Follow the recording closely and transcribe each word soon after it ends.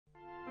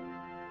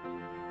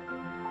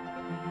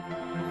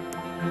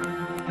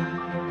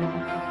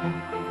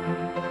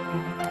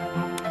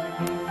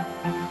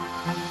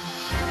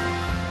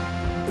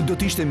do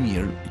t'ishte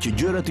mirë që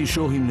gjërat i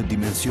shohim në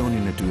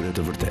dimensionin e tyre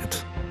të vërtet.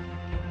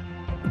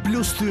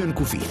 Plus thyen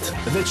kufit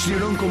dhe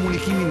çliron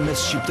komunikimin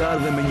mes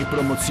shqiptarëve me një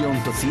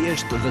promocion të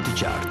thjeshtë dhe të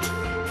qartë.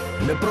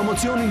 Me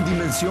promocionin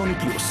Dimensioni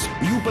Plus,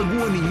 ju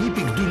paguani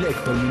 1.2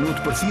 lek për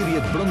minut për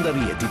thirrjet brenda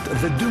rrjetit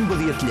dhe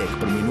 12 lek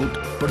për minut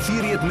për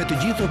thirrjet me të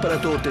gjithë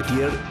operatorët e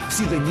tjerë,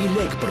 si dhe 1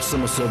 lek për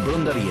SMS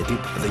brenda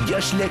rrjetit dhe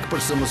 6 lek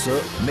për SMS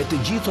me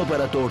të gjithë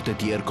operatorët e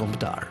tjerë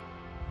kombëtar.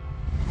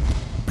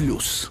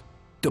 Plus,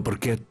 të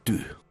përket ty.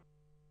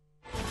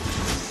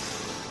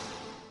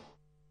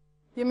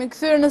 Jemi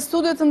kthyer në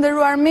studio të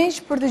nderuar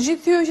miq për të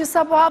gjithë ju që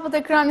sapo hapët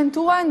ekranin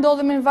tuaj,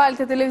 ndodhemi në valët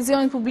e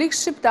televizionit publik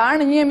shqiptar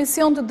në një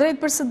emision të drejtë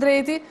për së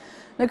drejti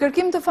në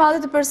kërkim të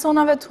fallit të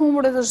personave të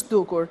humbur dhe të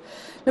zhdukur.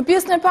 Në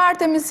pjesën e parë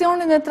të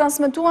emisionit ne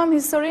transmetuam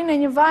historinë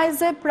e një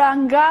vajze pra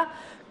nga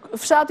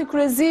fshati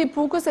Kryezi i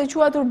Pukës e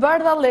quajtur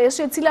Bardha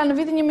Leshi, e cila në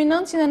vitin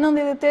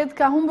 1998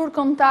 ka humbur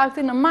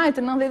kontaktin në maj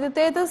të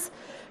 98-s,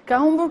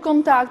 ka humbur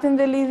kontaktin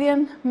dhe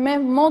lidhjen me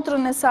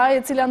motrën e saj,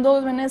 e cila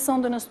ndodhet me ne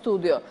sonte në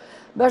studio.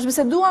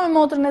 Bashkëbiseduam me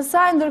motrën e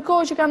saj,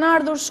 ndërkohë që kanë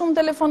ardhur shumë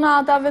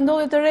telefonata,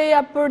 vendodhje të reja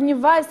për një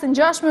vajzë të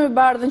ngjashme me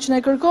Bardhën që ne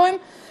kërkojmë,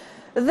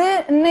 dhe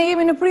ne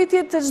jemi në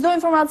pritje të çdo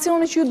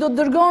informacioni që ju do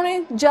të dërgoni.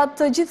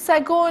 Gjatë gjithë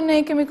kësaj kohe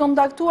ne kemi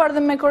kontaktuar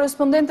dhe me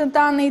korrespondentën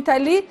tanë në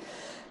Itali.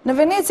 Në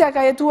Venecia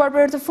ka jetuar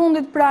për herë të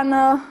fundit, pra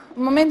në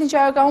momentin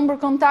që ajo ka humbur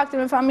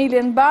kontaktin me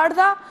familjen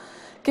Bardha.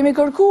 Kemi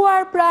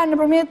kërkuar pra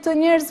nëpërmjet të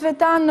njerëzve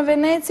tanë në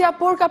Venecia,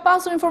 por ka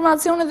pasur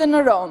informacione dhe në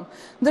Rom.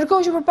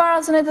 Ndërkohë që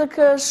përpara se ne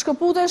të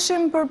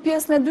shkëputeshim për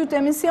pjesën e dytë të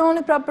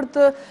emisionit, pra për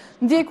të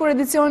ndjekur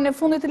edicionin e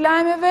fundit të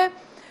lajmeve,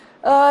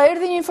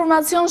 erdhi një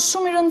informacion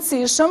shumë i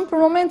rëndësishëm. Për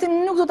momentin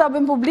nuk do ta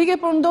bëjmë publike,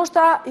 por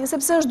ndoshta,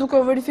 sepse është duke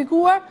u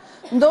verifikuar,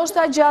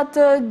 ndoshta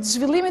gjatë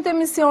zhvillimit të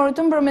emisionit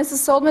të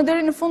mbrëmesës sotme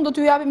deri në fund do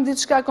t'ju japim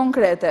diçka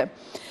konkrete.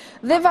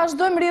 Dhe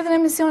vazhdojmë rrjedhën e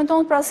emisionit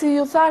tonë, pra si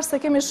ju thash se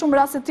kemi shumë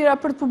raste të tjera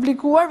për të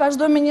publikuar,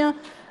 vazhdojmë me një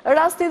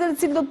rast tjetër i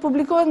cili do të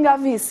publikohet nga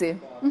Visi.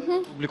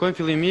 Publikojmë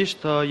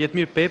fillimisht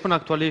Jetmir Pepën,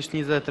 aktualisht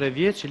 23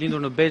 vjeç, i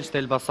lindur në Belgjë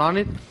të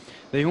Elbasanit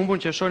dhe i humbur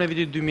në qershorin e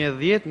vitit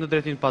 2010 në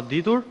drejtin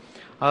paditur.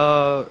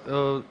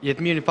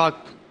 Jetmir në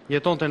fakt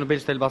jetonte në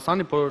Belgjë të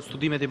Elbasanit, por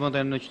studimet i bënte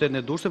në qytetin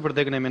e Durrësit për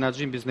degën e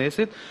menaxhim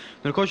biznesit,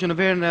 ndërkohë që në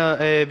verën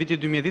e vitit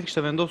 2010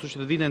 kishte vendosur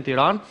që të vinte në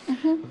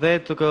Tiranë dhe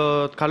të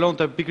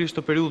kalonte pikërisht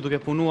të periudhë duke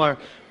punuar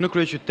në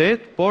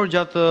kryeqytet, por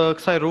gjatë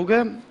kësaj rruge,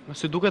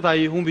 si duket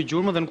ai humbi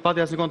gjurmën dhe nuk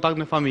pati asnjë kontakt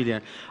me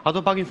familjen.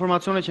 Ato pak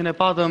informacione që ne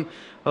patëm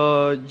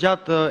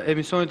gjatë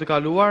emisionit të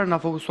kaluar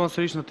na fokusuan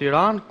sërish në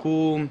Tiranë,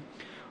 ku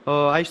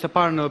ai ishte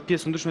parë në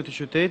pjesë ndryshme të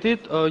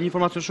qytetit, një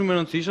informacion shumë i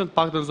rëndësishëm, të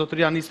paktën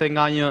zotëria niste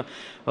nga një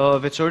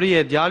veçori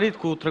e djalit,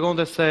 ku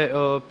tregonte se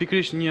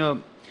pikërisht një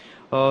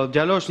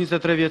djalosh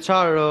 23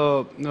 vjeçar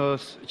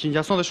që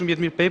ngjasonte shumë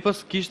Jetmir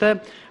Pepës, kishte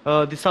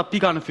disa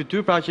pika në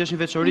fytyrë, pra që është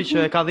një veçori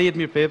që e ka dhe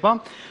Jetmir Pepa.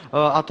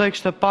 Ato e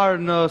kishte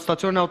parë në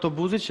stacionin e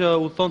autobusit që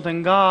udhëtonte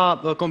nga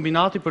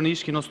kombinati për në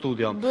ish kino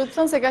studio. Duhet të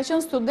thënë se ka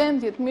qenë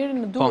student Jetmir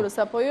në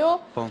Durrës, apo jo?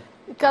 Po.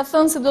 Ka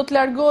thënë se do të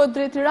largohet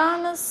drejt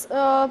Tiranës,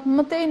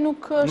 mëtej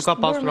nuk është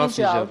bërë një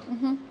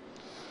gjallë.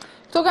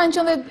 Këto kanë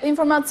qenë dhe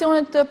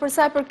informacionet për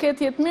sa i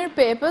përket Jetmir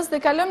Pepës, dhe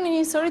kalojmë në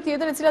një histori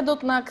tjetër e cila do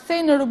të na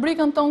kthejë në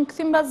rubrikën tonë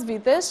Kthim mbas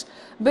vitesh.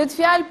 Bëhet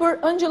fjalë për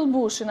Ëngjëll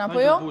Bushin, apo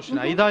jo? Ëngjëll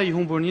Bushin, ai i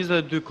humbur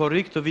 22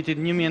 korrik të vitit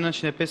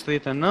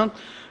 1959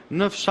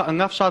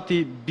 nga fshati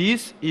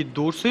Bis i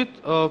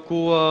Durrësit, ku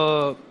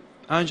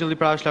Ëngjëlli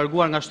pra është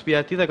larguar nga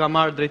shtëpia e tij dhe ka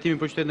marrë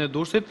drejtimin për qytetin e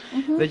Durrësit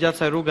dhe gjatë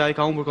kësaj rruge ai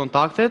ka humbur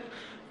kontaktet.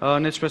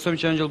 Ne shpresojmë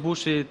që Ëngjëll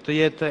Bushi të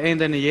jetë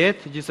ende në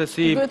jetë,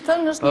 gjithsesi. Duhet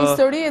thënë është një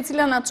histori e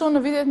cila na çon në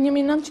vitet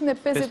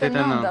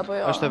 1959, apo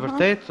jo? Është e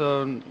vërtetë.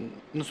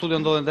 Në studio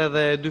ndodhen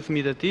edhe 2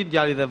 fëmijët e tij,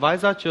 djali dhe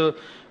vajza, që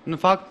në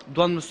fakt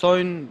duan të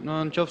mësojnë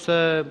nëse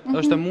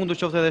është e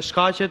mundur, qoftë edhe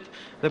shkaqet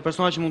dhe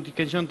persona që mund të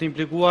kenë qenë të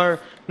implikuar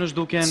në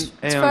zhdukjen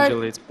e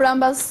Ëngjëllit. Pra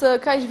mbas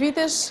kaq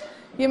vitesh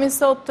jemi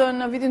sot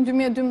në vitin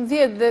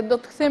 2012 dhe do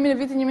të kthehemi në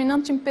vitin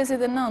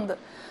 1959.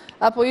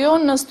 Apo jo,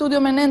 në studio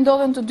me ne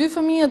ndodhen të 2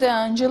 fëmijët e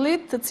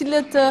Ëngjëllit, të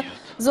cilët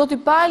zoti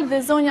Pal dhe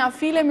zonja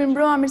Afile,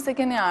 mirëmbrëma, mirë se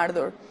keni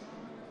ardhur.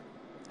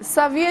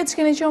 Sa vjeç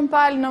keni qenë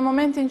Pal në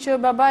momentin që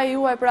babai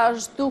juaj pra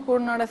është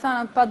zhdukur në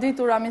rrethanat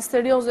paditura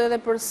misterioze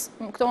edhe për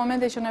këto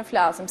momente që ne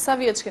flasim? Sa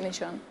vjeç keni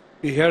qenë?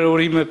 I herë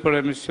urime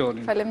për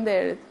emisionin.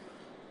 Faleminderit.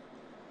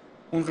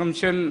 Unë kam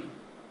qenë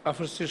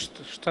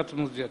afërsisht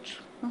 17 vjeç.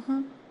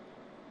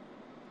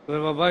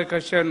 Dhe babai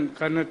ka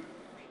qenë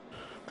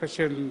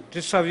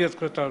disa vjetë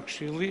kryetar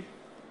këshilli,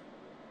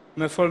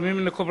 me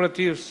formimin e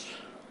kooperativës,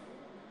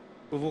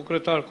 u vu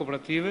kryetar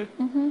kooperative,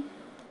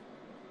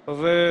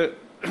 dhe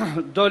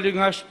doli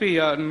nga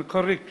shtëpia në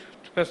korrik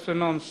të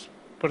 59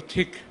 për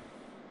t'ik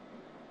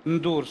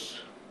në Durrës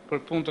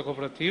për punë të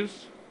kooperativës,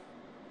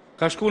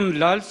 ka shku në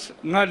Lalz,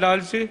 nga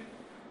Lalzi,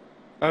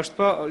 është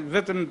pa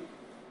vetëm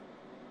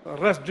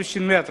rreth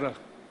 200 metra,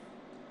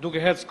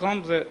 duke hecë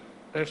këmbë dhe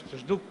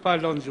është zhduk pa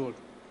lënë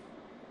gjurmë.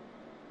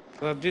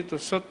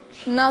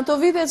 Në ato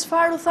vite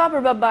çfarë u tha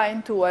për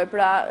babain tuaj?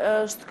 Pra,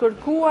 është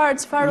kërkuar,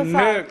 çfarë u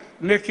tha?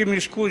 Ne kemi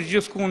shku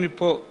gjithkuni,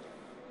 po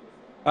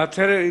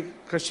Atëherë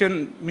ka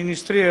qenë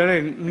Ministri e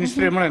re,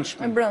 Ministri e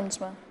Mbrëmshme. E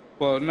brëndshme.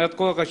 Po, në atë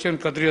kohë ka qenë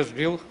Kadria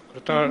Zbill,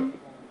 kryetar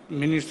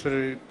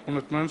Ministri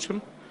Punët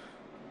Mbrëmshëm,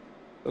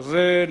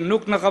 dhe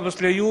nuk na ka pas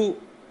leju,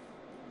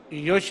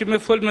 jo që me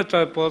fol me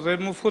ta, po dhe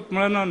mu fut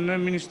mrena në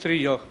ministri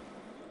jo.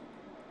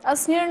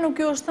 Asnjëherë nuk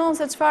ju është thënë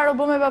se çfarë u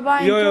bë me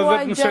babain Jo, tuaj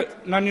vetëm se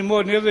na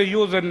animoni edhe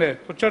ju dhe ne,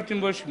 po çfarë ti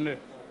bëjmë ne?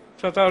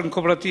 Çfarë në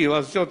kooperativë,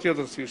 asgjë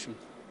tjetër s'ishim.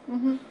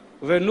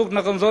 Dhe nuk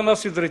na kanë dhënë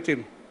as i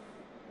drejtim.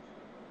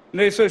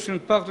 Ne i thëshim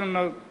paktën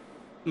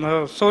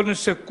na thonin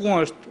se ku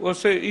është,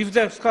 ose i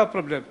vdes, s'ka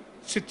problem,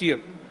 si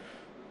tjetë.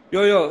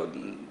 Jo,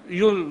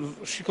 ju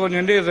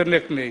shikoni ne dhe ne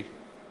kënej.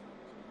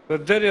 Dhe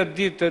deri atë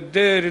ditë,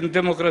 deri në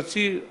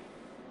demokraci,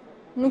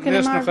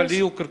 nes në ka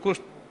liju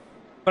kërkush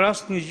për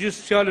asë një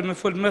gjysë fjale me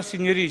folë mes i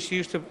njëri që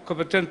ishte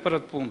kompetent për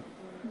atë punë.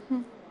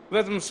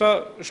 Vetëm sa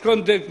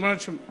shkon dhe këmërën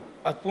që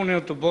atë punë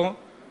e të bo,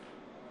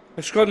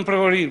 shkon në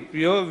pravari,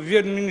 jo,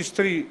 vjen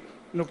ministri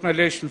nuk në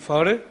lejshin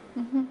fare,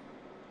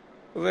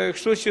 dhe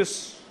kështu që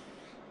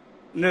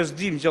ne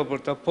s'dim gjë për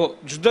ta, po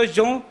gjdo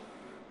gjonë,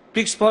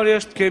 pikës pari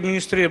është ke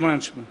ministri e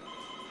mërënqme.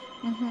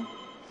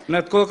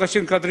 Në atë kohë ka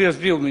qenë Kadria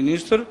Zbill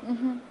ministr,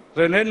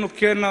 dhe ne nuk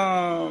kena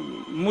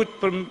mujtë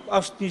për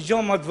asë një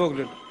gjonë ma të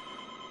voglën.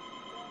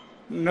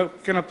 Ne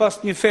kena pas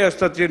një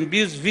fest atje në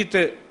Biz,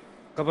 vite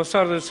ka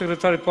pasar dhe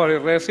sekretari pari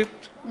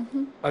rrethit,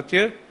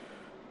 atje,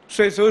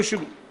 se i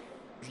thëshim,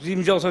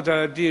 zdim gjohët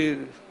e di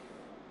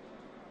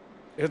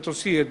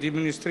etosie, di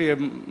ministri e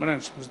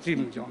mërënqme,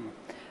 zdim gjohën.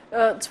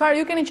 Çfarë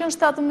ju keni qenë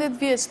 17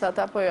 vjeçtat,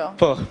 apo jo?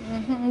 Po.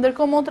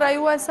 Ndërkohë motra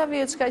juaj sa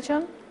vjeç ka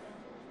qenë?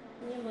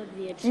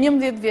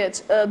 11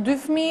 vjeç. 2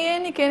 fëmijë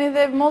jeni, keni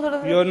dhe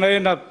motrë dhe... Jo, ne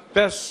jena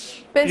 5,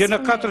 jena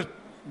 4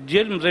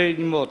 djelmë dhe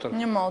një motër.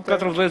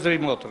 4 vëllezër i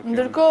motër.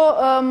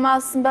 Ndërkohë,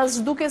 mbas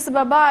zhdukjes së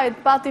babait,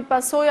 pati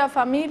pasoja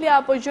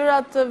familja, apo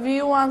gjërat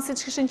vijuan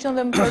siç kishin qenë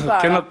dhe më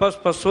përpara? Kena pas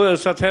pasoja,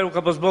 se atëherë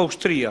ka pas bëu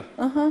ushtria.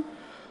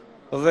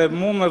 Dhe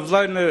mu me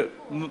vllajën e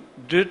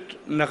dytë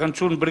na kanë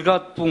çuar në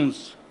brigadë punës,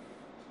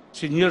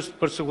 si njerëz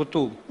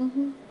përsekutuar.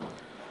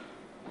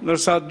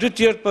 Ndërsa 2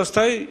 tjerë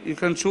pastaj i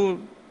kanë çuar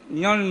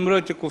njërin në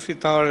mbrojtje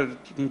kufitare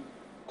në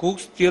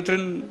Kuks,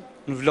 tjetrin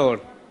në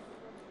Vlorë.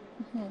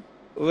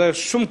 Dhe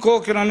shumë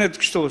kohë kena ne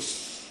të kështu.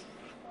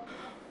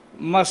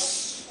 Mas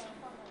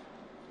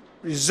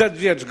 20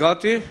 vjeç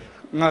gati,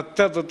 nga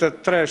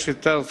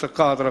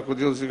 83-84, ku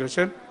dilë si ka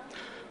qenë,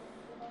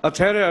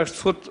 atëhere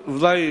është fut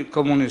vllai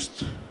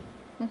komunist.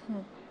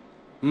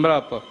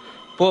 Mrapa.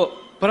 Po,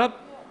 prap,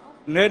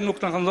 ne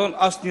nuk në kanë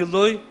dhonë asë një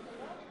lloj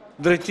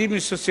drejtimi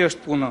se si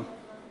është puna.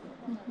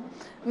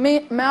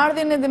 Me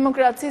ardhjen e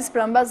demokracisë,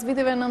 pra mbas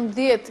viteve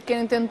 90,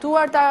 keni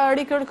tentuar ta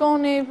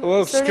rikërkoni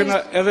sërish? S'kena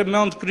edhe me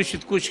anë të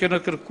kryqit ku që kena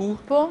kërku,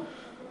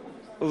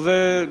 dhe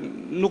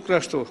nuk në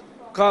ashtu.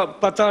 Ka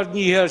patar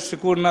një herë që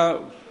kur në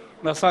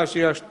tha që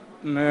jashtë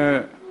në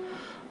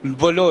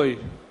Boloj,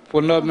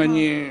 po në me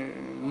një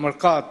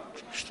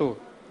mërkat, kështu,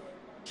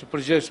 që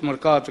përgjesh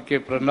mërkat të ke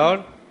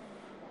prënar,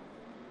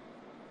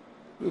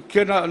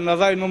 kena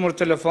në dhaj numër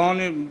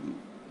telefoni,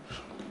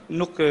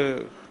 nuk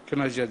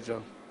kena gjithë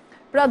gjë.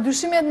 Pra,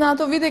 dyshimet në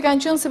ato vite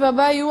kanë qenë se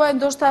babai juaj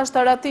ndoshta është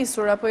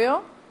aratisur, apo jo?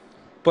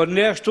 Po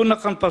ne ashtu në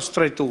kanë pas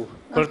trajtu,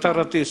 për të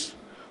aratis.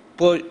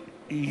 Po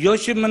jo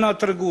që me na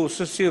të regu,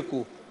 se si e ku.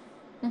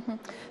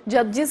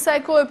 Gjatë gjithë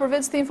saj kohë,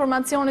 përveç të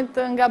informacionit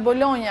nga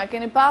Bologna,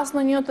 keni pas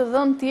në një të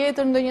dhënë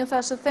tjetër, ndë një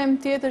thashë them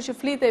tjetër që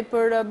flitej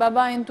për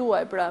babain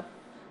tuaj, pra,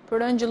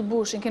 për Ëngjëll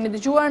Bushin. Keni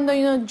dëgjuar ndë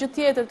një gjë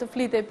tjetër të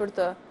flitej për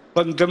të?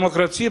 Po në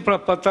demokraci, pra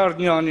patar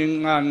njani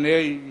nga ne,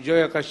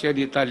 gjoja ka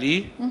qenë Itali,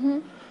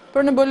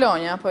 për në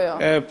Bologna, apo jo?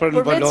 Për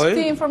në Bologna. Përveç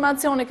këtij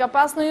informacioni, ka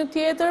pas në një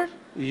tjetër?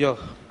 Jo.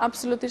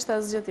 Absolutisht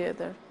asgjë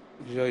tjetër.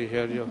 Jo, i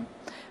herë, jo.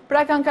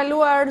 Pra kanë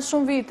kaluar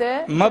shumë vite?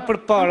 Ma për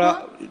para,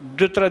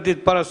 2-3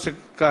 ditë para se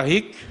ka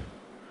hik,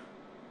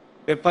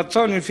 e pa të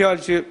thonë një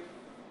fjallë që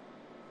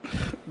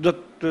do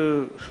të...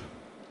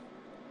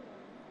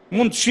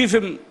 mund të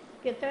shifim...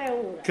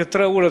 Ke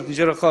 3 urat në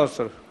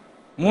Gjerokastër.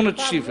 Mund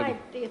të shifim.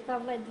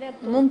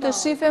 Mund të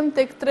shifim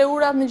tek 3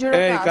 urat në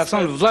Gjerokastër. Ka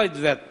thonë vllajt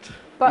vetë.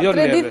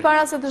 3 ditë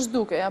para se të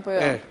zhduke, apo jo?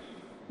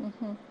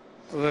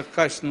 Dhe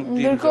kaq nuk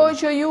di. Ndërkohë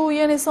që ju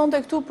jeni sonte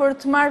këtu për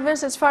të marrë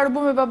vesh se çfarë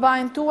bë me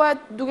babain tuaj,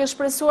 duke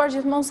shpresuar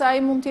gjithmonë se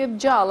ai mund të jetë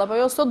gjallë, apo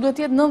jo, sot duhet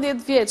të jetë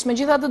 90 vjeç.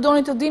 Megjithatë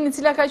doni të dini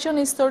cila ka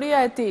qenë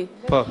historia e tij.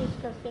 Po.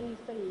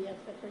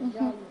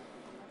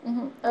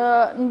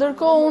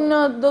 Ndërkohë unë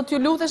do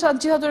t'ju lutesha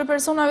të gjitha atyre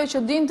personave që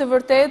dinë të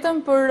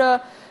vërtetën për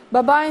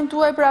babain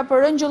tuaj, pra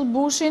për Ëngjëll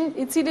Bushin,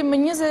 i cili më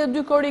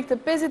 22 korrik të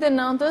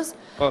 59-ës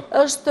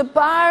është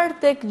parë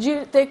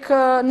tek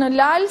në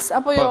Lals,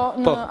 apo jo,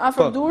 në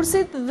afër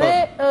Durrësit, dhe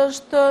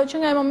është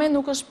që nga i moment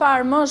nuk është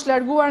parë më, është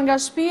larguar nga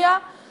shtëpia,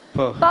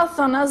 pa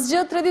thënë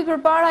asgjë. 3 ditë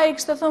përpara ai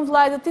kishte thënë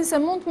vllajt e tij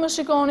se mund të më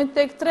shikoni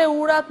tek 3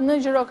 urat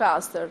në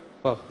Gjirokastër.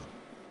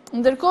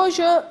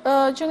 Ndërkohë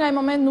që nga i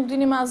moment nuk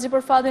dini më asgjë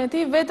për fatin e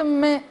tij, vetëm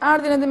me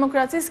ardhjen e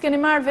demokracisë keni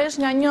marrë vesh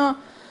nga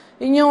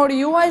një orë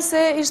juaj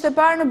se ishte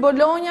parë në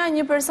Bologna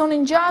një person i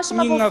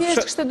ngjashëm apo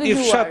thjesht kishte dëgjuar?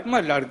 I fshat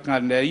më larg nga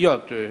ne, jo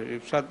ty, i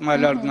fshat më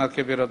larg nga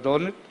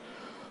Keviradonit,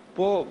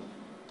 Po,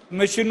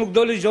 me që nuk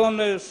do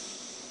ligjone,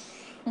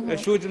 e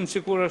shujtim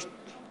sikur është...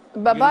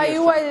 Baba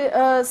juaj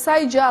sa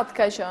i gjatë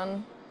ka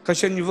qenë? Ka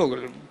qenë një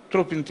vogël,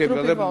 trupin të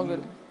Trupi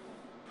vogël.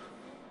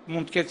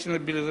 Mund të ketë që në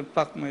bile dhe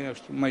pak më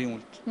jashtë, më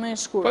jullët. Më i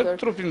shkurtër. Po,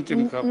 trupin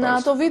tim ka pas. Në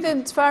ato vite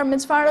me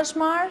çfarë është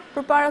marrë,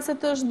 për para se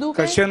të është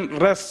duke? Ka qenë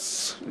rreth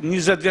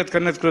 20 vjetë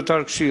ka netë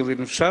kryetar këshilli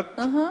në fshat.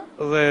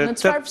 Në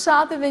çfarë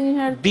fshati dhe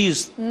njëherë?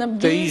 Biz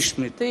të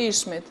Ishmit. Të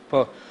Ishmit.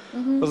 Po.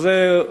 Dhe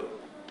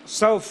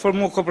sa u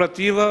formu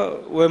kooperativa,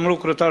 u emru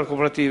kryetar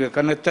kooperative,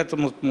 ka netë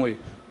 18 muaj.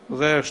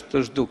 Dhe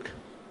është duke.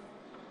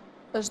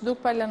 Është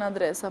duke pa lënë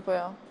adres, apo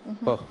jo?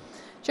 Po.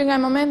 Që nga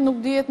i moment nuk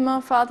dihet më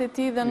fati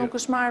ti dhe nuk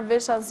është marrë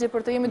vesh asgjë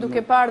për të jemi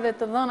duke parë dhe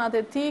të dhënat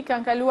e ti,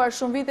 kanë kaluar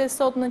shumë vite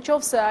sot në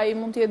qoftë se ai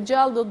mund të jetë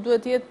gjallë, do të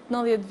duhet të jetë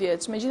 90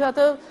 vjeç.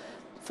 Megjithatë,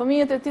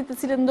 fëmijët e tij të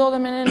cilët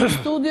ndodhen me ne në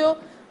studio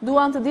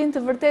duan të dinë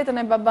të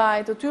vërtetën e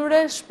babait të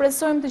tyre.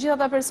 Shpresojmë të gjitha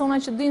ata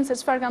persona që dinë se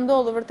çfarë ka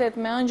ndodhur vërtet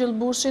me Ëngjël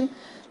Bushin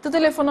të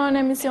telefonojnë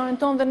në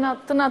emisionin tonë dhe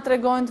të na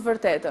tregojnë të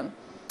vërtetën.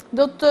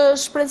 Do të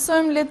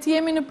shpresojmë le të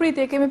jemi në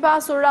pritje. Kemi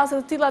pasur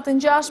raste të tilla të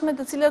ngjashme,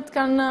 të cilat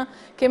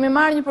kemi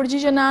marrë një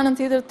përgjigje në anën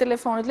tjetër të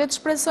telefonit. Le të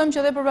shpresojmë që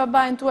edhe për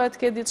babain tuaj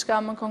të ketë diçka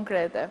më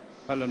konkrete.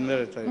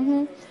 Faleminderit.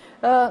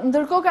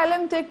 Ndërkohë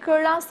kalojmë tek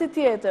rasti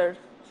tjetër.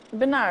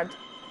 Benard.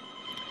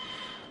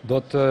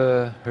 Do të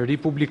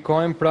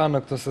ripublikojmë pra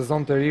në këtë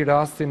sezon të ri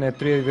rastin e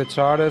 30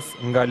 vjeçares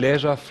nga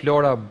Lezhë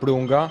Flora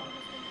Brunga,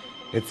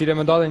 e cila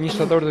me datën 1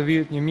 shtator të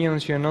vitit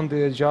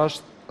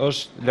 1996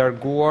 është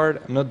larguar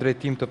në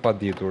drejtim të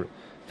paditur.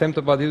 Them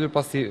të paditur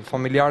pasi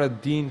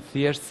familjarët dinë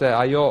thjesht se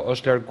ajo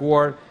është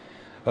larguar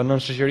në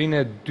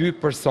shoqërinë e 2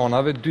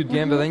 personave, 2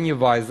 djemve dhe një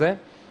vajze,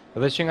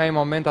 dhe që nga i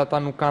moment ata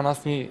nuk kanë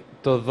asnjë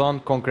të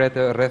dhënë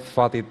konkrete rreth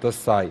fatit të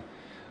saj.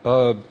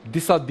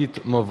 Disa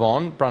ditë më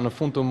vonë, pra në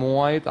fund të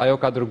muajit,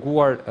 ajo ka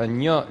dërguar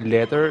një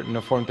letër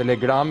në formë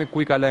telegrami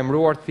ku i ka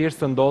lajmëruar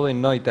thjesht se ndodhej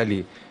në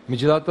Itali.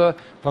 Megjithatë,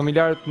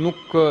 familjarët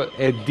nuk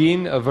e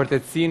dinë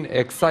vërtetësinë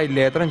e kësaj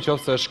letre, nëse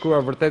është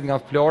shkruar vërtet nga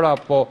Flora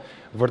apo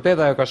vërtet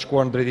ajo ka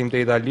shkuar në drejtim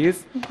të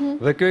Italisë,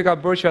 dhe kjo i ka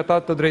bërë që ata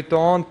të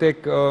drejtohen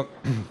tek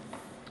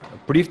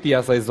prifti i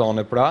asaj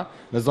zone, pra,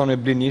 në zonën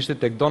e Blinishtit,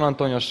 tek Don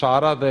Antonio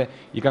Sharra, dhe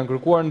i kanë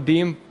kërkuar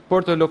ndihmë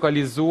për të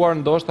lokalizuar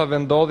ndoshta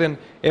vendodhjen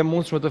e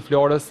mundshme të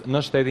Florës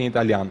në shtetin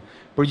italian.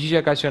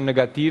 Përgjigjja ka qenë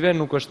negative,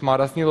 nuk është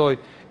marrë asnjë lloj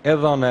e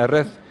dhënë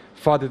rreth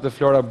fatit të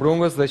Flora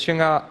Brungës dhe që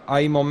nga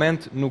ai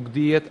moment nuk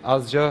dihet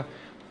asgjë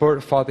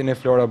për fatin e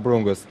Flora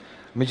Brungës.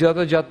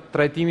 Megjithatë, gjatë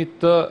trajtimit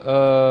të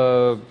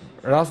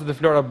rastit të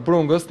Flora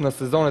Brungës në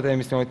sezonet e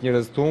emisionit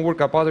Njerez të Humbur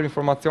ka patur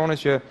informacione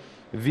që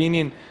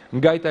vinin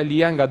nga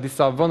Italia, nga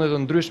disa vende të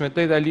ndryshme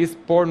të Italisë,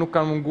 por nuk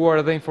kanë munguar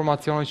edhe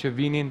informacione që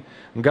vinin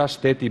nga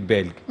shteti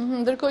belg.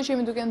 Ndërkohë që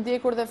jemi duke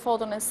ndjekur dhe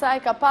foton e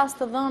saj, ka pas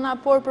të dhëna,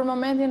 por për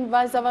momentin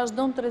vajza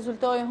vazhdon të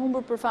rezultojë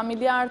humbur për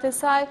familjarët e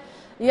saj.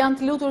 Janë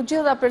të lutur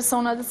gjitha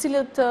personat të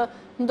cilët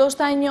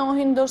ndoshta e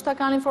njohin, ndoshta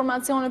kanë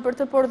informacione për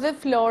të, por dhe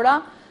Flora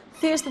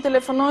thjesht të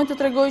telefonojnë të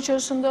tregojë që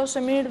është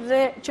shëndoshë mirë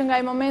dhe që nga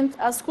i moment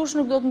askush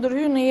nuk do të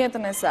ndërhyjë në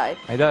jetën e saj.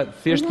 Ajda,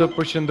 thjesht të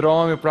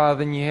përqendrohemi, pra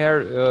edhe një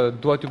herë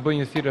dua t'ju bëj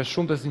një thirrje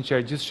shumë të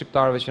sinqertë gjithë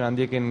shqiptarëve që na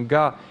ndjekin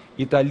nga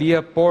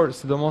Italia, por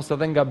sidomos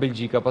edhe nga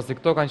Belgjika, pasi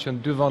këto kanë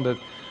qenë 2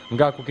 vendet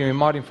nga ku kemi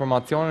marrë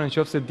informacione.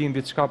 Nëse dinë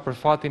diçka për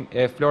fatin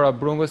e Flora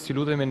Brungës, si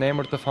lutemi në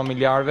emër të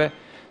familjarëve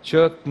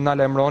që na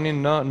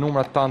lajmëronin në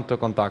numrat tanë të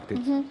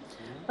kontaktit.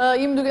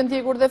 Jemi duke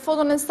ndjekur dhe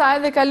foton e saj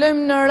dhe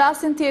kalojmë në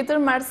rastin tjetër,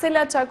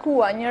 Marcela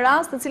Çakua, një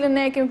rast të cilën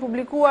ne kemi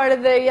publikuar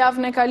edhe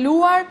javën e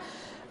kaluar.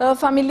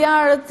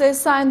 Familjarët e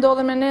saj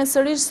ndodhen me ne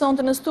sërish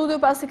sonte në studio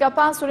pasi ka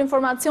pasur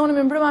informacione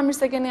me mbrëma, mirë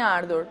se keni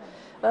ardhur.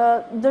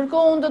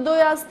 Ndërkohë unë do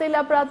doja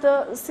Stella pra të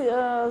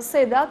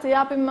Seda të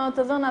japim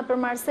të dhënat për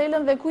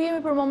Marcelën dhe ku jemi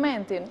për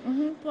momentin.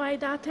 Po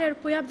ajda atëherë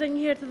po jap dhe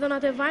një herë të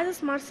dhënat e vajzës.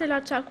 Marcela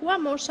Çakua,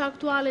 mosha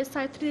aktuale e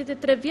saj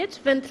 33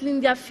 vjeç,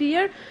 vendlindja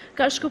Fier,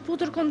 ka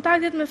shkëputur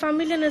kontaktet me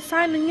familjen e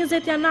saj në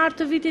 20 janar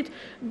të vitit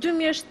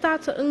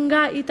 2007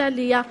 nga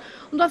Italia.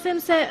 Unë do të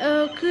them se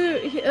ky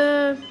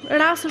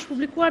rast është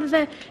publikuar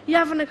dhe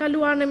javën e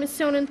kaluar në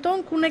emisionin ton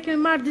ku ne kemi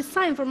marrë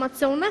disa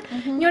informacione.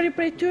 Njëri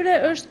prej tyre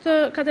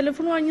ka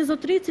telefonuar një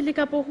zotëri i cili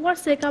ka pohuar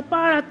se e ka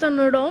parë atë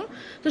në Rom,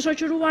 të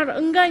shoqëruar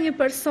nga një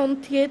person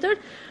tjetër,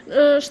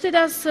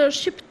 shtetas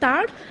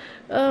shqiptar.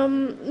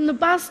 Në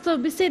bazë të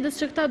bisedës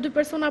që këta 2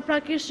 persona pra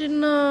kishin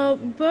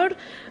bërë,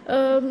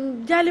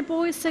 djali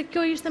pohoi se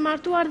kjo ishte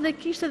martuar dhe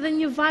kishte edhe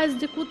një vajzë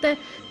diku te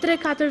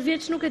 3-4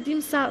 vjeç, nuk e dim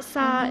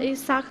sa i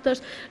saktë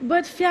është.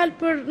 Bëhet fjalë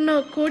për në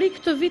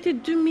korrik të vitit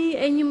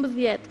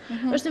 2011.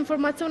 Është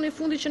informacioni i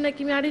fundit që ne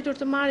kemi arritur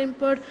të marrim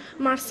për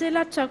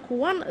Marcela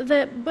Çakuan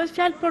dhe bëhet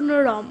fjalë për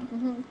në Rom.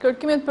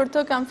 Kërkimet për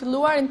të kanë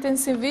filluar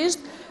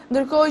intensivisht,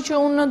 ndërkohë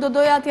që unë do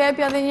doja t'ja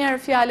jepja edhe një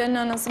herë fjalën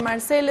nënës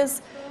Marcelës.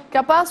 Ka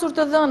pasur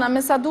të dhëna,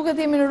 me sa duket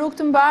jemi në rrugë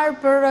të mbarë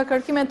për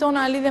kërkimet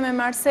tona në lidhje me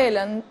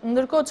Marcelën.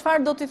 Ndërkohë,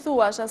 çfarë do t'i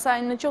thuash asaj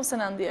në qoftë se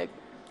na ndjek?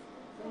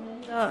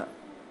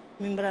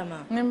 Mimbrama.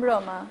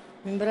 Mimbrama.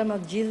 Mimbrama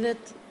të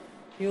gjithëvet,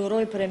 ju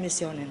uroj për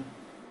emisionin.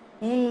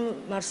 Unë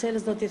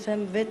Marcelës do t'i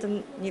them vetëm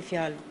një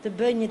fjalë, të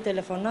bëj një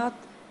telefonat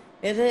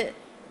edhe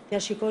T'ja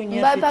shikoj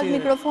njerë Mbaj pak fytyrën.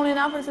 mikrofonin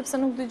afër sepse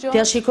nuk dëgjoj.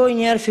 T'ja shikoj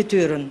njerë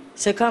fytyrën,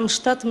 se kam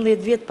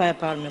 17 vjet pa e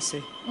parë me sy.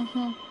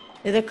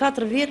 Edhe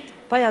 4 vjet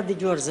pa ja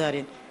dëgjuar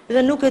zërin.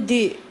 Edhe nuk e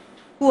di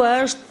ku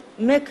është,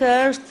 me kë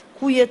është,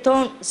 ku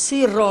jeton, si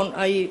rron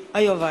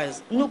ajo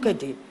vajzë. Nuk e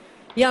di.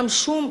 Jam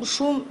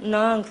shumë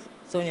në angth,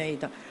 zonja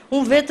Ita.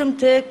 Unë vetëm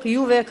tek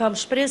juve e kam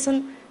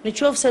shpresën, në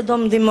qoftë se do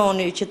më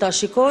ndihmoni që ta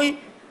shikoj,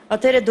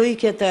 atëre do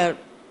ikje tërë.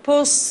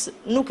 Pos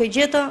nuk e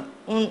gjeta,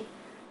 unë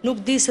nuk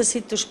di se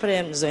si të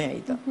shprehem, zonja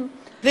Ita.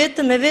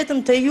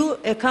 Vetëm të ju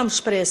e kam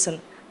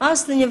shpresën,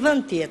 asë në një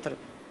vend tjetër.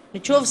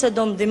 Në qoftë se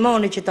do më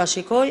ndihmoni që ta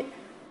shikoj,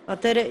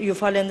 atëre ju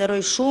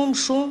falenderoj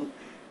shumë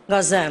nga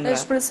zemra. E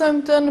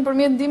shpresojmë të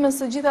nëpërmjet ndihmës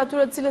së gjithë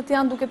atyre të cilët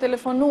janë duke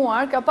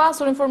telefonuar, ka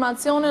pasur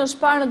informacione, është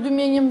parë në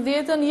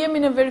 2011-ën,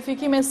 jemi në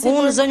verifikime sipër.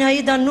 Unë, zonja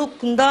Ida,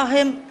 nuk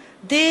ndahem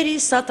deri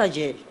sa ta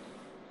gjej.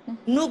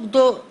 Nuk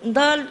do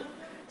ndal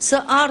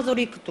së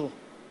ardhuri këtu.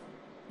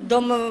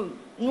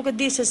 Nuk e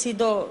di se si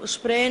do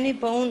shpreheni,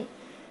 po unë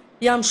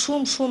jam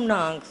shumë në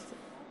angth.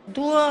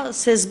 Dua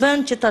se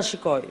s'bën që ta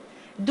shikoj.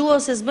 Dua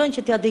se s'bën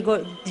që t'ja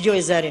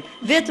dëgjoj zërin.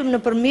 Vetëm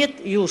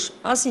nëpërmjet jush,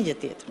 asnjë gjë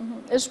tjetër.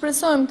 E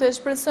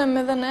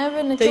shpresojmë edhe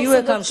neve, në Te ju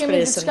e qoftë se do kam të kemi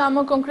shpresën. diçka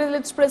më konkrete, le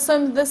të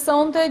shpresojmë dhe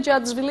sonte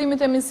gjatë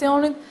zhvillimit të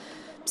emisionit,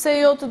 pse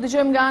jo të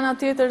dëgjojmë nga ana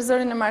tjetër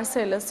zërin e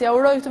Marselës. Ja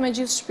uroj këtë me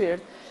gjithë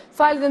shpirt.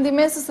 Falë dhe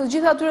ndihmesës të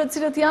gjithë atyre të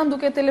cilët janë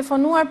duke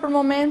telefonuar për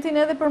momentin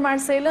edhe për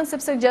Marselën,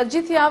 sepse gjatë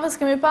gjithë javës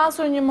kemi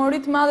pasur një mori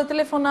të madhe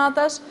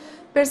telefonatash,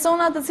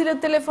 persona të cilët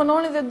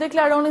telefononin dhe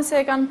deklaronin se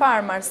e kanë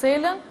parë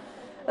Marselën,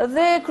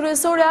 dhe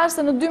kryesore është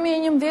se në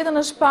 2011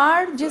 është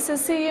parë,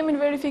 gjithsesi jemi në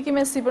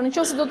verifikime sipër.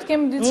 Nëse do të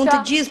kemi diçka. Unë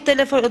të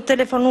gjithë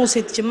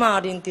telefonuesit që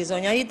marrin ti,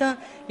 zonja Ida,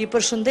 i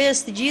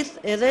përshëndes të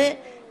gjithë edhe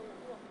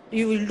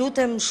ju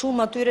lutem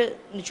shumë atyre,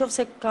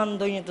 nëse kanë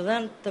ndonjë të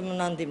dhënë, të më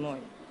na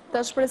ndihmojnë.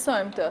 Ta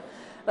shpresojmë të.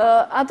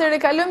 Atëherë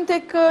kalojmë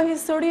tek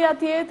historia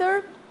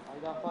tjetër.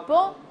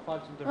 Po?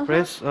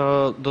 Ndërpres,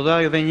 do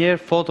doja edhe një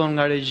herë foton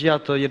nga regjia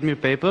të Jetmir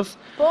Pepës.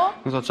 Po?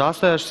 Në këtë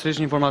çast është thjesht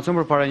një informacion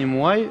për para një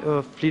muaji,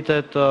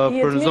 flitet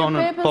për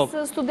zonën, Jetmir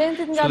Pepës,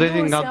 studentit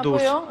nga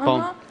Durrësi, po.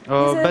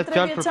 Bëhet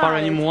fjalë për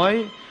para një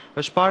muaji,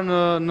 është parë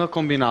në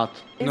kombinat,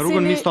 në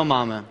rrugën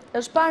Mistomame.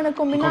 Është parë në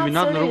kombinat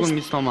në rrugën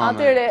Mistomame.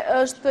 Atëherë,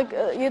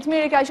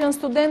 Jetmiri ka qenë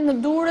student në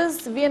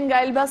Durrës, vjen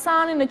nga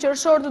Elbasani, në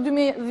qershor të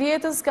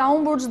 2010-s ka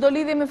humbur çdo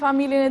lidhje me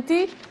familjen e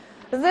tij.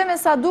 Dhe me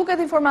sa duket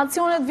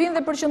informacionet vinë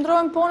dhe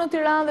përqendrohen po në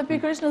Tiranë dhe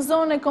pikërisht në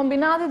zonën e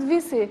kombinatit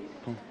Visi.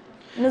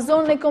 Në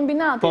zonën e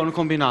kombinatit. Po, në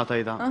kombinat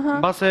Aida.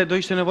 Mbase do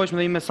ishte nevojshme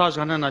dhe një mesazh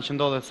nga nëna që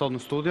ndodhet sot në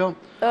studio.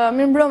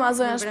 Mirëmbrëma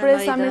zonja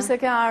Shpresa, mirë se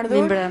ke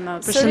ardhur. Mirëmbrëma,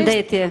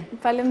 përshëndetje.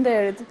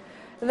 Faleminderit.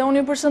 Dhe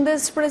unë ju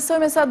përshëndes,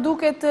 shpresoj me sa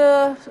duket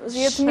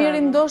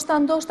Jetmiri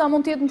ndoshta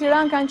mund të jetë në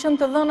Tiranë, kanë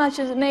qenë të dhëna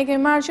që ne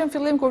kemi marrë që në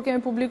fillim kur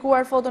kemi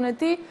publikuar foton e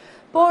tij,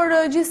 por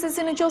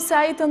gjithsesi nëse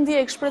ai të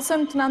ndjek,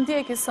 shpresojmë të na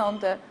ndjekë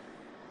sonte.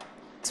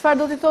 Çfarë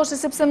do t'i thoshe,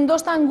 sepse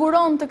ndoshta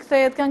nguron të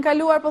kthehet, kanë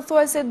kaluar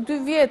pothuajse 2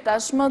 vjet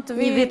tashmë të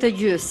vi. 1 vit e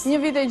gjysmë.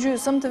 1 vit e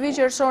gjysmë, të vi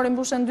qershori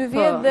mbushen 2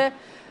 vjet dhe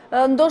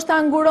ndoshta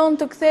nguron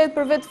të kthehet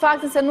për vetë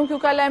faktin se nuk ju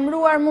ka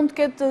lajmëruar, mund të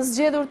ketë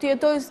zgjedhur të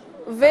jetojë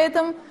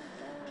vetëm.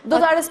 Do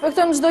ta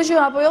respektojmë çdo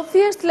gjë apo jo,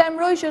 thjesht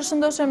lajmëroj që është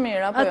ndoshta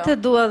mirë apo jo. Atë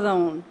dua dhe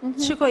unë.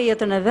 Shikoj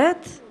jetën e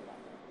vet.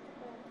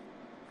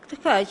 Këtë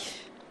kaq.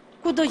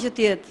 Kudo që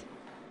të jetë.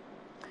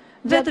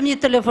 Vetëm një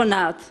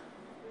telefonat.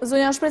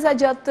 Zonja Shpresa,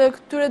 gjatë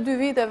këtyre 2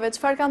 viteve,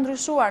 çfarë ka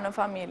ndryshuar në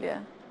familje?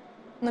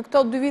 Në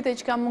këto 2 vite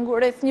që ka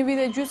munguar, rreth 1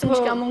 vit e gjysmë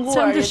që ka munguar.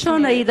 Çfarë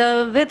ndryshon Aida,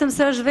 vetëm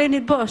se është veni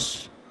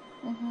bosh.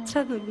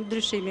 Çfarë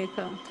ndryshimi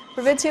ka?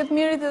 Përveç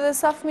Jetmirit edhe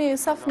sa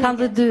fëmijë? Kam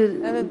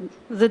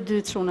dhe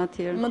 2 çuna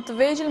tjerë. Më të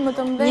vegjël, më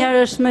të mëdhenj?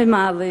 Njëri është më i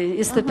madhi,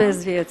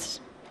 25 vjeç.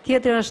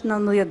 Tjetri është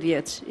 19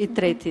 vjeç, i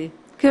treti.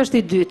 Ky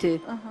është i dyti.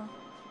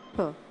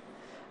 Po.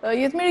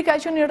 Jetmiri ka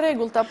qenë i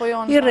rregullt apo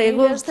jo? I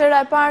rregullt. Është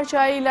hera e parë që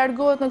ai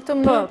largohet në këtë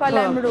mënyrë pa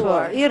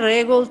lajmëruar. I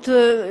rregullt,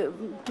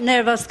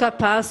 nerva s'ka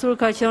pasur,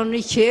 ka qenë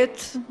i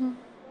qetë,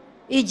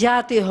 i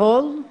gjatë, i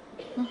holl.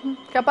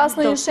 Ka pas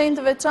në një shenjë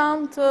të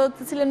veçantë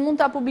të cilën mund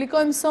ta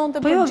publikojmë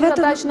sonte për gjithë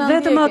ata që na ndjekin.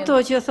 Vetëm ato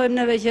që thonë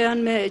neve që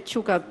janë me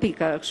çuka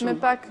pika kështu. Me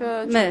pak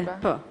çuka.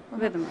 Po,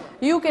 vetëm.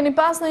 Ju keni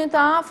pas ndonjë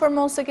të afërm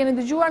ose keni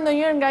dëgjuar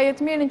ndonjëherë nga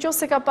Jetmiri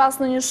nëse ka pas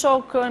ndonjë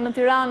shok në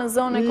Tiranë, në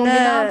zonën e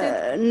kombinatit?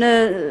 Në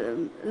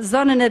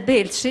zonën e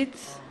Belçit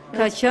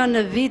ka qenë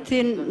në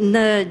vitin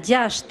në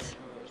 6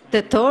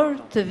 tetor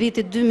të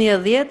vitit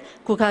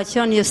 2010 ku ka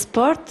qenë një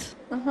sport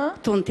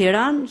këtu në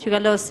Tiranë, që ka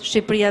losë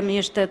Shqipëria me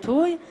një shtet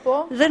huaj,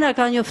 dhe na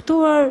ka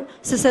njoftuar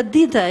se sa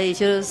dita ai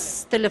që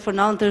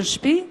telefononte në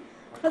shtëpi,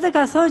 edhe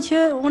ka thonë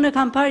që unë e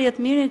kam parë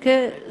Jetmirin ke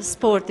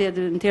sporti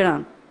në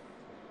Tiranë,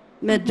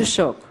 me 2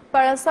 shok.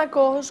 Para sa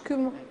kohësh ky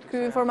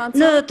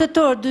informacion? Në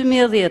tetor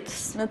 2010.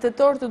 Në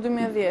tetor të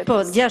 2010. Po,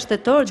 6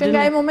 tetor. Që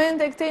nga ai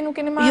moment e këtej nuk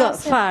keni marrë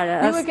asnjë. Jo, fare.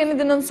 Ju e keni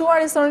denoncuar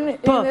historinë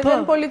edhe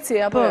në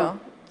polici apo jo?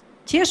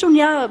 Qesh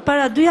unë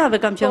para 2 javë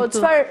kam qenë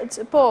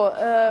këtu. Po,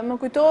 më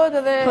kujtohet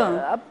edhe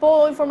po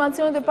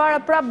informacionet e para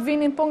prap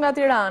vinin po nga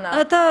Tirana.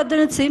 Ata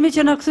dënëcimi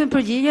që na kthyen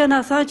përgjigje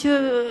na tha që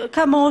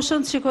ka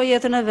moshën, shikoj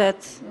jetën e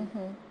vet.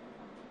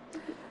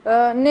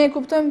 Ne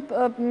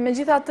kuptojmë, me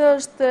gjitha të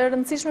është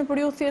rëndësishme për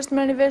ju thjesht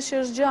merrni vesh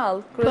që është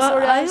gjallë.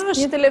 Kryesore është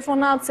një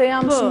telefonat se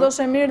jam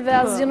shëndoshe mirë dhe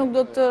asgjë nuk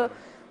do të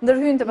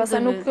ndërhynte,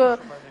 pastaj nuk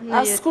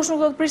askush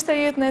nuk do të prishte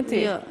jetën e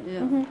tij.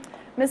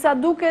 Me sa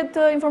duket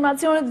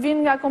informacionet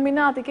vinë nga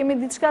kombinati, kemi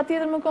diçka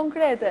tjetër më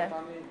konkrete?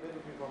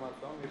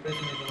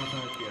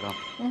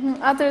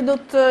 Atëherë do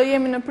të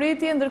jemi në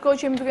pritje, ndërkohë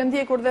që jemi duke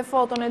ndjekur dhe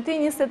foton e tij,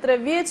 23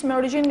 vjeç me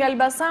origjinë nga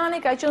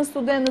Elbasani, ka qenë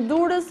student në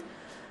Durrës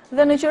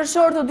dhe në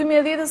qershor të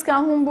 2010-s ka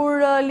humbur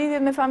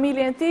lidhjet me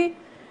familjen e tij,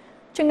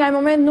 që nga ai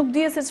moment nuk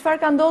dihet se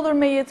çfarë ka ndodhur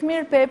me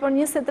Jetmir Pepër,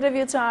 23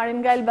 vjeçarin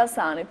nga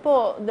Elbasani.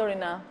 Po,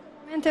 Dorina.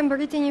 Në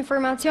mbërriti një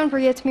informacion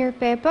për Jetmir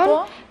Pepër,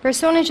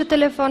 personi që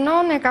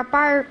telefonon e ka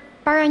parë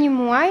para një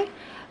muaj,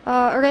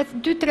 rreth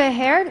 2-3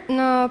 herë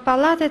në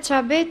Pallate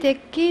Çabet e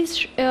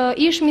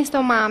ish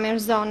Mistomame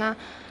është zona.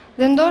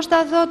 Dhe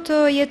ndoshta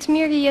thotë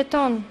Jetmiri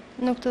jeton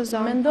në këtë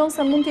zonë. Mendon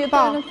se mund të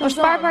jetojë në këtë zonë?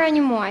 Është parë para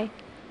një muaj.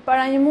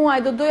 Para një muaj,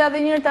 do doja edhe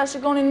njërë ta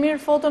shikonin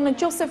mirë foton në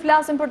qoftë se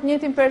flasin për të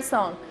njëjtin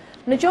person.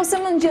 Në qoftë se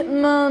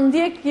më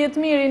ndjek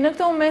Jetmiri në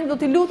këtë moment, do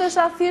t'i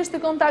lutesha thjesht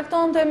të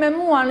kontaktonte me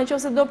mua, në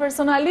qoftë se do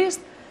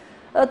personalisht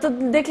të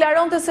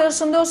deklaronte se është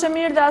shëndoshe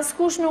mirë dhe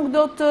askush nuk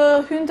do të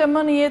hynte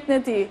më në jetën e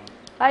tij.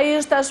 Ai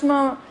është tashmë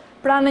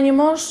pra në një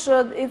moshë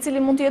i cili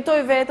mund të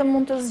jetojë vetëm,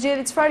 mund të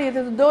zgjedhë çfarë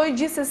jete të dojë,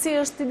 gjithsesi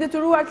është i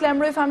detyruar të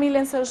lajmërojë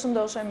familjen se është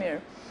shëndoshe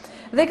mirë.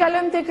 Dhe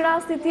kalojmë tek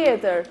rasti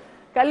tjetër.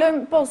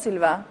 Kalojmë po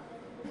Silva.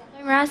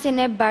 Rastin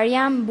e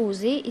Barjam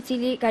Buzi, i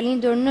cili ka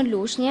lindur në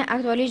Lushnjë,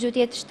 aktualisht do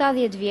të jetë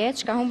 70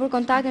 vjeç, ka humbur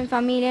kontaktin me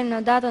familjen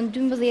në datën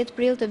 12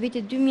 prill të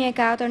vitit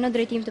 2004 në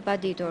drejtim të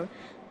paditur.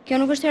 Kjo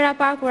nuk është hera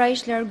parë kur ai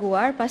ishte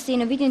larguar, pasi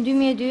në vitin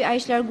 2002 ai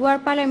ishte larguar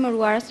pa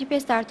lajmëruar asnjë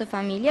pjesëtar të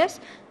familjes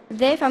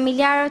dhe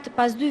familjarët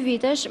pas 2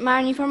 vitesh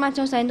marrin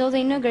informacion se ai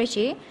ndodhej në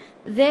Greqi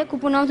dhe ku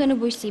punonte në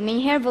bujqësi.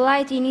 Menjëherë vëllai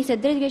i tij nisi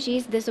drejt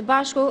Greqisë dhe së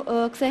bashku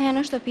kthehen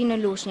në shtëpi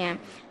në Lushnjë.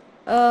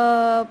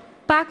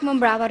 Pak më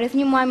mbrapa, rreth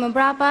një muaj më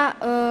mbrapa,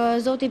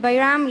 zoti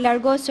Bajram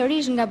largohet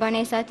sërish nga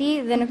banesa e tij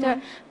dhe në këtë,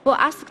 po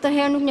as këtë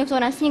herë nuk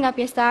njofton asnjë nga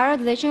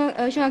pjesëtarët dhe që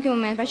nga ky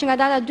moment, pra që nga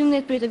data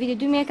 12 prill të vitit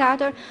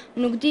 2004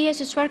 nuk dihet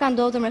se çfarë ka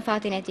ndodhur me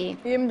fatin e tij.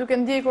 Jemi duke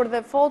ndjekur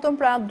dhe foton,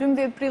 pra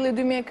 12 prilli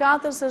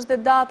 2004 është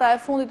data e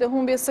fundit e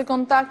humbjes së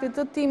kontaktit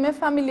të tij me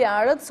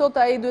familjarët. Sot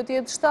ai duhet të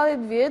jetë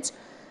 70 vjeç.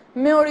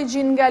 Me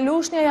origjinë nga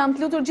Lushnja, janë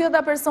të lutur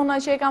gjitha persona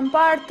që e kanë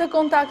parë të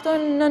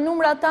kontaktojnë në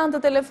numrat tanë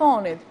të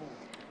telefonit.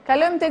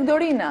 Kalojmë tek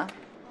Dorina.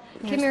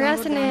 Kemi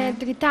rastin e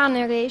Dritan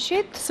e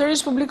Reshit.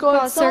 Sërish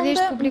publikohet sonte.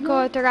 Sërish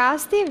publikohet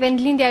rasti,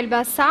 vendlindja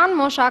Elbasan,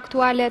 mosha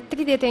aktuale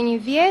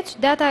 31 vjeç,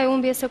 data e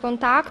humbjes së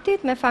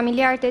kontaktit me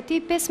familjarët e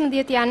tij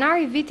 15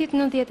 janar i vitit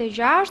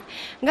 96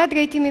 nga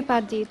drejtimi i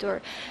paditur.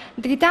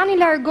 Dritani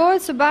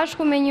largohet së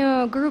bashku me një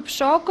grup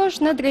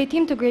shokësh në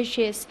drejtim të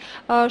Greqisë.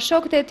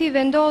 Shokët e tij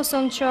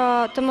vendosën që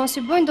të mos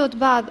i bëjnë dot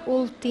badh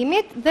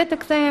udhëtimit dhe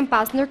të kthehen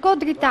pas. Ndërkohë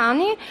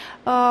Dritani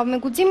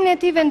me guximin e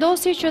tij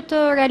vendosi që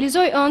të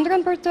realizojë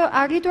ëndrrën për të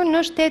arritur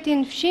në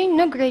shtetin fshinj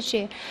në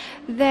Greqi.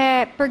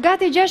 Dhe për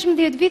gati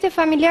 16 vite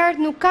familjarët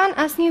nuk kanë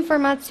asnjë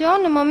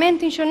informacion. Në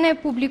momentin që ne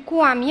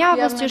publikuam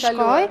javës që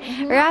shkoi,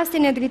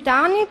 rastin e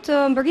Dritanit,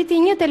 mbërriti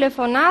një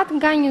telefonat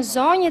nga një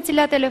zonjë e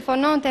cila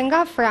telefononte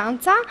nga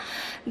Franca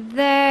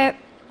dhe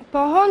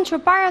pohon që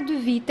para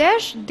 2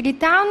 vitesh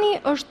Dritani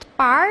është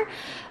parë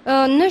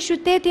në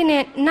qytetin e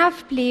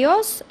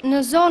Nafplios,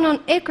 në zonën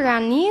e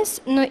Kranis,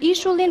 në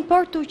ishullin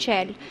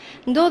Portuqel.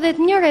 Ndodhet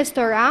një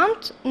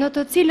restorant në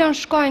të cilën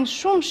shkojnë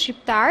shumë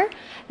shqiptar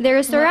dhe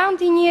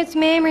restoranti njihet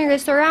me emrin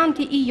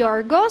restoranti i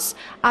Jorgos,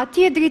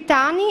 atje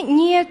Dritani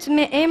njihet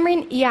me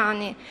emrin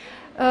Jani.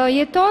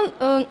 Jeton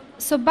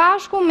së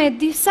bashku me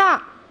disa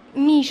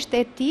miqtë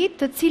e tij,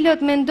 të cilët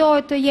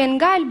mendohet të jenë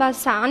nga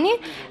Elbasani,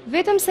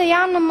 vetëm se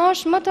janë në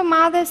moshë më të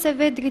madhe se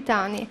vetë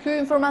Dritani. Ky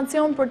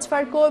informacion për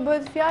çfarë kohë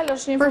bëhet fjalë,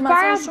 është një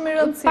informacion shumë i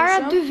rëndësishëm. Para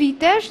 2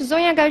 vitesh,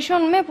 zonja ka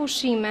qenë me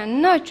pushime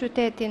në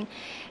qytetin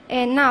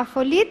e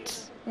Nafolit,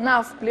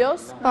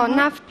 Nafplios. Po,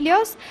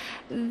 Nafplios,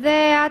 dhe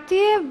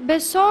atje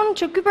beson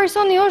që ky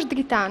personi është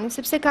Dritani,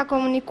 sepse ka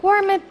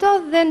komunikuar me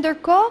të dhe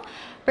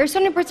ndërkohë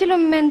personi për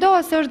cilën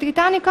mendohet se është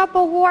Dritani ka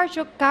pohuar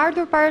që ka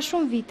ardhur para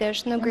shumë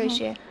vitesh në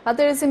Greqi.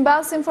 Atëherë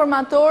sipas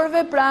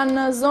informatorëve, pra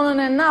në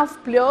zonën e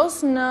Nafplios,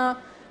 në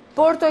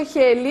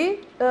Portoqeli,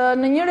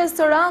 në një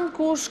restorant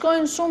ku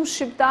shkojnë shumë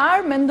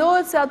shqiptar,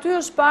 mendohet se aty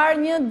është parë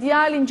një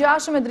djalë i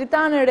ngjashëm me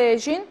Dritan e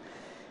Reshin,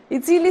 i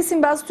cili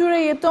sipas tyre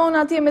jeton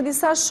atje me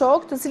disa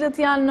shokë, të cilët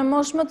janë në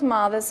moshë më të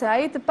madhe se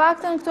ai. Të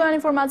paktën këto janë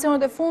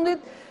informacionet e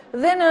fundit.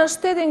 Dhe në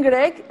shtetin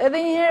grek, edhe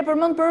një herë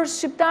përmend për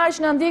shqiptarë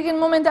që na ndjekin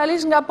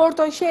momentalisht nga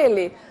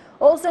Portoqeli,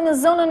 ose në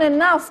zonën e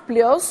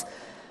Nafplios,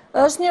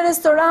 është një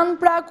restorant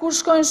pra ku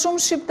shkojnë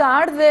shumë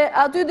shqiptarë dhe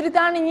aty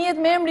Dritani njihet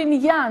me emrin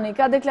Jani,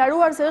 ka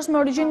deklaruar se është me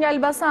origjinë nga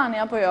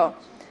Elbasani apo jo.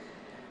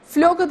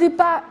 Flokët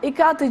i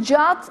ka të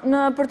gjatë,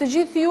 për të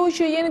gjithë ju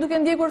që jeni duke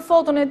ndjekur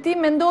foton e tij,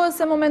 mendohet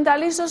se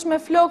momentalisht është me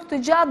flokë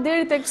të gjatë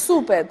deri tek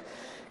supet.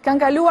 Kanë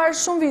kaluar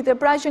shumë vite,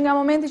 pra që nga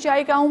momenti që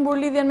ai ka humbur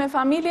lidhjen me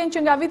familjen,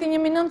 që nga viti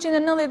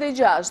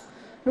 1996.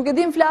 Nuk e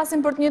dim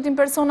flasin për të njëjtin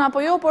person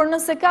apo jo, por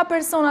nëse ka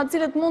persona të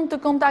cilët mund të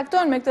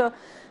kontaktojnë me këtë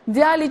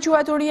djali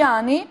quajtur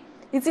Jani,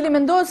 i cili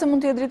mendohet se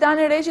mund të jetë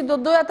dritani i Reqit, do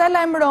doja ta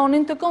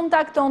lajmëronin të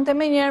kontaktonte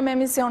menjëherë me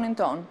emisionin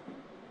ton.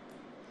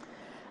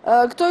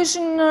 Këto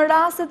ishin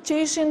rastet që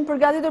ishin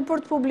përgatitur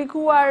për të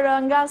publikuar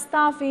nga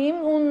stafi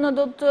im. Unë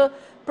do të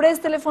pres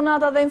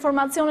telefonata dhe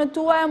informacionet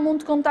tuaja,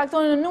 mund të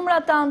kontaktoni në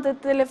numrat tanë të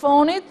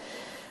telefonit.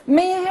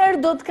 Menjëherë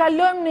do të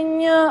kalojmë në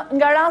një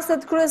nga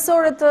rastet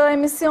kryesore të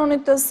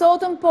emisionit të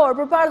sotëm, por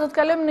përpara do të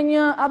kalojmë në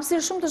një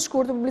hapësirë shumë të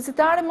shkurtër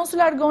publicitare, mos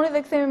u largoni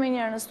dhe kthehemi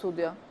menjëherë në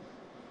studio.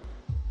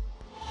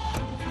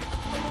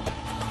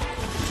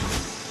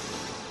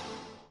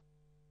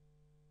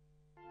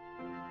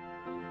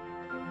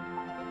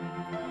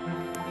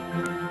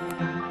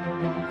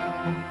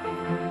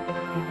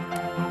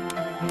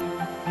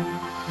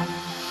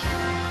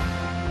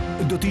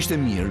 Do t'ishte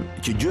mirë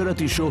që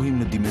gjërat i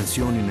shohim në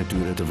dimensionin e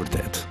tyre të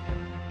vërtet.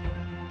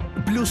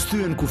 Plus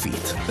thyen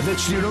kufit dhe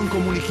çliron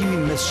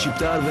komunikimin mes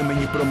shqiptarëve me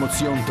një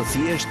promocion të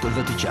thjeshtë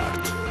dhe të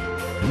qartë.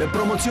 Me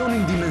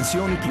promocionin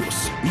Dimensioni Plus,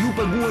 ju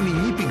paguani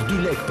 1.2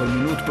 lek për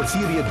minut për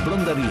thirrjet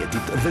brenda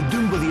rrjetit dhe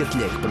 12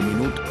 lek për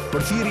minut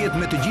për thirrjet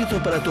me të gjithë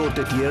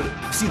operatorët e tjerë,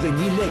 si dhe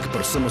 1 lek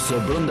për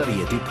SMS brenda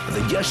rrjetit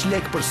dhe 6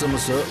 lek për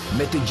SMS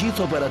me të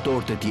gjithë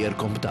operatorët e tjerë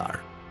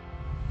kombëtar.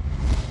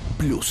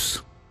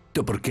 Plus,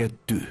 të përket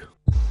ty.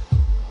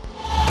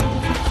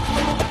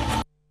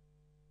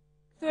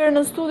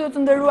 Në studio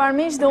të nderuar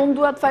miq, dhe unë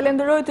dua të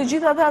falenderoj të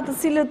gjithë ata të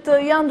cilët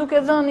janë duke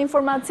dhënë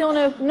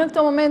informacione në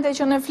këto momente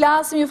që ne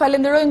flasim. Ju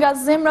falenderoj nga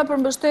zemra për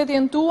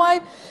mbështetjen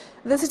tuaj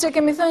dhe siç e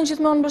kemi thënë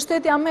gjithmonë,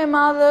 mbështetja më e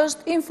madhe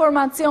është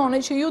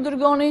informacioni që ju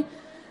dërgoni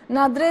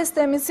në adresë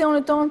të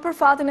emisionit tonë për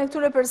fatin e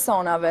këtyre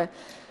personave.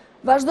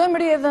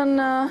 Vazhdojmë rrjedhën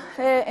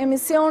e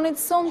emisionit.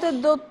 Sonte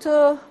do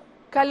të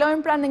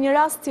kalojmë pra në një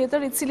rast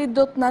tjetër i cili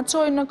do të na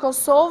çojë në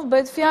Kosovë.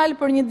 Bëhet fjalë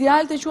për një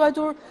djalë të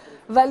quajtur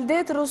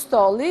Valdet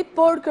Rustolli,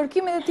 por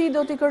kërkimet e tij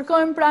do t'i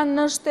kërkojmë pra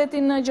në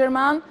shtetin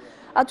gjerman,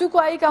 aty ku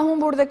ai ka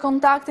humbur dhe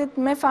kontaktet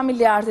me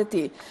familjarët e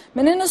tij.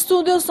 Me ne në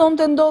studio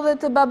sonte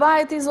ndodhet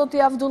babai i tij, zoti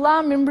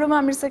Avdullah.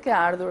 Mirëmbrëma, mirë se ke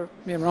ardhur.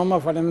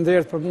 Mirëmbrëma,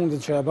 faleminderit për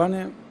mundin që e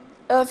bani.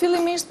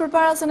 Fillimisht,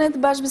 përpara se ne të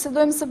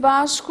bashkëbisedojmë së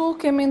bashku,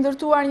 kemi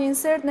ndërtuar një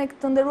insert, ne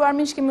të nderuar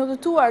miq kemi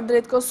udhëtuar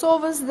drejt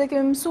Kosovës dhe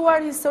kemi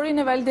mësuar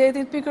historinë e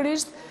Valdetit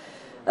pikërisht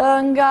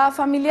nga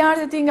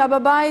familjarët e tij, nga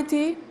babai i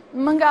tij,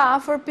 më nga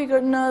afër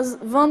pikër në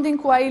vendin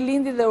ku ai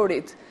lindi dhe u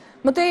rit.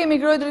 Mëtej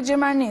emigroi drejt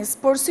Gjermanisë,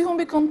 por si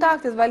humbi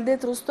kontaktet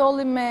Valdet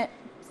Rustolli me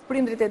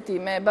prindrit e tij,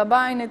 me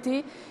babain e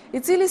tij, i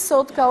cili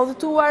sot ka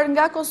udhëtuar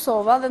nga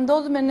Kosova dhe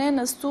ndodhet me ne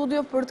në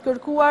studio për të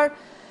kërkuar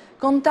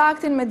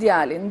kontaktin me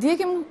djalin.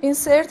 Ndjekim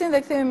insertin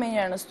dhe kthehemi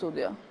menjëherë në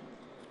studio.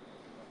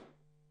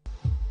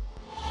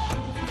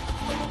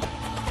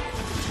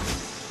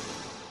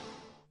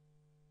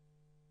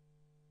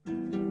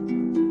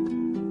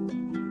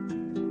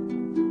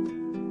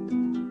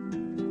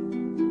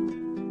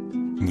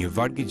 Një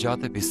varg i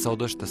gjatë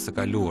episodësh të së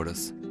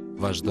kaluarës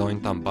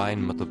vazhdojnë ta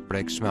mbajnë më të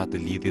prekshme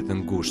atë lidhje të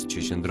ngushtë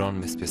që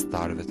qëndron mes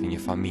pjesëtarëve të një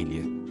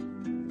familje.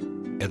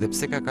 Edhe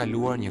pse ka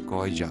kaluar një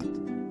kohë e gjatë,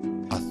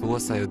 a thua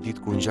se ajo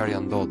ditë kur ngjarja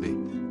ndodhi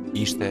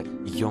ishte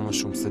jo më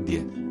shumë se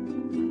dje.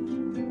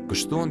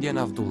 Kështu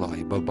ndjen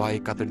Avdullahi, babai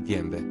i 4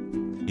 djembe,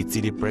 i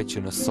cili pret që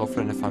në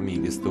sofrën e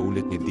familjes të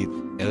ulet një ditë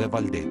edhe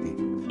Valdeti,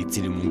 i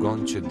cili mungon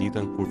që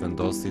ditën kur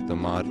vendosi të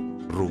marrë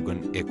rrugën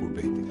e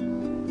Kurbetit.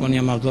 Unë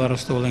jam Avdullah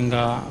Rustolli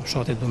nga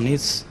fshati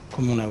Dumnic,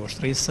 komuna e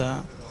Voshtrisë.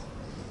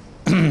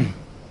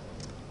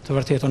 Të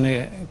vërtetë unë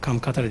kam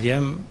 4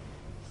 djem,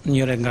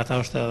 njëri nga ta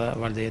është edhe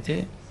Valdeti,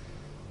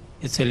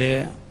 i cili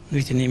në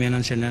vitin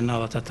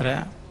 1993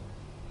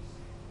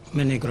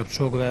 me një grup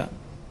shokëve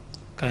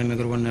ka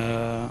emigruar në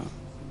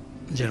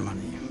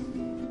Gjermani.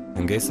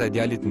 Mungesa e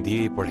djalit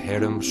ndihej për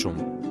herë më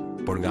shumë,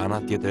 por nga ana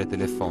tjetër e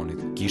telefonit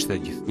kishte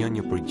gjithnjë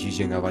një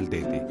përgjigje nga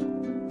Valdeti.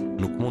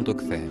 Nuk mund të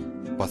kthehem,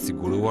 pa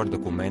siguruar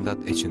dokumentat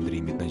e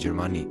qëndrimit në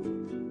Gjermani.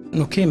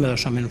 Nuk kemi edhe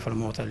shumë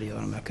informata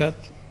lidhur me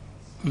këtë,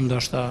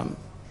 ndoshta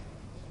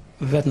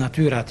vetë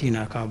natyra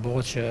atina ka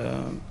bërë që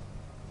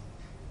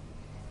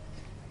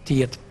të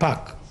jetë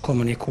pak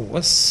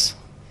komunikues,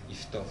 i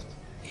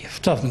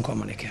ftoftë në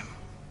komunikim.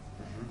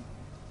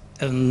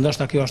 Edhe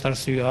ndoshta kjo është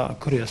arsyeja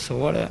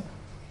kryesore,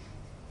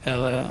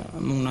 edhe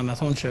mund me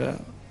thonë që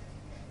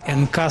e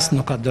në kas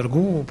nuk ka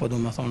dërgu, po du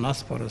me thonë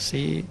asë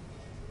porosi,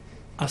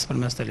 asë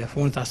përmes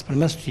telefonit, asë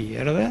përmes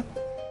tjerëve.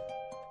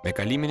 Me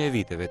kalimin e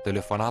viteve,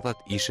 telefonatat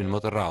ishin më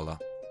të rralla,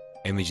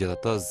 e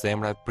megjithatë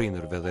zemra e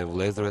prindërve dhe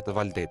vëllezërve të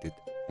Valdetit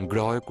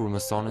ngrohej kur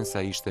mësonin se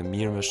ai ishte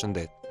mirë me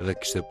shëndet dhe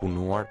kishte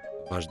punuar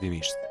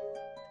vazhdimisht.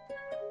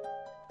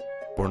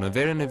 Por në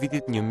verën e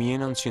vitit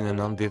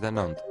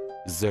 1999,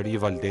 zëri i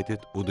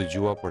Valdetit u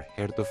dëgjua për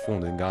herë të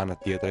fundit nga ana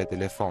tjetër e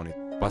telefonit,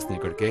 pas një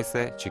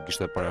kërkese që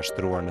kishte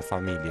parashtruar në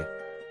familje.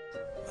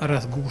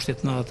 Rreth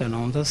gushtit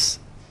 99-s,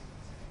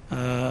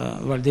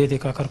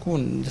 Valdeti ka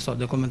kërkuar disa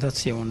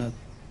dokumentacione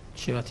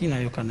që atina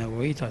ju ka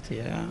nevojit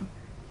atje,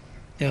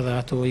 edhe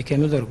ato i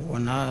kemi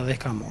dërguar na dhe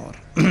ka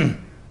marrë.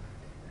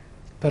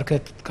 për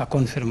këtë ka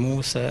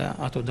konfirmu se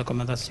ato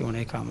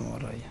dokumentacione i ka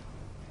morë.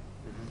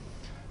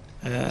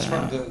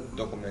 Çfarë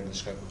dokumente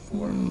shka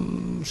kërkuar?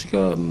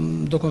 Shko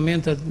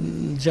dokumentet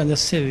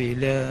gjendjes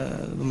civile,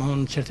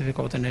 domethënë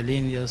certifikatën e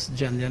lindjes,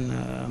 gjendjen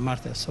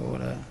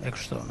martesore, e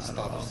kështu me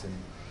radhë.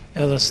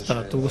 Edhe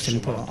statusin,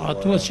 po,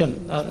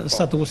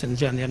 statusin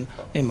gjendjen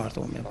e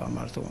martuar, pa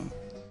martuar.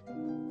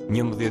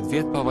 11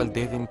 vjet pa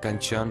valdetin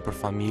kanë qenë për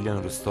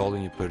familjen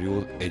Rustolli një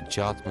periudhë e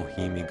gjatë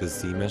mohimi,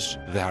 gëzimesh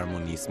dhe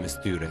harmonisë mes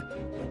tyre.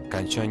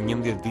 Kanë qenë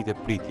 11 vite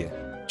pritje,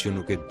 që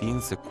nuk e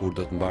dinë se kur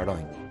do të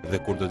mbarojnë dhe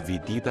kur do të vi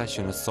dita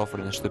që në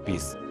sofrën e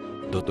shtëpisë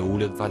do të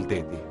ulet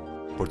valdeti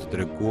për të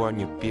treguar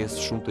një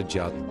pjesë shumë të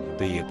gjatë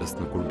të jetës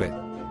në kurbet.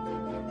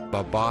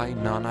 Babai,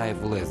 nana e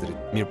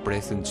vëllezrit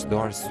mirëpresin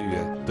çdo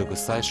arsye të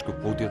kësaj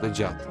shkëputje të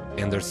gjatë,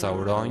 e ndërsa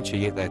urojnë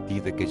që jeta e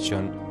tij të ketë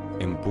qenë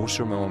e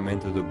mbushur me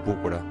momente të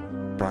bukura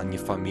pranë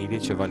një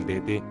familje që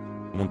valdeti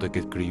mund të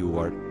ketë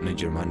krijuar në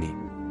Gjermani.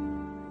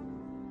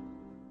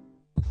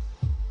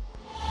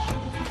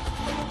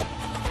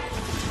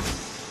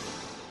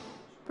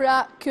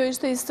 Pra, kjo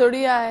ishte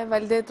historia e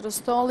Valdet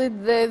Rustollit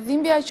dhe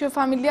dhimbja që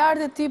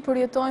familjarët e tij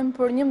përjetojnë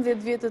për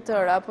 11 vjet të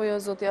tëra, apo jo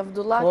zoti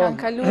Avdullah, kanë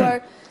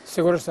kaluar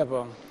Sigurisht se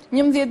po.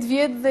 11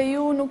 vjet dhe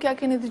ju nuk ja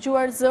keni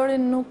dëgjuar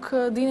zërin, nuk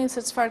dini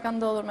se çfarë ka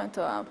ndodhur me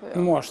të, apo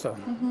jo? Mua ashtu.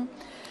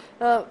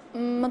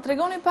 Më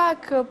tregoni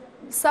pak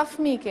sa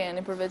fëmijë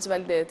keni përveç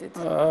Valdetit?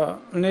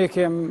 Ne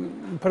kemi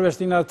përveç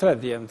tina 3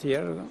 djem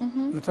tjerë.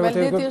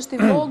 Valdeti është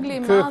i vogël,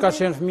 i madh. Ky ka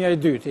qenë fëmia i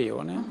dytë i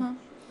jone.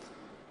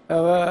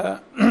 Edhe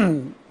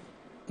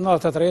në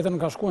të tretën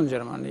ka shku në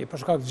Gjermani, për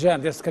shkak të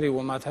gjendjes të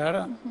krijuar më atëherë.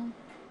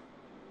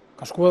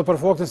 Ka shku edhe për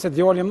faktin se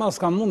djali i madh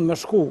s'ka mund me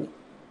shku,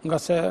 nga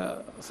se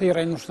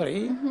thirrej në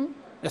ushtri.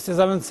 E si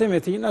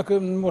zavendësimi tina,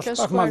 kë në moshë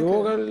pak më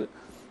vogël,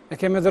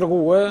 e kemi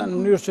dërguar në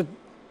mënyrë që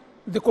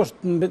dikush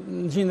në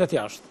gjendet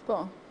jashtë.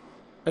 Po.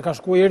 E ka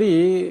shku i ri,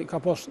 ka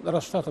pas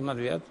rreth 17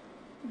 vjet.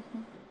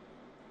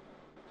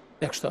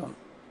 E kështu.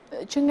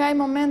 Që nga i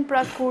moment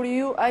pra kur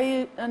ju,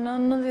 ai në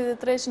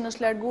 93-shin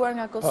është larguar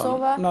nga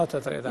Kosova,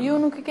 ju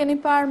nuk e keni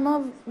parë më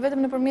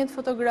vetëm nëpërmjet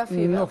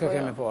fotografive? Nuk e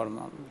kemi parë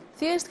më.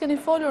 Thjesht keni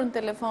folur në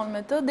telefon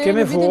me të deri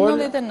në vitin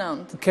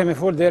 99? Kemi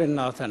folur deri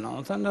në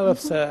 99, edhe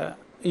pse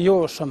jo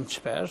shumë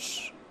shpesh,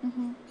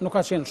 nuk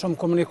ka qenë shumë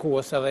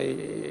komunikues edhe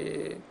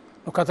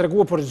nuk ka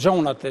treguar për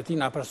gjonat e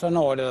tina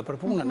personale dhe për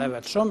punën e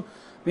vet shumë,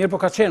 mirë po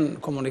ka qenë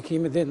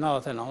komunikimi deri në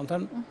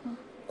 99-ën,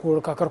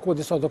 kur ka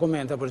kërkuar disa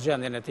dokumente për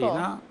gjendjen e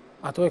tina.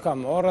 Ato i ka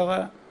marrë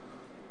edhe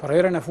për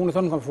herën e fundit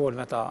nuk kam folur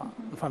me ta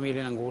në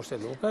familjen e ngushtë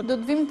duket. Do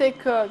të vim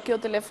tek kjo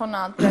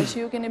telefonat, pra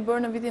që ju keni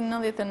bërë në vitin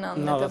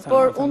 99,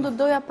 por unë do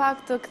doja pak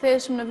të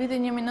ktheheshim në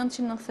vitin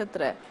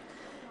 1993.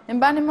 E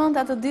mbani mend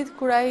atë ditë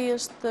kur ai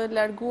është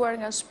larguar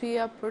nga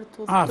shtëpia për të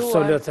udhëtuar?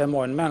 Absolutisht e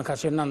mojnë mend, ka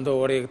qenë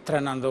nëndori,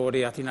 3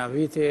 nëndori atina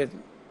vitit,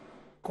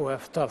 ku e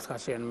ftoftë ka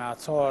qenë me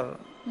acar,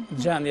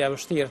 gjendja e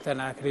vështirë të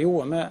na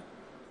krijuame,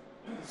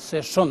 se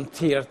shumë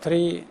tjerë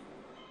tri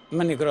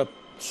me një grup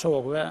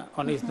shokëve,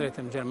 o nisë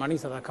drejtëm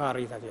Gjermanisë dhe ka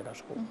rrit atje të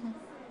shku.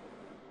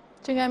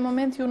 Që nga i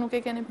moment ju nuk e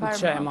keni parë?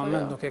 Që e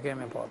moment nuk e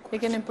kemi parë. E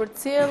keni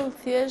përcjell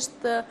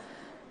thjesht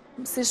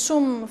si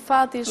shumë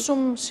fati,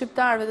 shumë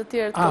shqiptarëve të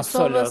tjerë të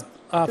Kosovës,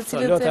 të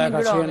cilët e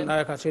emigronin.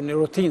 Ka qenë një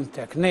rutinë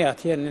tek ne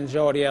atje një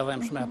ngjarje edhe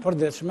më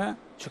përditshme,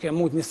 që ke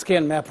mujt një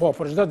skenë me e po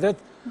për çdo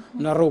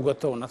ditë në rrugët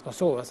tona të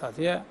Kosovës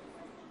atje.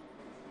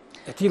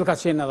 E tillë ka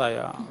qenë edhe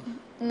ajo.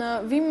 Në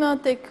vim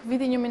tek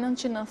viti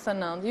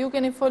 1999, ju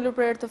keni folur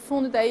për herë të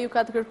fundit, ai ju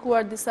ka të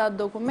kërkuar disa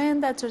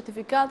dokumenta,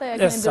 certifikata, ja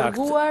keni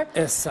dërguar.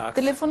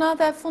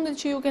 Telefonata e fundit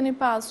që ju keni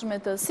pasur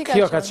me të, si ka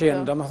qenë? Kjo ka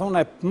qenë,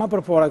 domethënë më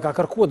përpara ka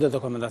kërkuar dhe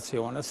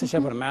dokumentacione, siç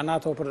e përmend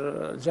ato për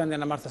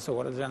gjendjen e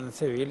martësore, gjendjen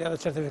civile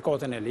dhe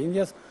certifikatën e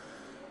lindjes.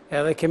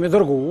 Edhe kemi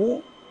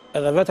dërguar,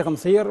 edhe vetë kam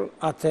thirr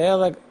atë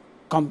edhe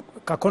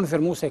ka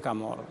konfirmuar se i ka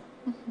marrë.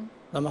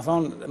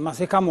 Domethënë,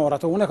 masi ka marrë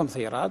ato, unë e kam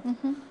thirrat,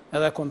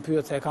 edhe kom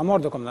pyet se e ka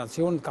marrë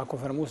dokumentacion, ka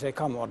konfirmuar se e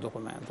ka marrë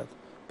dokumentet.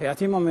 Pe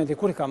ati momenti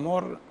kur i ka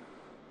marrë,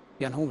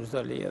 janë humbur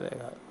çdo lidhje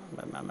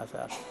me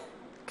thash.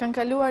 Kanë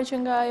kaluar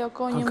që nga ajo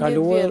kohë 11 vjet apo jo? Kanë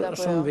kaluar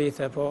shumë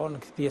vite, po, në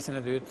pjesën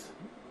e dytë.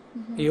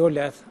 Jo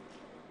lehtë.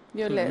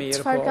 Jo lehtë.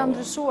 Çfarë ka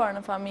ndryshuar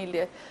në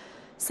familje?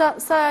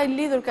 Sa i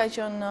lidhur ka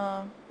qenë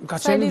Ka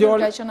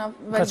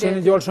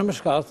qenë djalë shumë i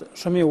shkallët,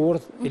 shumë i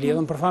urtë, i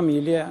lidhur për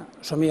familje,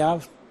 shumë i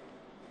aftë.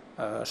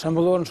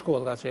 Shembullor në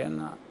shkollë ka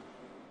qenë.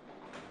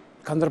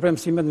 Ka ndërprer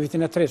mësimet në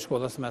vitin e 3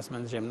 shkollës mesme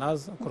në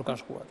gjimnaz, kur ka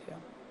shkuar atje.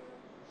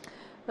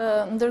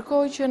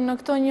 Ndërkohë që në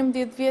këto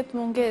 11 vjet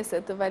mungese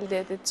të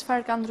Valdetit,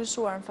 çfarë ka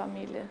ndryshuar në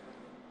familje?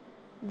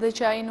 Dhe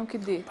që ai nuk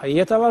i di. Pa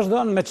jeta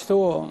vazhdon me çto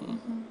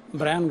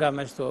brenga,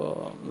 me çto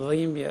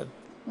dhimbje.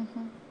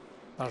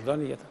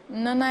 Vazhdon jeta.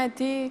 Nëna e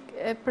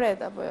tij e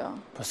pret apo jo?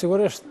 Po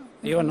sigurisht,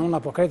 jo nëna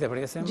po krejt e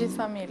presim. Gjithë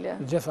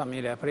familja. Gjithë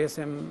familja e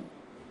presim.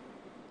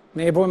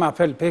 Ne i bojmë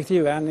apel për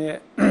këti veni,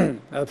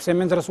 edhe pse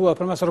më interesuat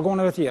për mes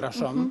organeve tjera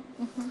shumë,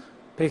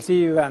 për këti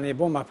veni i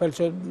bojmë apel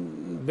që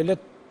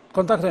bilet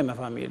kontaktoj me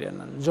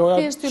familjen.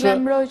 Thjesht të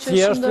lemroj që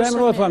shëndosh e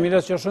mirë.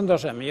 Familjes që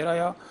shëndosh e mirë,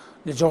 ajo,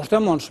 një gjosht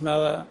e mundshme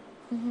edhe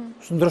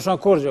Së ndryshon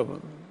kur gjë,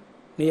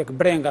 një jek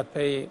brengat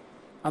për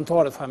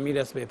antarët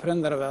familjes, për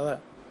prindërve dhe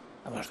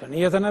vazhdo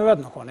një jetën e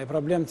vetë, nuk ka një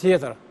problem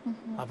tjetër.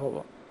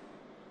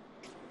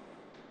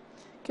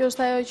 Kjo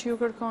është ajo që ju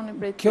kërkoni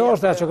prej tjetër? Kjo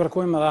është ajo që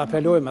kërkojmë dhe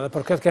apelojmë, dhe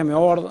për këtë kemi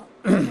ardhë.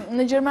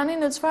 Në Gjermani,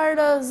 në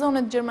çfarë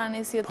zonet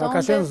Gjermanisë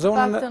jetonte,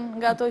 paktën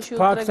nga ato që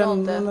ju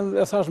tregonte?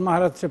 E thash më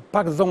herët që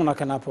pak zona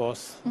kena pas.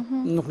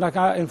 Nuk na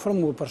ka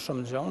informuar për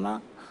shumë zona.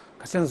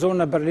 Ka qenë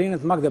zonë e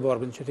Berlinit,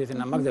 Magdeburgut, në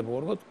qytetin e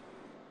Magdeburgut.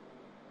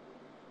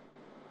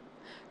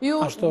 Ju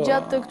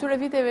gjatë këtyre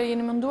viteve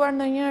jeni menduar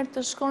ndonjëherë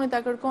të shkoni ta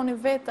kërkoni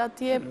vetë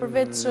atje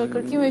përveç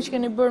kërkimeve që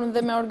keni bërë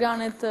dhe me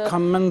organet?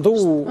 Kam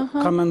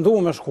mendu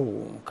me shku,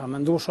 kam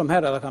mendu shumë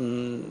herë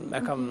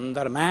edhe kam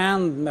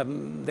ndërmend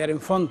deri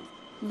në fund.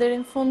 Deri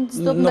në fund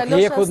s'do të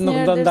ndalosh asnjëherë? Nuk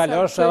do të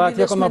ndalosh, edhe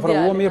atje kam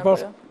provuar mirë, po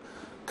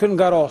kënë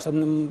nga rase,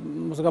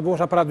 mos e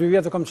gabosha para 2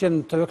 vjetë kam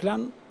qenë të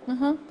Veklan.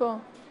 Po.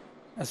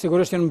 E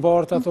sigurisht janë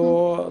mbartë ato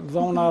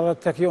dhona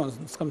dhe tek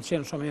jonë, s'kam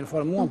qenë shumë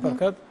informuar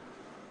për këtë.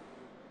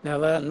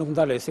 Edhe nuk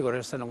ndalej,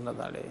 sigurisht se nuk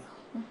ndalej.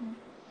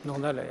 Nuk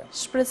ndalej.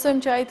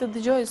 Shpresojmë që ai të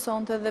dëgjojë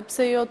sonte dhe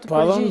pse jo të përgjigjet.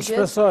 Po edhe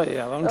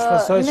unë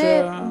shpresoj që...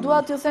 Ne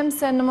dua t'ju them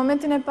se në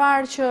momentin e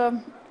parë që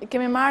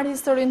kemi marrë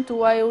historinë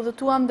tuaj,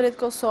 udhëtuam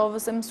drejt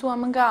Kosovës, e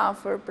mësuam nga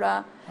afër pra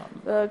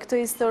këtë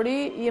histori,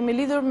 jemi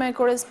lidhur me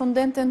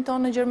korespondenten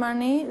tonë në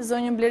Gjermani,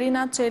 zonjën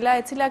Blerina Çela,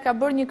 e cila ka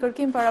bërë një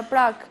kërkim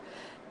paraprak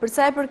për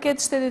sa e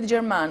përket shtetit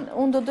gjerman.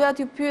 Unë do doja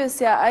t'ju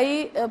pyesja,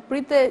 ai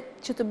prite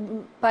që të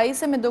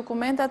pajise me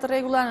dokumenta të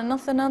rregulla në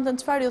 99-ën,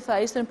 çfarë ju tha?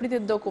 Ishte në pritje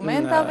të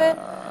dokumentave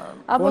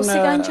apo si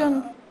kanë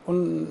qenë?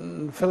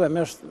 Unë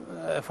fillimisht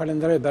e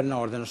falenderoj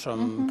Bernardin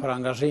shumë për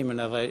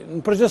angazhimin edhe në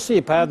përgjithësi,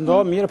 pa e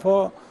ndo mirë,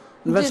 po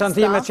në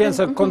veçanti me qenë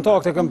se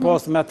kontakte këm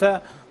pas me te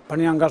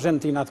për një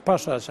angazhim t'ina të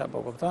pasha që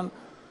apo kupton.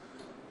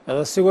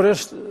 Edhe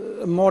sigurisht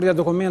marrja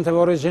dokumenteve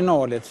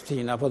originalit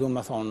t'ina, po du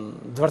me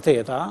thonë,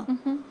 dëvërteta,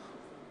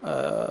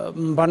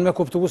 më banë me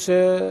kuptu se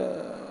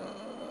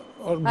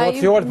do të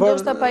fjallë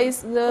për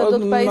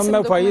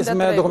me pajis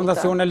me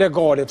dokumentacione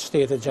legalit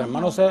shtetit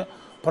Gjerman, ose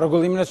për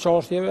rregullimin e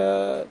çështjeve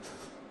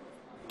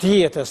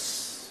tjetës,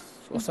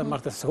 ose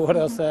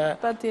martesore, ose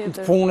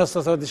të punës,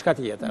 ose diçka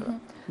tjetër.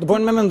 Do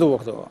bojnë me mendu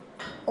këto.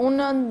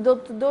 Unë do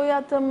të doja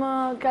të më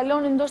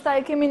kaloni, ndoshta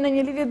e kemi në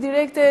një lidhje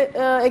direkte,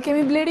 e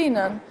kemi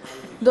Blerinën.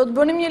 Do të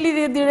bënim një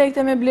lidhje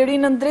direkte me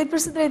Blerinën drejt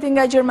për së drejti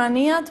nga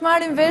Gjermania, të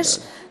marrim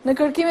vesh në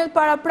kërkimet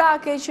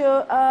paraprake që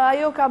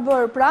ajo ka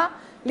bërë. Pra,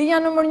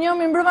 linja nëmër 1,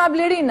 mi mbrëma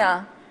Blerina.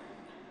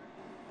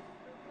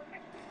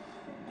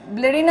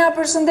 Blerina,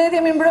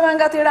 përshëndetje, mi mbrëma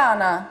nga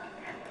Tirana.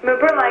 Mi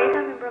mbrëma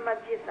ita, mi mbrëma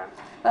gjitha.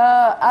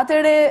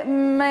 Atere,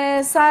 me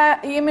sa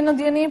jemi në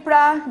djeni,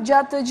 pra,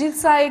 gjatë gjithë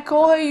sa i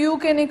kohë ju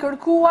keni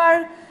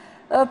kërkuar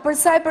për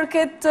sa i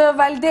përket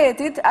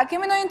Valdetit, a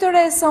kemi në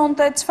interes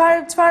sonte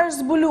çfarë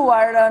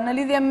zbuluar në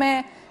lidhje me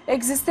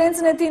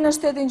ekzistencën e tij në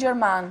shtetin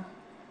gjerman?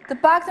 Të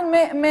paktën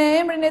me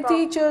emrin e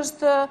tij që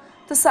është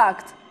të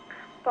saktë.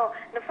 Po,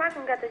 në fakt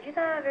nga të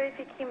gjitha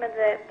verifikimet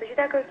dhe të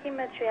gjitha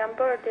kërkimet që janë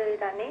bërë deri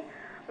tani,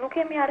 nuk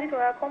kemi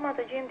arritur akoma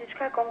të gjejmë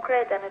diçka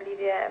konkrete në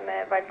lidhje me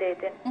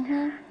Valdetin.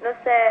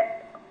 Nëse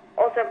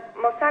ose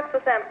më saktë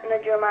të them, në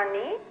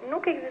Gjermani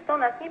nuk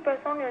ekziston asnjë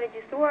person i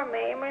regjistruar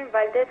me emrin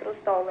Valdet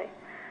Rustolli.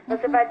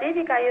 Nëse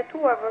Valdeti ka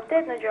jetuar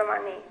vërtet në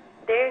Gjermani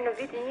deri në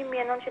vitin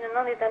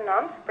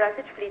 1999, pra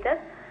siç flitet,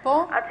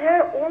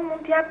 atëherë unë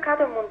mund t'jap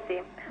 4 mundësi.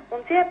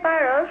 Mundësia e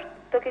parë është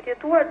të ketë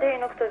jetuar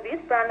deri në këtë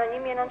vit, pra në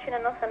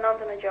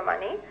 1999 në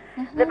Gjermani,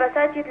 dhe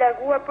pastaj të jetë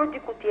larguar për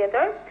diku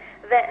tjetër,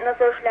 dhe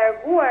nëse është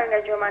larguar nga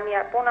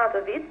Gjermania po në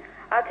atë vit,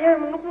 atëherë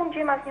nuk mund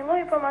gjejmë asnjë lloj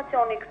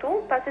informacioni këtu,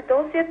 pasi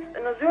dosjet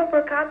në zyrën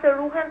përkatëse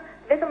ruhen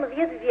vetëm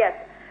 10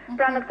 vjet.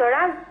 Pra në këtë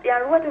rast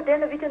janë ruajtur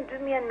deri në vitin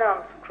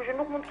 2009, kështu që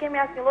nuk mund të kemi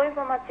asnjë lloj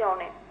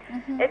informacioni.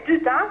 E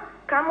dyta,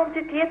 ka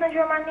mundësi të jetë në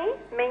Gjermani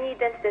me një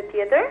identitet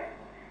tjetër.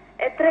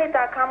 E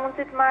treta, ka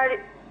mundësi të marrë,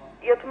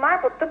 jo të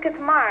marrë, por të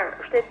ketë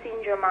marrë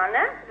shtetësinë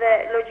gjermane dhe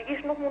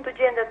logjikisht nuk mund të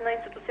gjendet në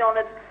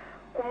institucionet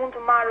ku mund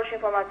të marrësh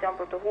informacion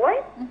për të huaj.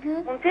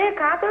 Mundësia e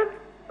katërt,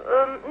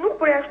 nuk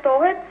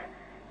përjashtohet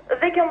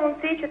dhe kjo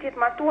mundësi që të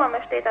jetë martuar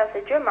me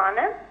shtetase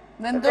gjermane.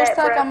 Dhe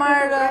ndoshta ka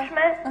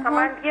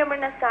marrë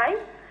ndjemrin e saj.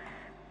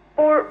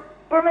 Por,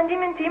 për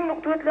mendimin tim,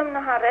 nuk duhet lëmë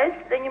në harres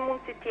dhe një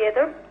mundësi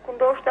tjetër, ku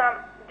ndoshta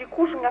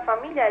dikush nga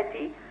familja e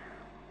tij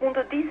mund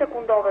të di se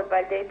ku ndodhet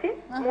Valdeti,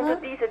 mund të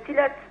di se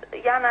cilat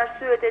janë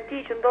arsyet e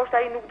tij që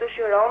ndoshta ai nuk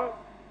dëshiron,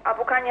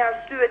 apo ka një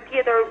arsye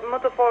tjetër më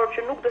të fortë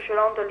që nuk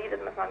dëshiron të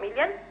lidhet me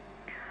familjen.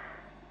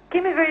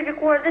 Kemi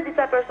verifikuar dhe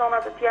disa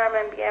persona të tjerë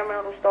me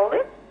emrin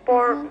Rustolli,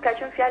 por ka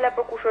qenë fjala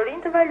për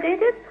kushërinë të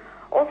Valdetit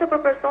ose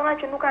për persona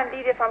që nuk kanë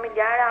lidhje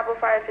familjare apo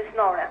fare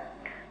fisnore.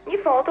 Një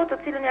foto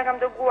të cilën ja kam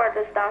dërguar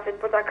të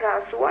stafit për ta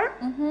krahasuar,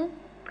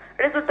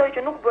 rezultoi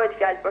që nuk bëhet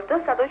fjalë për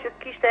të, sado që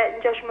kishte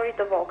ngjashmëri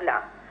të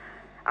vogla.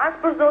 As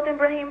për zotin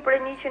Brahim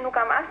Preniçi nuk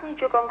kam asnjë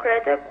gjë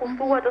konkrete ku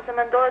thuhet ose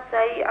mendohet se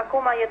ai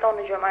akoma jeton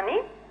në Gjermani.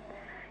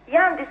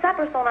 Janë disa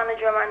persona në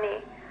Gjermani,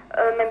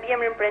 me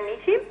mbiemrin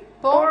Preniqi,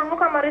 por nuk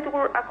kam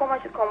arritur akoma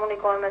që të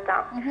komunikoj me ta.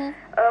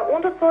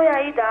 Unë të thoja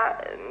Aida,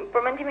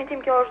 për mendimin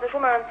tim kjo është dhe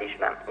shumë e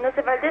rëndësishme.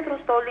 Nëse Valdet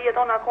Rustoli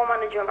jeton akoma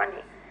në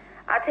Gjermani,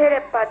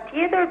 atëherë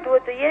patjetër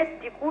duhet të jetë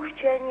dikush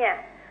që e njeh.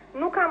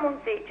 Nuk ka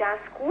mundësi që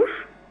askush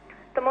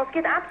të mos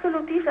ketë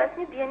absolutisht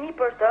asnjë dieni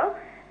për të,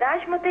 dhe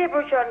aq më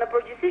tepër që në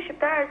përgjithësi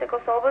shqiptarët e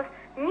Kosovës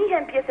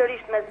njihen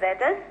pjesërisht mes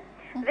vetes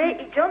dhe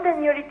i gjonden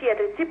njëri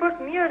tjetrit, si për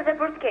të mirë dhe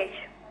për të keq.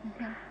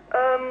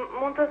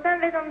 Mund të them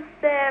vetëm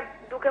se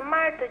duke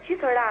marrë të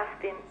gjithë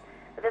rastin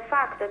dhe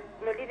faktet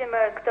në lidhje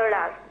me këtë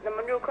rast në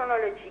mënyrë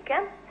kronologjike,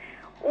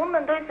 unë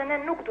mendoj se ne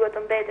nuk duhet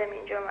të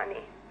mbetemi në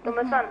Gjermani.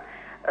 Domethënë,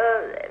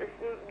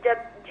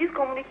 gjatë gjithë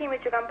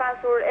komunikimit që kam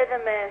pasur edhe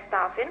me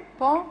stafin,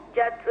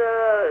 gjatë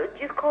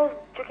gjithë kohës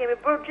që kemi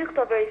bërë gjithë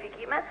këto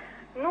verifikime,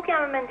 nuk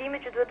jam në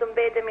mendimit që duhet të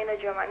mbetemi në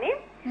Gjermani.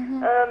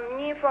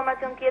 Një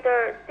informacion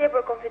tjetër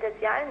tepër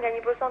konfidencial nga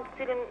një person të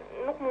cilin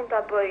nuk mund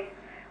ta bëj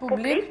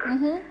publik.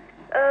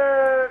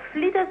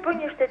 Flitet për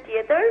një shtet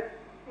tjetër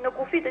në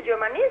kufi të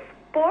Gjermanisë,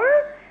 por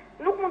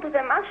nuk mund të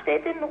them as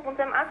shtetin, nuk mund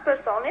të them as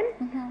personin,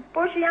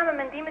 por që jam me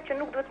mendimet që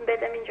nuk duhet të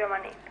mbetemi në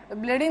Gjermani.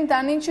 Blerin,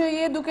 tani që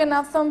je duke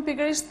na thënë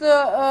pikërisht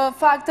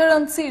fakt të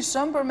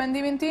rëndësishëm për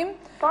mendimin tim,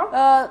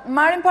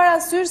 marrim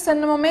parasysh se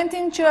në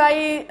momentin që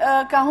ai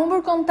ka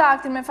humbur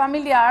kontaktin me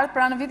familjarët,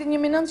 pra në vitin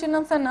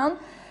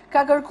 1999,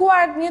 ka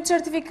kërkuar një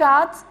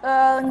certifikat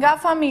nga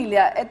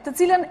familja, të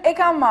cilën e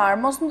ka marrë,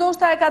 mos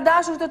ndoshta e ka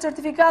dashur këtë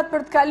certifikat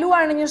për të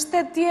kaluar në një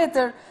shtet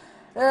tjetër,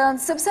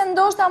 sepse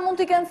ndoshta mund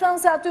t'i kenë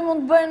thënë se aty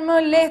mund të bëhen më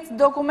lehtë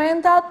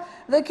dokumentat,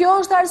 dhe kjo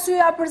është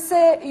arsyeja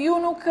pse ju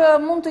nuk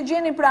mund të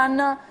gjeni pra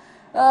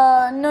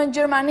në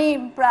Gjermani,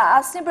 pra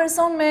asnjë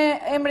person me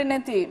emrin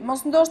e tij.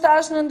 Mos ndoshta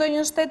është në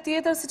ndonjë shtet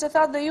tjetër, siç e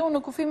thatë dhe ju,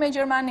 në kufi me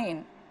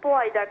Gjermaninë. Po,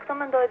 Aida, këto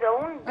mendoj dhe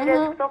unë,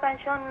 bilet këto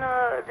kanë qenë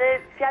dhe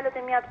fjalët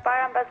e mia të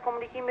para mbas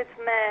komunikimit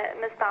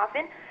me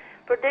stafin,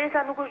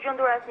 përderisa nuk është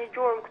gjendur asnjë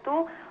gjurmë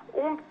këtu,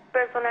 unë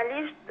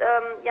personalisht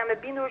jam e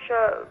bindur që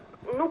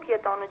nuk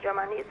jeton në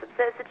Gjermani,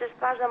 sepse siç e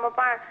thash dhe më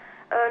parë,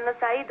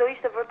 nëse ai do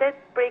ishte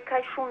vërtet prej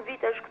kaq shumë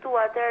vitesh këtu,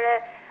 atëherë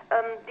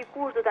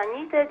dikush do ta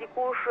njihte,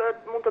 dikush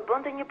mund të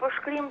bënte një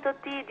përshkrim të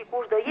tij,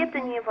 dikush do jepte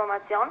një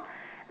informacion.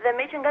 Dhe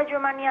me që nga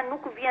Gjermania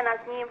nuk vjen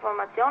asnjë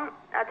informacion,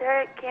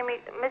 atëherë kemi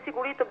me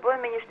siguri të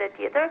bëjmë me një shtet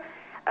tjetër.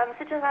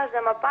 Siç e thash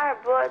dhe më parë,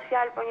 bëhet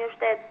fjalë për një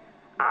shtet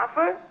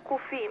afër,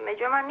 kufi me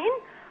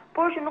Gjermaninë,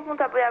 por që nuk mund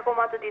ta bëj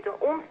akoma të ditur.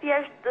 Unë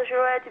thjesht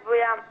dëshiroja të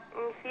bëja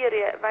një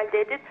thirrje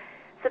Valdetit,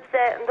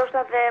 sepse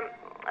ndoshta dhe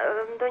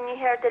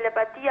ndonjëherë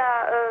telepatia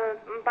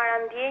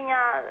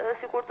parandjenja,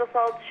 sikur të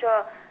thotë që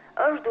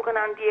është duke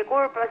na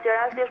ndjekur, pasi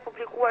rasti është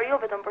publikuar jo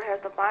vetëm për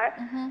herë të parë,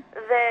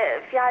 dhe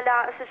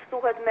fjala siç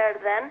thuhet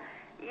merr dhën.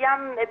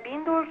 Jam e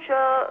bindur që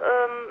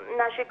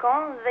na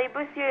shikon dhe i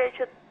bëj thirrje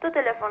që të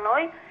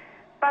telefonoj,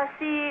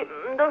 pasi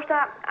ndoshta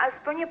as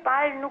për një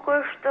palë nuk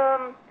është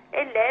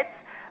e lehtë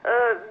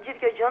gjithë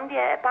kjo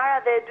gjendje e para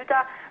dhe e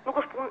dyta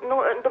nuk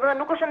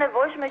është e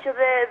nevojshme që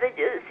dhe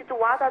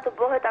situata të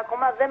bëhet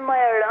akoma dhe më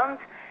e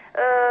rëndë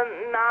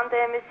me anë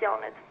të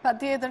emisionit.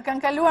 Patjetër,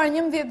 kanë kaluar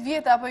 11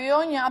 vjet apo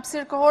jo, një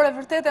hapësirë kohore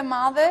vërtet e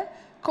madhe.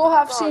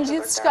 Koha fshin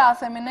gjithçka,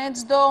 themi ne,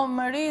 çdo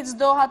mëri,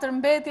 çdo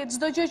hatërmbetje,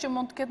 çdo gjë që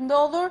mund të ketë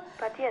ndodhur.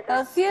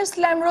 Thjesht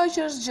lajmëroj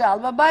që është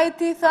gjallë. Babai i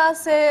tij tha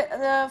se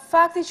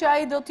fakti që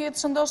ai do të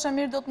jetë shëndosh e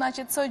mirë do të na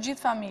qetësojë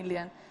gjithë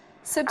familjen.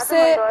 Sepse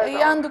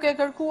janë duke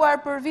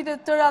kërkuar për vite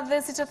të tëra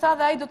dhe siç e tha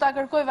dhe ai do ta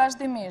kërkojë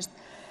vazhdimisht.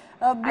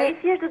 Ai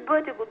thjesht do të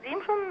bëhet i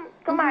guximshëm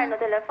të marrë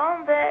në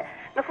telefon dhe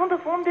në fund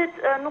të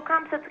fundit nuk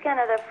kam se të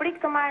kenë edhe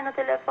frikë të marrë në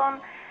telefon.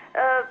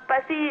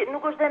 Pasi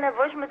nuk është dhe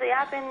nevojshme të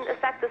japin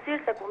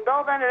saktësisht se ku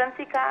ndodhen,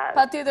 rëndësi ka...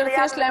 Patjetër,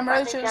 thjesht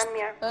lajmëroj që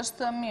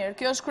është mirë.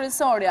 Kjo është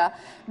kryesorja.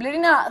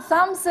 Blerina,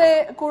 tham se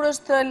kur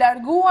është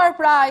larguar,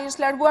 pra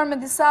është larguar me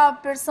disa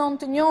person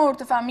të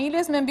njohur të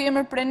familjes me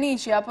mbiemër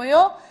Preniqi, apo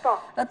jo? Po.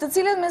 Të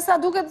cilët me sa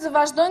duket të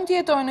vazhdojnë të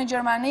jetojnë në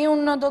Gjermani,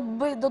 unë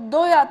do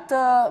doja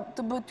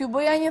t'ju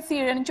bëja një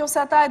thirrje,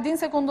 nëse ata e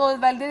dinë se ku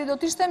ndodhet Valdeti, do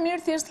t'ishte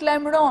mirë thjesht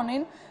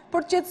lajmëronin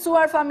për të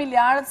qetësuar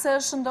familjarët se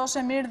është shëndosh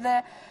e mirë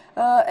dhe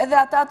edhe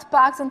ata të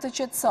paktën të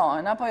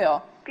qetësohen, apo jo?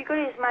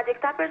 Pikërisht, madje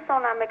këta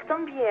persona me këtë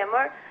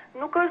mbiemër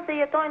nuk është se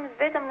jetojnë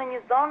vetëm në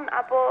një zonë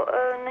apo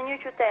në një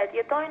qytet,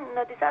 jetojnë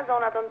në disa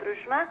zona të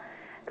ndryshme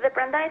dhe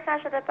prandaj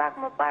thash edhe pak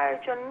më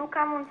parë që nuk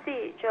ka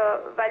mundësi që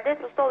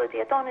Valdet Rustolli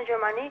të jetojë në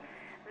Gjermani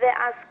dhe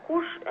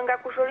askush nga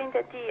kushërinjtë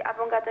e tij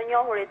apo nga të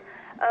njohurit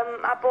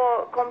apo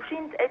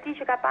komshinjtë e tij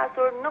që ka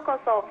pasur në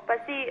Kosovë,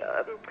 pasi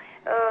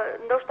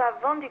ndoshta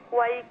vendi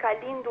ku ai ka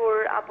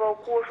lindur apo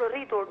ku është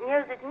rritur,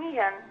 njerëzit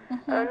njihen.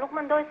 Nuk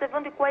mendoj se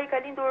vendi ku ai ka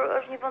lindur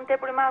është një vend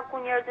tepër i madh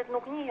ku njerëzit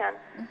nuk njihen.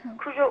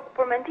 Kështu që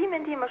për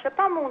mendimin tim është e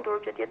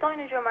pamundur që të jetojë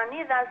në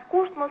Gjermani dhe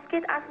askush mos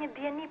ketë asnjë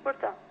dieni për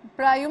të.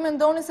 Pra ju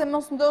mendoni se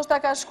mos ndoshta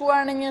ka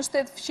shkuar në një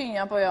shtet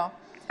fqinj apo jo?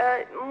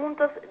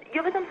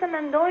 Jo vetëm se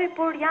mendoj,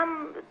 por jam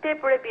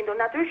tepër e bindur.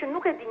 Natyrisht që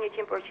nuk e di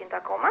 100%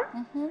 akoma,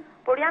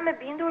 por jam e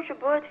bindur që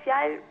bëhet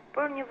fjalë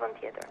për një vend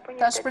tjetër.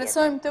 Ta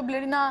shpresojmë të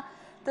Blerina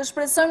të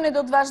shpresojmë, ne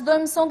do të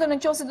vazhdojmë sonte në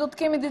qoftë se do të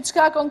kemi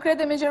diçka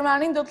konkrete me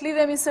Gjermaninë, do të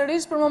lidhemi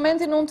sërish. Për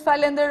momentin unë të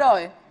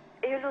falenderoj.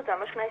 Ju lutem,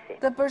 është kënaqësi.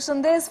 Të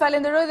përshëndes,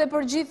 falenderoj dhe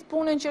për gjithë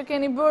punën që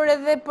keni bërë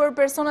edhe për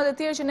personat e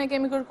tjerë që ne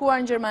kemi kërkuar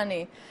në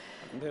Gjermani.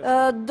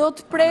 Do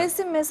të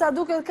presim, me sa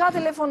duket ka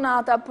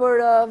telefonata për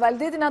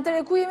Valdetin,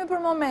 atëre ku jemi për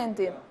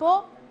momentin? Po?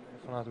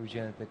 Telefonat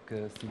urgjente tek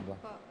Silva.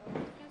 Po,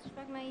 flasë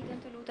pak me Aidën,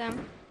 të lutem.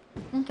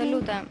 Të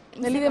lutem.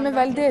 Në lidhje me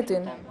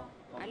Valdetin.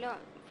 Alo,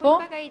 po?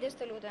 Pak Aidës,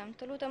 të lutem,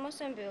 mos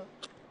e mbyll.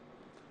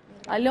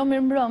 Alo,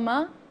 mirëmbrëma?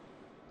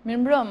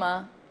 Mirëmbrëma,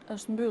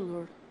 është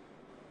mbyllur.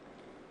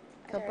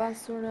 Ka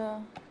pasur...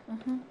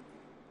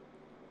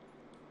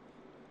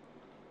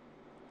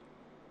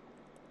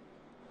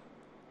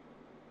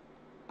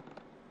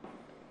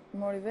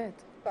 Mori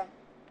vetë? Po,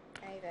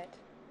 a i vetë.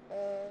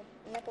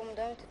 Ne po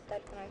mundojmë të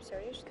telefonojmë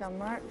sërish.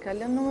 Ka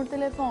lënë numër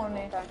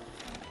telefoni.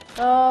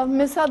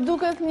 Me sa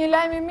duket një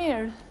lajm i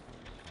mirë.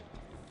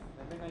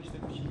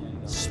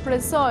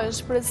 Shpresoj,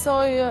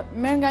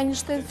 merr nga një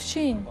shtet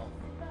fëqinj.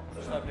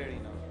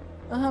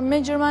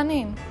 Me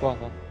Gjermaninë. Po.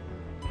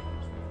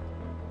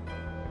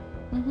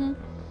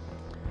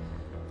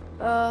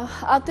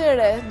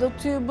 Atere, do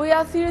t'ju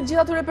bëja thirrje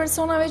gjithë atyre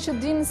personave që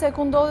dinë se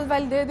ku ndodhet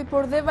Valdeti,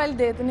 por dhe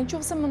Valdeti, në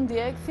qoftë se më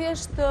ndjek,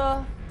 thjesht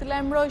të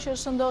lajmëroj që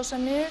është shëndoshë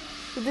mirë,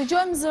 të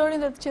dëgjojmë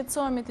zërin dhe të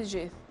qetësohemi të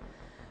gjithë.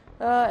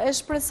 E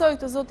shpresoj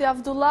këtë zoti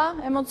Avdullah,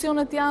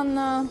 emocionet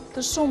janë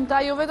të shumta,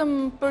 jo vetëm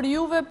për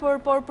juve,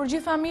 por për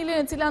gjithë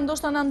familjen e cila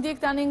ndoshta na ndjek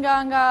tani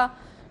nga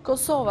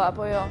Kosova,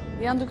 apo jo.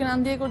 Janë duke na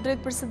ndjekur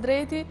drejt për së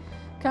drejti,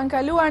 kanë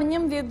kaluar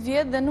 11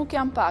 vjet dhe nuk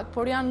janë pak,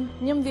 por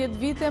janë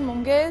 11 vite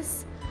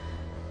mungesë.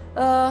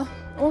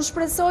 Unë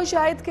shpresoj që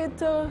ai të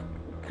ketë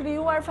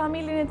krijuar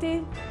familjen e tij,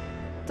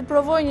 të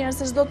provoj njerëz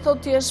se çdo të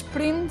thotë ti je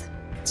prind,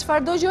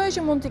 çfarëdo gjëje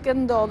që mund t'i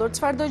ketë ndodhur,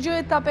 çfarëdo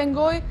gjëje ta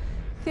pengoj,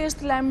 thjesht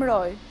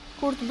lajmëroj.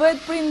 Kur të bëhet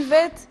prind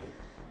vet,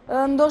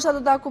 ndoshta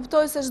do ta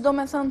kuptoj se çdo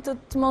me thënë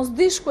të mos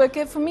dish ku e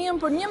ke fëmijën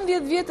për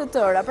 11 vjet të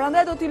tëra.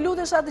 Prandaj do t'i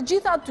lutesha të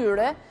gjithë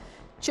atyre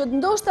që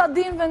ndoshta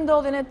dinë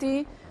vendodhjen e tij,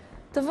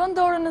 të vënë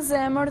dorën në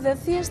zemër dhe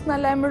thjesht na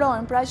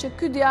lajmërojnë, pra që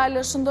ky djalë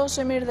është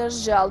shëndoshë mirë dhe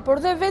është gjallë, por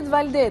dhe vet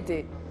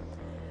Valdeti.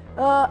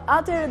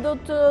 Atëherë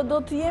do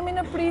të jemi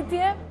në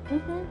pritje. E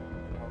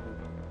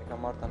kam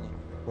marrë tani,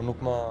 por nuk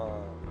më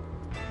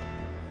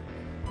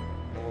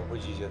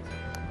përgjigjet.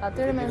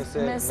 Atëherë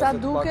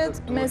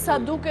me sa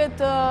duket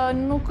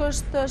nuk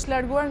është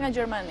larguar nga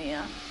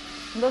Gjermania.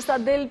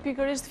 Ndoshta del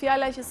pikërisht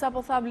fjala që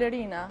sapo tha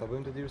Blerina. Ta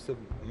bëjmë të dirë se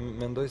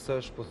mendoj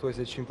se është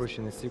pothuajse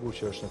 100% i sigurt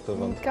që është në këtë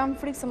vend. Kam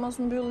frikë se mos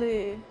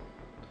mbylli.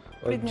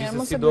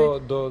 Gjithsesi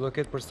do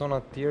ketë persona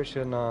të tjerë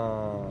që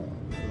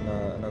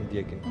na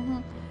ndjekin.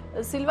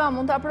 Silva,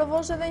 mund ta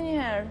provosh edhe një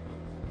herë?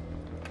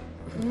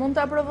 Mund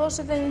ta provosh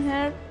edhe një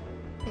herë?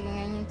 Tek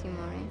nga një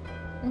timori.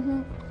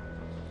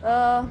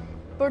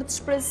 Për të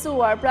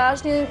shpresuar, pra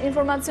është një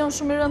informacion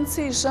shumë i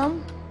rëndësishëm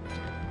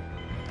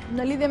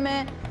në lidhje me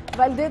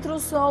Valdet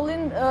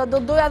Rusolin, do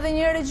doja dhe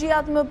një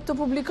regjia të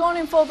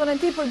publikonin foton e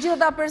tij për gjithë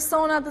ata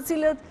persona të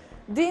cilët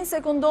dinë se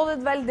ku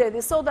ndodhet Valdeti.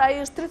 Sot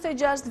ai është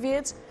 36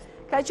 vjeç,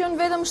 ka qenë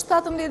vetëm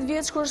 17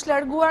 vjeç kur është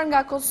larguar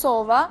nga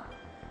Kosova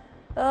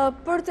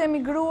për të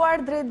emigruar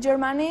drejt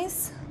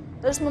Gjermanisë.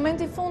 Është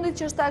momenti i fundit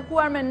që është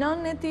takuar me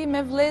nënën e tij,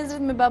 me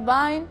vëllezërit, me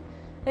babain,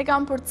 e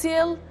kanë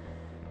përcjell.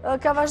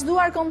 Ka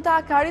vazhduar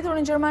kontakt, ka arritur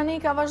në Gjermani,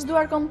 ka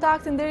vazhduar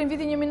kontaktin deri në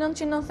vitin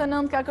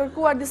 1999, ka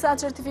kërkuar disa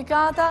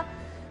certifikata,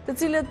 të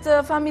cilët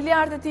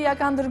familjarët e tij ja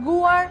kanë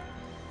dërguar.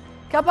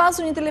 Ka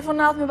pasur një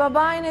telefonat me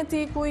babain e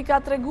tij ku i ka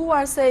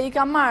treguar se i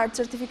ka marrë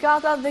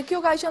certifikatat dhe kjo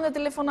ka qenë dhe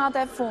telefonata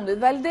e fundit.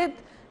 Valdet,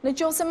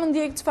 nëse më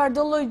ndjek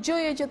çfarëdo lloj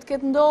gjëje që të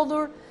ketë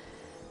ndodhur,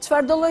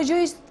 çfarëdo lloj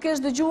gjëje që të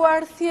kesh dëgjuar,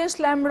 thjesht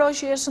lajmëroj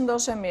që je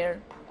shëndoshë mirë.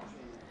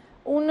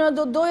 Unë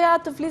do doja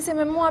të flisje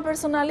me mua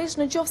personalisht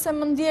nëse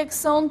më ndjek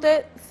sonte,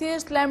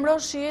 thjesht lajmëroj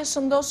që je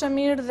shëndoshë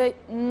mirë dhe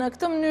në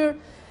këtë mënyrë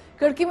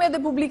kërkimi dhe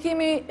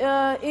publikimi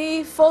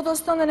i fotos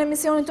tënde në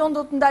emisionin tonë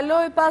do të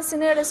ndaloj pasi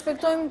ne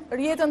respektojmë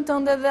jetën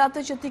tënde dhe atë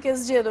që ti ke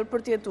zgjedhur për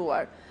të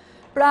jetuar.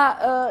 Pra,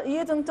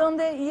 jetën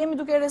tënde jemi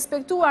duke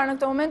respektuar në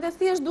këtë momente,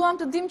 thjesht duam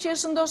të dim që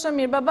je shëndoshë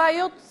mirë. Baba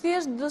jot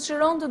thjesht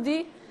dëshiron të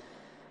di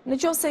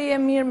nëse je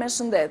mirë me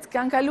shëndet.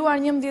 Kanë kaluar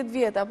 11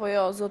 vjet apo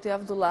jo, zoti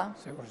Avdullah?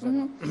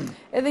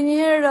 Edhe një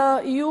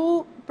herë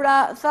ju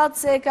pra thatë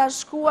se ka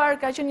shkuar,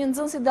 ka qenë një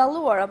nxënës i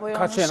dalluar apo jo në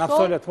shkollë? Ka qenë,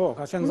 absolut po,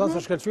 ka qenë nxënës i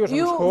shkëlqyer në shkollë.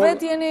 Ju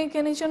vetë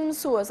keni qenë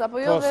mësues apo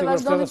jo dhe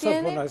vazhdoni të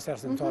jeni? Po, si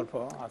arsimtar,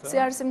 po. Si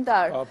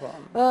arsimtar.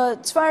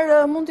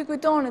 Çfarë mund t'i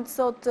kujtonit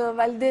sot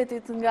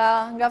Valdetit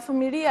nga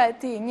fëmiria e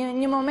tij,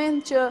 një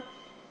moment që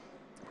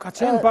ka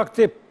qenë pak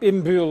tip i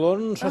mbyllur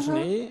në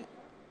shoqëri,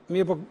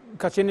 mirë po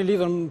ka qenë i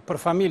lidhur për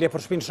familje, për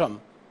shtëpinë shumë.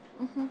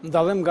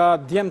 Ndallim nga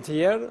djemë të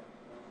tjerë,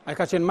 ai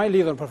ka qenë më i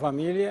lidhur për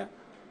familje,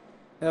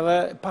 edhe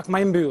pak më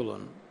i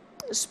mbyllur.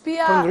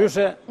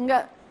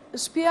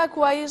 Shtëpia ku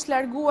ai është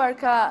larguar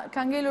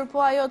ka ngelur po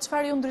ajo,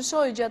 çfarë ju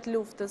ndryshoi gjatë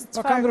luftës?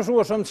 Po ka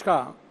ndryshuar shumë çka.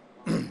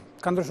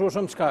 Ka ndryshuar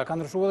shumë çka, ka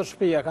ndryshuar edhe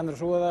shtëpia, ka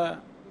ndryshuar edhe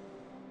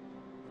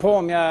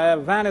pomja e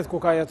vendit ku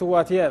ka jetuar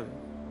atje.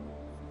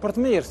 Për të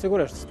mirë,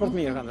 sigurisht, për të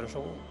mirë ka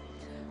ndryshuar.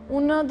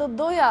 Unë do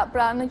doja,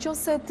 pra në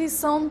qoftë se ti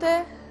sonte,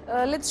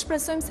 le të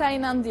shpresojmë se ai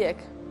na ndjek.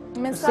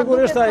 Me sa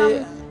duket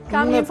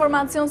kam një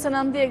informacion se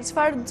na ndjek.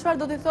 Çfarë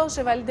do t'i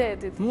thoshe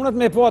Valdetit? Mundet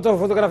me po ato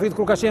fotografit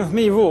kur ka qenë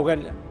fëmijë i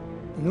vogël,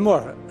 në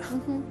morë.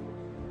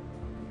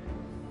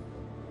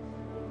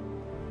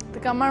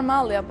 Të ka marrë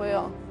malli apo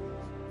jo?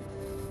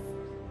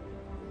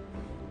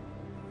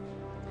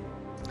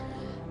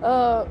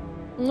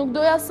 Nuk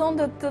doja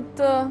sonte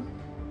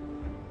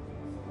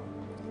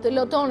të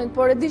lotonit,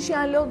 por e di që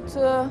janë lot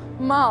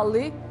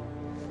malli.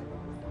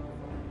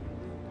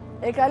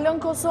 E kalon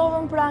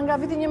Kosovën pra nga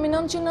viti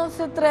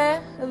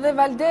 1993 dhe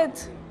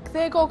Valdet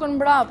kthej kokën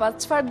mbrapa,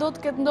 çfarë do të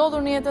ketë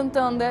ndodhur në jetën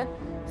tënde,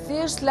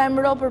 thjesht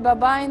lajmëro për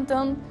babain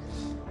tënd,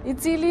 i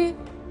cili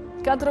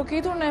ka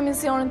trokitur në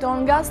emisionin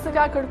tonë, nga s'të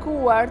ka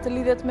kërkuar të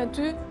lidhet me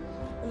ty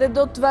dhe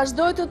do të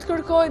vazhdoj të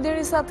kërkoj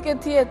derisa të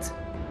ketë jetë.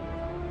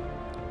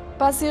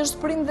 Pasi është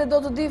prind dhe do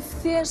të di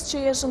thjesht që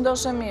je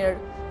shëndoshë mirë,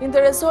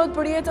 interesohet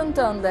për jetën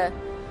tënde.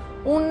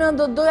 Unë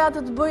do doja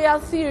të të bëja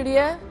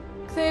thirrje,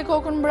 kthej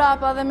kokën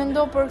mbrapa dhe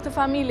mendo për këtë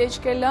familje që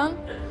ke lënë,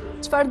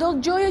 çfarëdo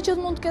gjoje që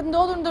mund të ketë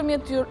ndodhur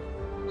ndërmjet tyre.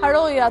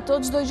 Haroje ato,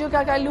 çdo gjë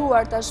ka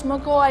kaluar, tashmë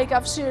koha i ka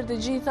fshirë të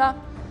gjitha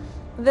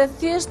dhe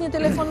thjesht një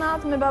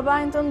telefonat me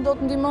babain tënd do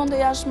të ndihmonte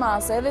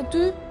jashtëmase. Edhe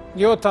ty?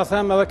 Jo, ta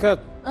them edhe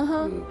këtë,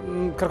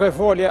 kërkoj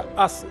folje,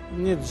 as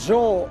një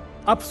gjohë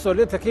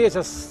absolut të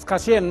keqe s'ka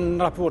qenë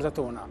në raportet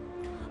tona.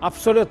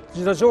 Absolut,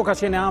 gjithë gjohë ka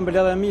qenë e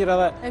ambël edhe mirë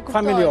edhe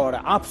familjare.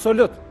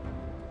 Absolut.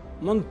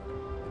 Mund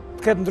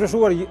të ketë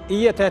ndryshuar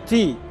jetë e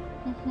ti,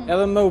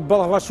 edhe me u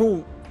ballafaqu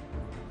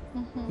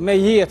me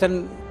jetën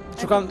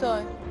që kanë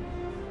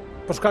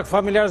për shkak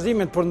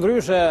familjarizimit, për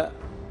ndryshe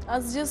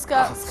asgjë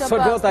s'ka pas.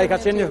 Absolut, ai ka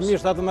qenë një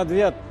fëmijë 17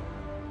 vjet.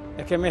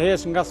 E kemi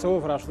heq nga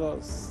sofra, ashtu.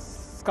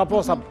 S'ka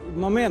pos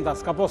momenta,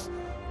 s'ka pos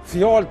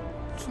fjalë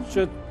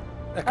që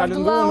e ka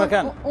lënduar me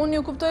kanë. Unë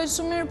ju kuptoj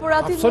shumë mirë, por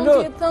aty mund të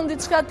jetë thënë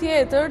diçka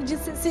tjetër,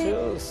 gjithsesi,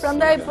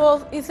 prandaj po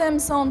i them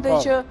sonte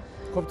që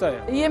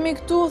jemi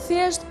këtu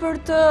thjesht për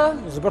të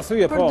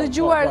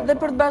dëgjuar dhe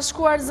për të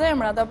bashkuar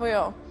zemrat, apo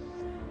jo?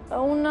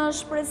 Unë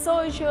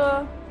shpresoj që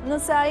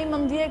nëse ai më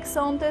ndjek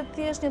sonte,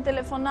 thjesht një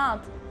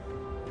telefonat,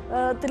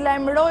 të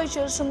lajmëroj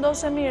që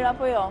shëndoshë mirë,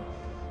 apo jo?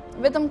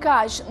 Vetëm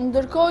kaq,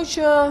 ndërkohë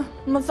që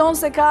më thonë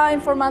se ka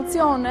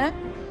informacione.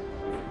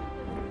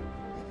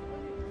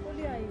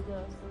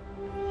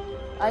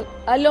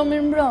 Alo,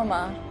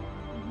 mirëmbrëma.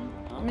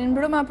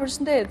 Mirëmbrëma,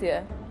 përshëndetje.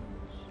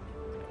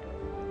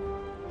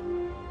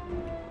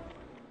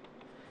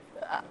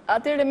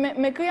 Atëre,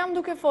 me kë jam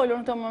duke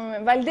folur në të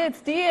moment? Valdet,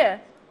 ti je?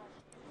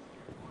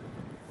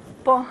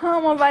 Po,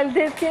 mo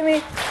Valdet, kemi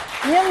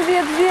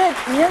 11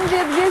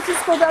 vjet që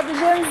s'po ta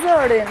dëgjojmë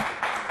zërin.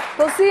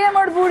 Po si e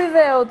mërë buri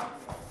dheut?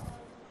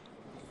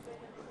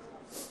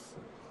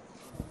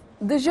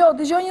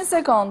 Dëgjoj një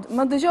sekund,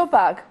 më dëgjoj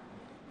pak.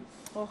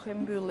 Oh, e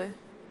mbylli.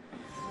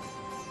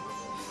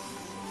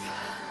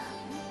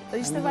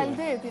 Ishte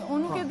Valdeti,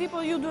 unë nuk e di, po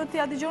ju duhet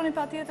t'ja dëgjoni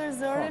pa tjetër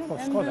zërin,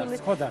 e mbylli.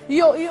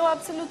 Jo,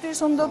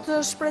 absolutisht, unë do të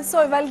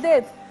shpresoj,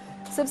 Valdet,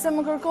 sepse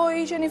më kërkoj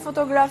i që një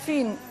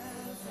fotografin,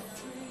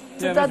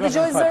 të ta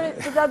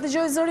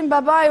dëgjoj zërin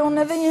babaj,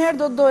 unë edhe njëherë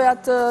do të doja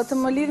të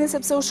më lidhin,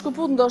 sepse u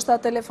shkëput ndoshta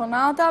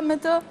telefonata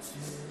me të.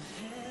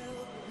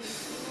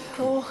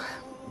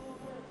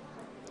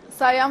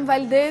 Sa jam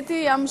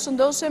Valdeti, jam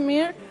shëndoshe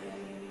mirë,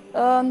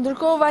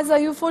 ndërkohë vajza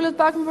ju folët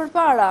pak më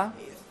përpara.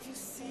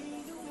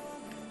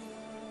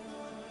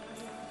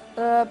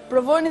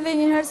 Provojnë dhe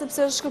njëherë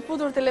sepse është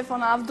shkëputur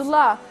telefona.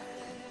 Abdullah,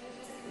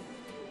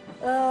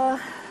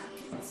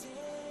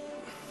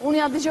 unë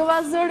ja dëgjova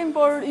zërin,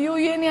 por ju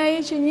jeni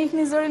ai që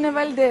njihni zërin e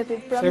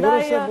Valdetit.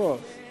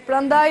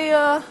 Prandaj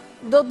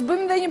do të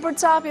bëjmë dhe një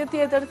përçapje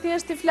tjetër,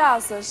 thjesht ti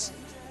flasësh.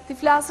 Ti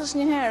flasësh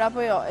njëherë,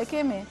 apo jo? E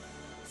kemi?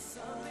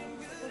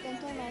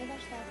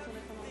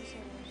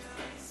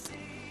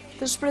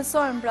 Të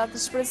shpresojmë, pra, të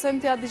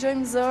shpresojmë t'ja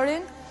dëgjojmë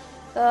zërin.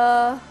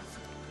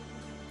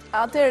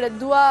 Atëre,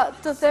 dua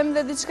të them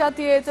dhe diçka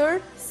tjetër,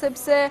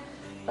 sepse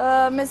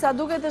me sa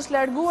duket është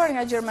larguar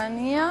nga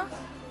Gjermania,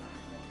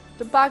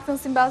 të paktën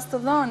sipas të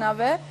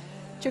dhënave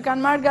që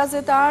kanë marrë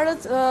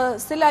gazetarët.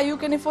 Stella, ju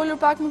keni folur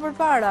pak më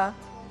përpara.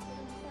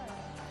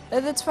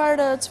 Edhe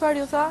çfarë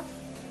ju tha?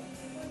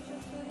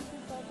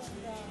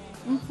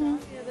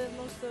 Edhe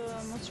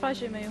mos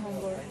shfaqej me ju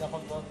Humbur.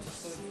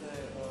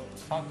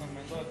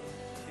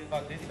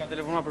 Valdeti ka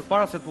telefonuar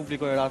përpara se të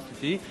publikojë rastin e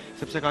tij,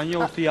 sepse ka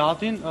njohur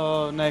Fiatin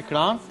në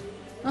ekran,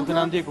 duke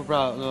na ndjekur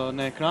pra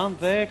në ekran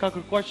dhe ka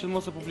kërkuar që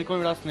mos e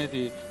publikojmë rastin e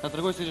tij. Na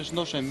tregoi se është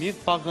ndoshta mirë,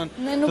 paktën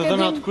të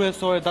dhënat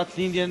kryesore, datë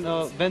lindjen,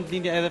 vend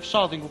lindje edhe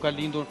fshatin ku ka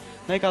lindur,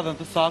 ne ka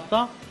dhënë të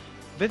sakta,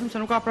 vetëm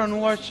se nuk ka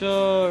pranuar që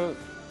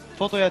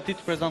fotoja e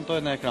tij të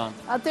prezantohet në ekran.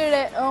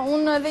 Atëre,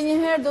 unë edhe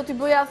një herë do t'i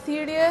bëja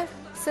thirrje,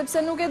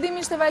 sepse nuk e dim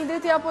ishte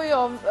Valdeti apo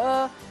jo.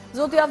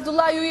 Zoti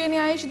Abdullah, ju jeni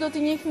ai që do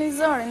t'i njihni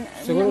zërin.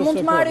 Mund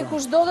të marri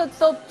kushdo dhe të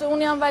thotë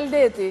unë jam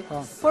Valdeti.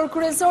 Por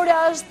kryesorja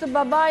është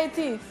babai i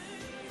tij.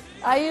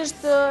 Ai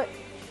është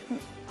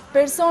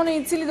personi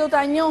i cili do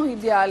ta njohi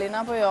djalin,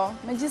 apo jo?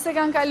 Megjithëse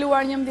kanë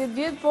kaluar 11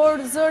 vjet, por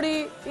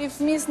zëri i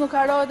fëmis nuk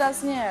harohet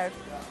asnjëherë.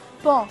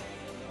 Po.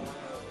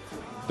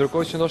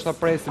 Ndërkohë që ndoshta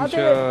presim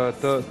që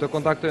të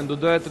kontaktojnë, do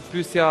doja të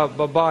pyesja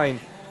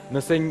babain,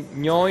 nëse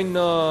njohin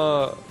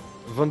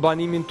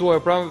vendbanimin tuaj,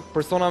 pra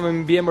persona me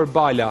mbiemër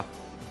Bala,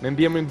 me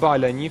mbiemrin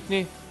Bala,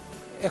 njihni?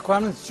 E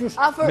kanë të qysh?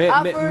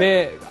 Me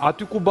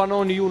aty ku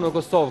banoni ju në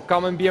Kosovë, ka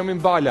me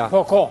mbiemrin Bala?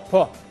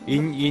 Po. I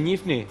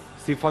njihni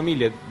si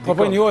familje? Po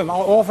njojmë,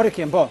 ofër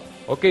kem, po.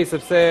 Okej,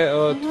 sepse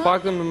të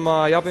paktën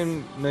ma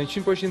japim në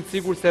 100%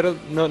 sigur se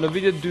në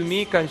vitet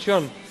 2000 kanë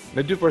qenë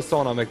me 2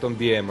 persona me këto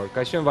mbiemër.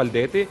 Ka qenë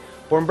Valdeti,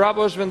 por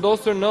mbrapa është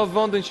vendosur në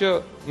vendin që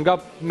nga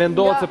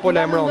mendohet se po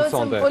lajmërohet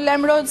sonte. Po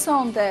lajmërohet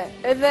sonte.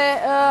 Edhe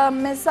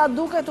me sa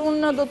duket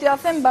unë do t'ja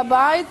them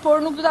babait,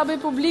 por nuk do ta bëj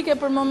publike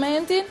për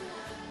momentin,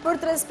 për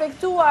të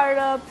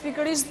respektuar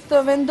pikërisht të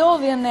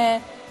vendodhjen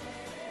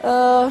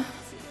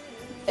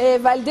e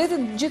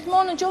Valdetit,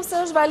 gjithmonë në qoftë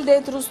se është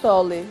Valdet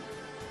Rustolli.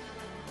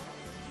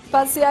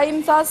 Pasi ai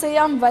më tha se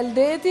jam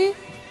Valdeti,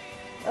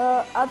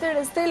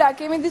 atëherë Stella,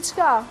 kemi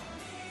diçka?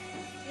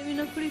 Jemi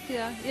në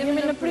pritje.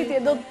 Jemi në pritje,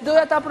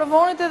 doja ta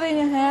provonit edhe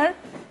një herë,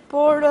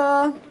 por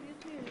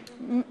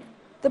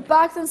të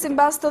paktën si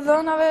mbas të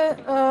dhënave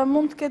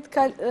mund të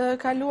ketë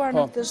kaluar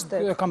në këtë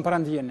shtet. E kam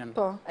parandjenjen.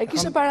 Po, e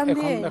kishe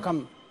parandjenjen?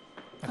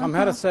 E kam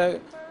herët se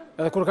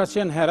edhe kur ka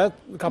qenë herët,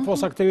 ka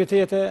pos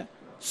aktivitete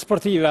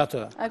sportive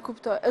atë. E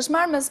kuptoj. Është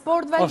marrë me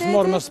sport Valdeti? Është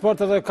marrë me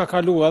sport edhe ka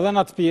kalu edhe në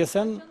atë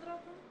pjesën.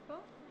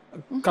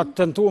 Ka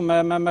tentu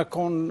me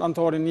konë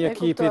antorin një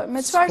ekipit sportit. Me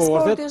qëfar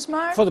sporti është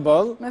marrë?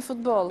 Futbol. Me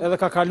futbol. Edhe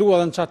ka kalu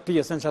edhe në qatë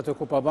pjesën që atë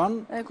ku pa banë.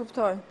 E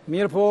kuptoj.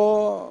 Mirë po...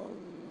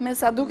 Me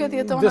sa duket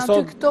jeton aty,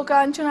 këto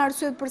kanë qenë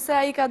arsyet përse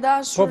ai ka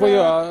dashur Po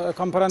jo,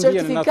 kam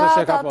parandjenin në atë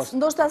që ka posë.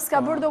 Ndoshta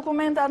s'ka bërë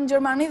dokumentat në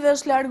Gjermani dhe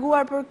është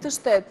larguar për këtë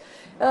shtet.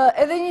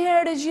 Edhe një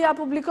herë regjia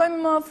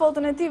publikojmë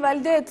foton e tij,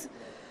 Valdet.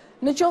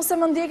 Në qoftë se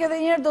më ndjek edhe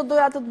një herë do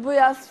doja të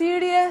bëja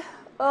thirrje.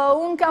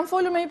 Unë kam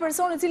folur me një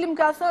person i cili më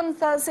ka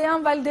thënë se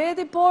jam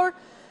Valdeti, por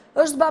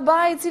është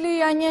babai i cili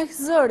ja njeh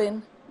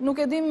zërin.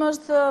 Nuk e dim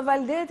është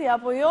Valdeti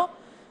apo jo.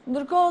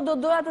 Ndërkohë do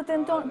doja të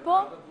tenton,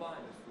 po?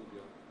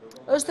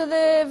 Është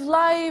edhe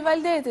vllai i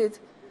Valdetit.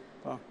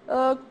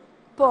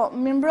 Po,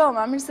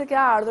 mirëmbrëma, mirë se ke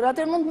ardhur.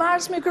 Atëherë mund të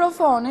marrësh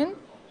mikrofonin.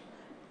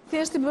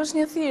 Thjesht i bësh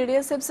një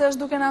thirrje sepse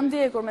është duke na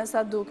ndjekur me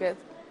sa duket.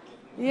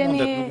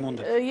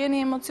 Jeni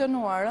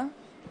emocionuar, ë?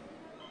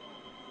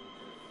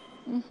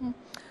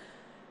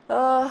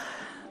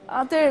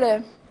 Atëherë,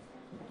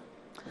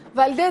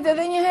 Valdet,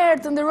 edhe një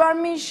herë të nderuar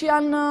miq,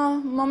 janë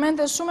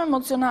momente shumë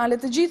emocionale.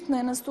 Të gjithë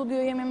ne në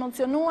studio jemi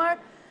emocionuar.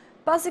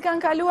 Pasi kanë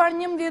kaluar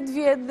 11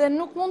 vjet dhe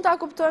nuk mund ta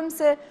kuptojmë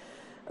se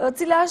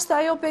cila është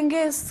ajo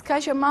pengesë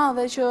kaq e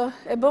madhe që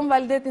e bën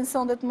Valdetin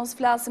sonte të mos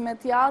flasim me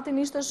teatrin,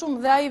 ishte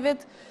shumë dhe ai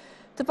vetë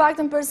të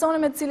paktën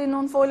personi me të cilin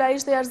unë fola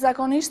ishte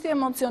jashtëzakonisht i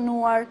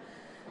emocionuar.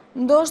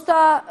 Ndoshta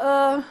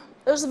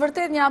është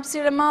vërtet një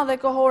hapësirë e madhe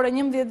kohore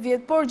 11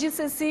 vjet, por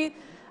gjithsesi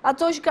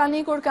ato që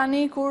kanë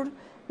ikur,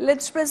 le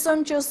të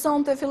shpresojmë që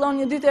sonte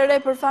fillon një ditë e re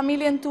për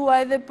familjen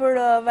tuaj dhe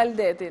për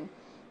Valdetin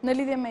në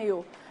lidhje me ju.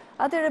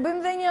 Atëherë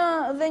bëjmë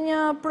dhe një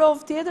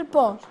provë tjetër,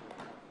 po.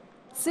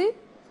 Si?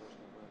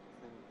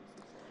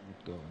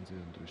 Po,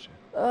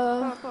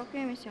 kjo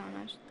emision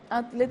është.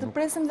 Le të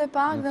presim dhe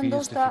pak, dhe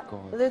ndoshta,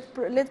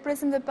 le të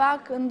presim dhe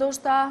pak,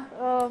 ndoshta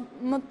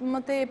më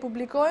te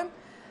publikojmë.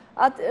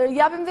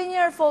 Japim dhe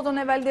njerë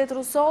foton e Valdet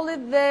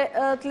Rustollit dhe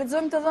të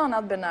lexojmë të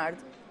dhënat, Benard.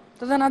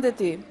 Të dhënat e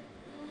ti.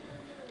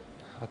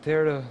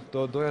 Atëherë,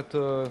 doja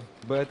të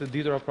bëja të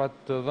ditura pra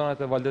të dhënat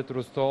e Valdet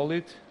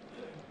Rustollit,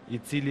 i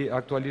cili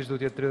aktualisht do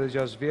të jetë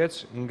 36 vjeç,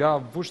 nga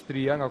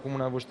Vushtria, nga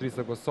komuna e Vushtrisë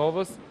së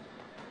Kosovës.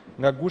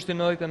 Nga gushti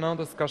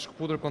 99-s ka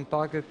shkëputur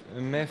kontaktet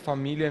me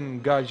familjen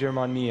nga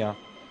Gjermania.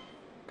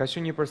 Ka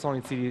qenë një person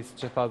i cili,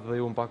 që thatë dhe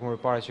ju më pak më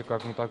përpara, që ka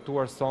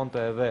kontaktuar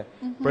sonte edhe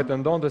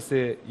pretendonte se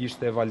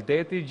ishte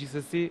Valdeti,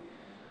 gjithsesi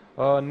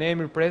ne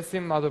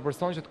mirëpresim ato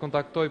person që të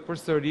kontaktoj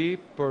përsëri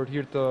për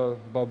hir të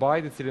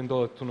babait, i cili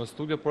ndodhet këtu në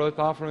studio, por edhe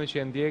të afërmit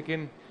që e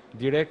ndjekin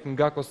direkt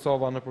nga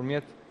Kosova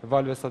nëpërmjet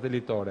valve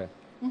satelitore.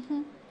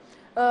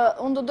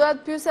 Unë do doja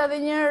të pyesja edhe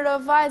njërë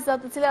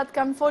vajzat të cilat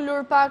kanë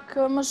folur pak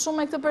më shumë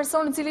me këtë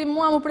person i cili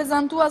mua më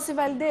prezantua si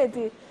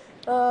Valdeti.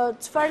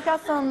 Çfarë ka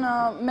thënë,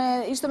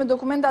 ishte me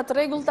dokumentat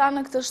rregullta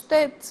në këtë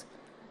shtet?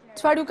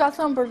 Çfarë ju ka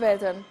thënë për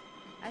veten?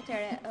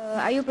 Atëherë,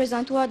 ai u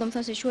prezantua,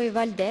 domethënë se quhej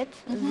Valdet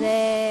dhe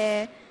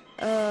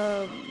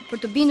për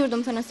të bindur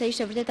domethënë se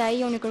ishte vërtet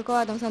ai, unë i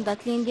kërkova domethënë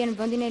datëlindjen,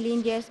 vendin e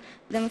lindjes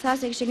dhe më tha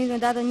se kishte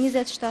lindur në datën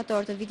 20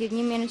 shtator të vitit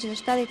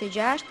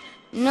 1976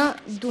 në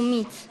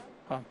Dumic.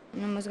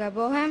 Në mos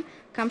gabohem,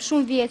 kam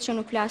shumë vjetë që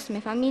nuk flasë me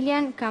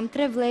familjen, kam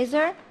 3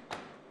 vlezër,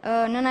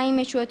 nëna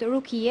ime quhet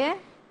Rukie,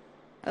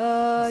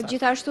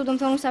 gjithashtu do më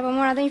thonë sa po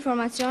mora dhe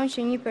informacion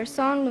që një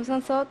person, do më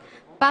thonë thot,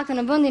 pak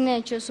në vendin e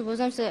që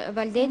supozojmë se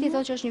Valdeti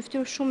thot që është një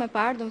fytyrë shumë e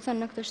parë, do më thonë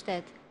në këtë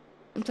shtet,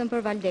 do më thonë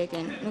për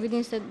Valdetin. Nuk e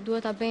din se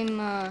duhet ta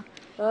bëjmë...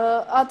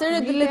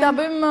 Atëre, le ta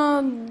bëjmë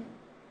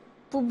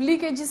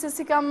publike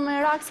gjithsesi kam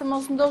merak se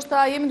mos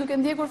ndoshta jemi duke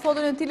ndjekur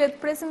foton e tij, le të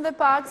presim dhe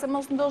pak se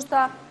mos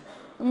ndoshta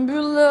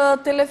mbyll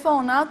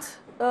telefonat.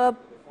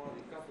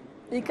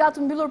 I ka të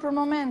mbyllur për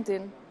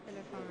momentin.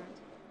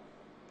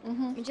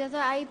 Megjithatë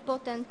ai po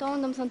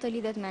tenton domethënë të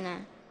lidhet me ne.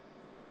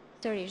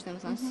 Sërish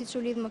domethënë, siç u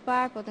lidh më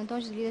parë, po tenton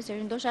që të lidhet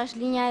sërish. Ndoshta është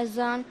linja e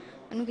zënë,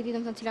 nuk e di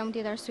domethënë cila mund të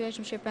jetë arsyeja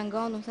që më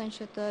shpengon domethënë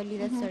që të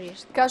lidhet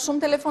sërish. Ka shumë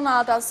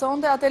telefonata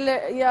sonte,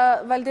 ja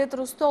Valdet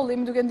Rustolli,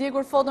 më duke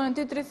ndjekur foton e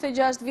tij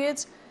 36 vjeç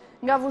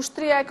nga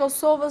Vushtria e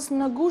Kosovës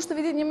në gusht të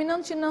vitit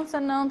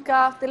 1999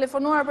 ka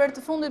telefonuar për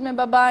të fundit me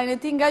babain e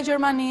tij nga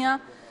Gjermania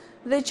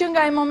dhe që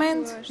nga ai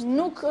moment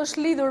nuk është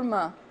lidhur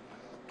më.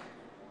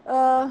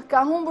 Ka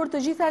humbur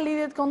të gjitha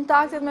lidhjet,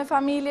 kontaktet me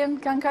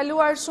familjen, kanë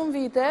kaluar shumë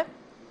vite.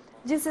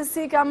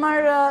 Gjithsesi ka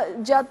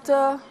marrë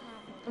gjatë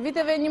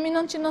viteve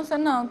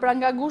 1999, pra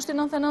nga gushti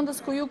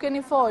 99 ku ju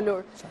keni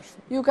folur.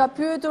 Ju ka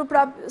pyetur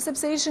pra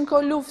sepse ishin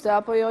kohë lufte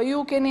apo jo,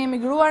 ju keni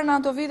emigruar në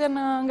ato vite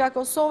nga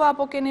Kosova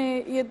apo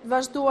keni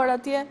vazhduar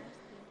atje?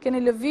 Keni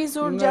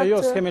lëvizur gjatë?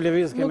 Jo, s'kemi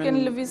lëviz, nuk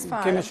keni lëviz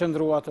fare. Kemi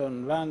qëndruar atë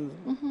në vend.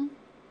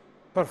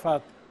 Për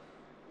fat,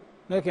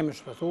 ne kemi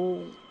shpëtu.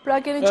 Pra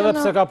keni edhe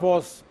pse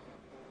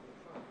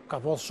ka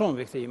pas shumë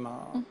viktima.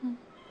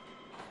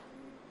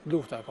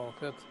 Lufta ka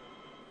këtë.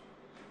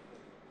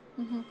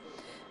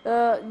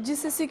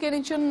 Gjithsesi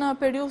keni qenë në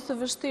periudhë të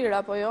vështirë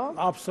apo jo?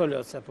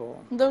 Absolut se po.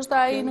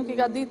 Ndoshta ai nuk i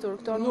ka ditur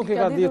këto, nuk i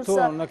ka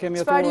ditur, ne kemi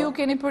jetuar. Çfarë ju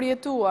keni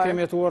përjetuar?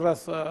 Kemi jetuar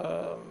rreth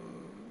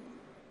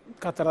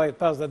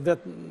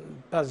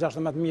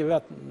 40-50-16.000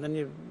 vet në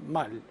një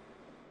mal.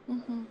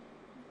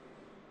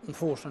 Në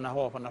fushën e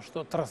hapën ashtu,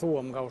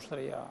 trethuam nga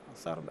ushtria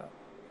serbe.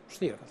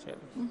 Vështirë ka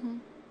qenë.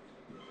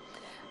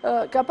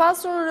 Ka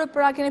pasur,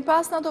 pra keni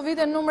pas në ato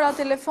vite numra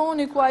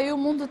telefoni ku a ju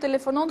mund të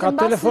telefonon të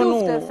mbas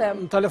lufte,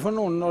 them? Ka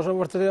telefonun, është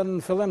vërtet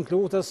në fillim të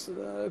luftës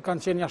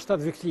kanë qenë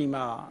 7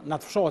 viktima në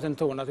atë fshatin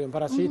tonë, aty në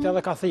paraqit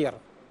edhe ka thirr.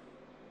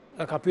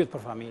 Ka pyet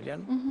për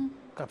familjen,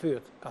 ka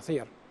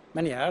thirr.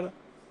 Me njerë,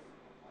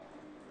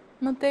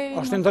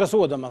 është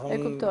interesuar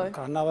domethënë,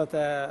 ka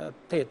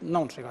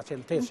 98 që ka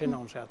qenë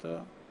 89 atë.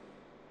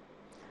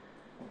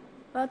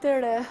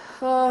 Atëre,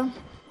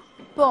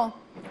 po.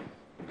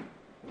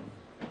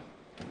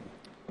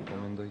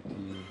 Mendoj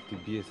ti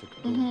bie se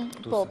këtu.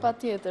 Po,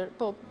 patjetër.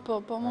 Po,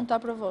 mund ta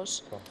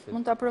provosh.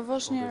 Mund ta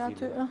provosh njëherë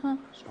aty.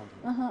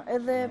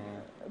 Edhe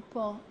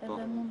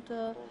mund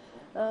të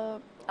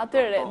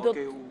atëre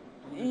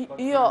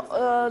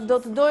do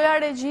të doja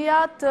regjia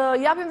të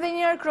japim edhe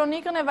një herë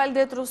kronikën e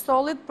Valdet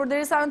Rustollit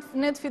përderisa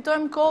ne të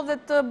fitojmë kohë dhe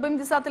të bëjmë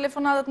disa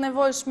telefonata të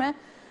nevojshme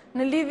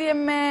në lidhje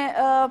me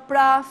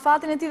pra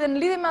fatin e tij dhe në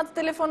lidhje me atë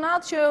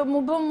telefonat që mu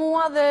bë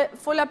mua dhe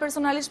fola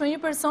personalisht me një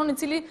person i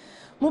cili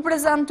mu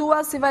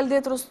prezantua si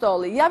Valdet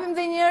Rustolli. Japim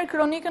dhe njerë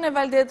kronikën e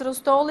Valdet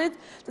Rustollit,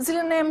 të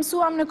cilën ne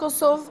mësuam në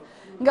Kosovë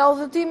nga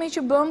udhëtimi që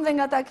bëm dhe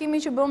nga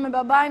takimi që bëm me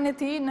babain e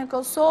tij në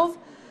Kosovë,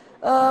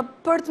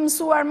 për të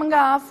mësuar më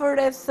nga afër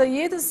rreth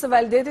jetës së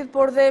Valdetit,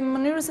 por dhe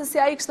mënyrës se si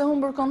ai kishte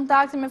humbur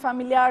kontaktin me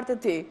familjarët e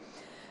tij.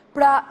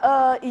 Pra,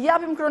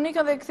 japim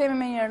kronikën dhe kthehemi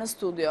më njëherë në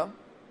studio.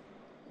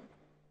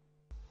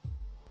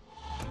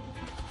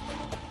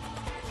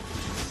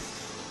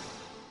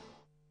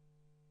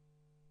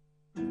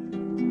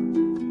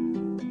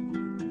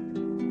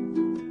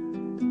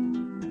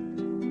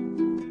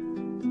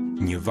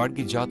 Një varg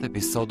i gjatë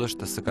episodësh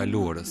të së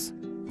kaluarës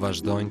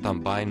vazhdojnë ta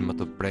mbajnë më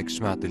të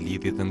prekshme atë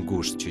lidhje të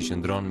ngushtë që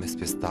qëndron mes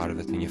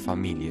pjesëtarëve të një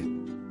familje.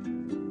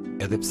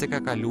 Edhe pse ka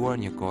kaluar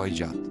një kohë e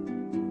gjatë,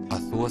 a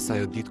thua se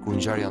ajo ditë kur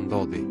ngjarja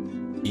ndodhi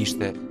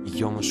ishte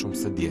jo më shumë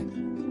se dje.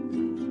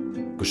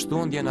 Kështu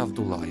ndjen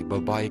Avdullaj,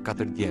 babai i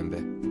 4 djemve,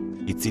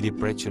 i cili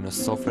pret që në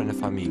sofrën e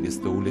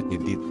familjes të ulet një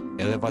ditë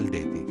edhe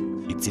Valdeti,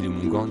 i cili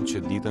mungon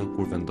që ditën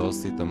kur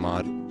vendosi të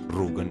marrë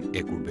rrugën e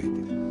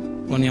Kurbetit.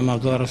 Unë jam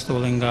Abdullah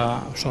Rustolli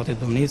nga fshati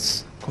Dumnic,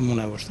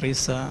 komuna e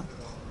Vushtrisë.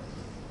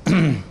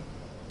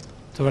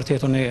 Të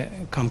vërtetë unë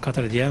kam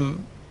 4 djem,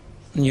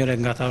 njëri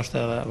nga ta është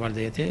edhe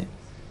Valdeti,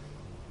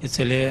 i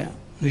cili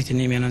në vitin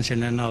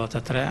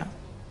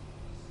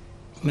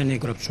 1993 me një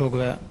grup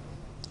shokëve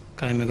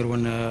ka emigruar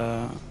në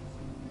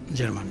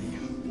Gjermani.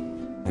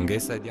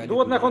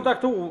 Duhet me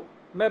kontaktu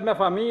me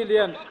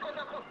familjen.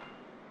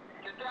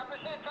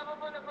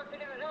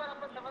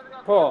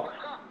 Po,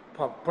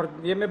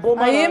 jemi bo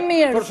ma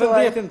për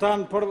shëndetin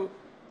tanë, për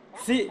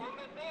si...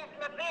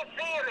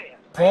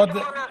 Po,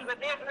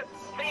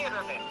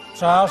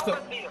 qa është,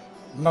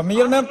 më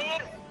mirë me...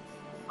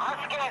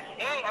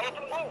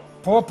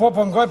 Po,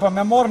 ngoj, po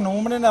me morë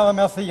numrin edhe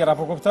me thira,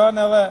 po kuptën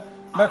edhe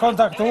me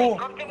kontaktu...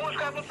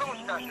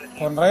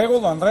 Po, në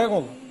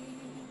regull.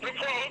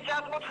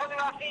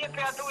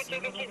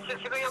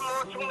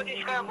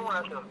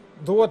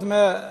 Duhet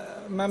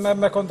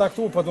me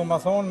kontaktu, po du më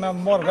thonë, me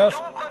morë vesh...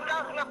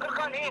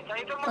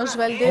 është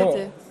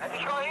Valdeti.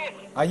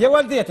 A je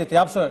Valdeti ti,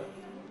 apsë?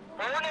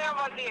 Unë jam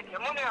Valdeti,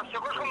 se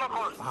kush ku më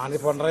kosh? Ani,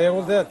 po në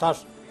regull dhe,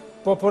 tash,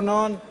 po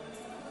punon,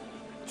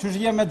 qësh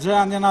je me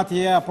gjendjen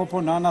atje, po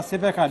punon, as si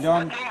be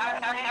kalon. A e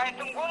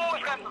të mgu mu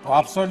shkam? Po,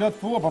 absolut,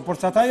 po, por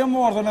që ata jo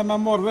morë dhe me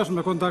morë vesh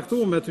me kontaktu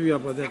me ty,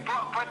 apo dhe. Po,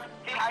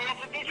 ti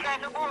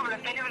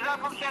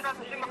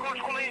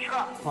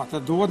Po, të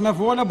duhet me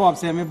folë, bab,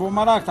 se jemi bu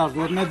marak tash,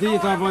 duhet me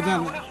ditë apo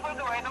den.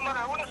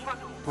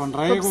 Po në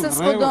rregull, në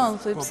rregull.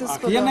 A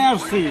kje në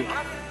arsy?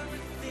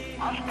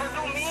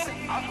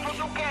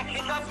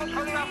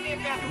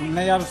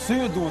 Me arsy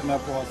duhet me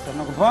po, se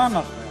nuk vanë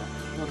ashtë.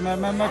 Duhet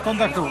me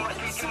kontaktu.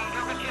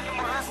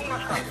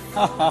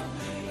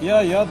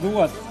 Ja,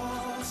 duhet.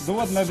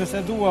 Duhet me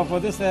bisedua, po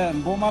di se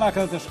në bu marak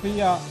edhe të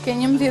shpia. Ke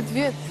 11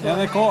 vjetë.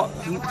 Edhe ko...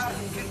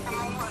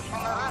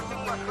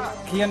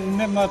 Kjen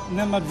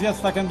 11 vjetë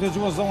s'ta kem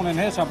dëgjua zonin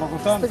heqa, po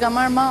kupton? Të ka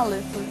marrë malli.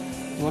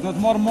 Duhet në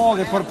të marrë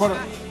malli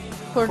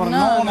për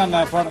nonën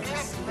e për...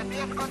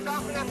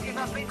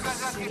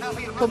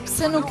 Po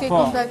pse nuk e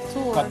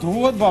kontaktuar? Pa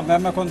duhet, bab,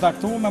 me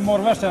kontaktu, me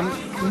morë veshte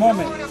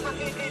momi.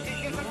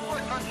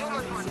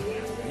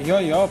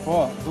 Jo, po,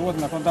 duhet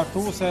me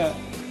kontaktu se...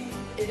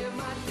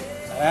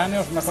 Eni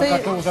është me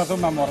kontaktu që ato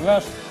me morë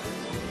veshte.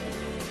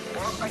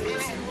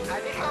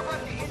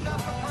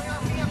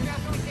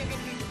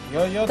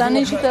 Jo,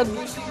 tani që të...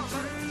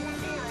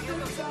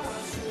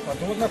 Pa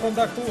duhet me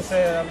kontaktu se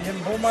jem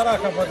bu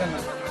maraka po të në.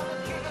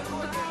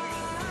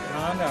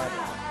 Alo,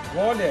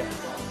 voli.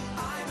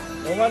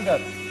 O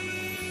valdet.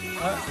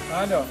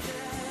 Alo.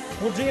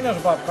 Ku gjinësh,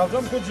 bab? Ka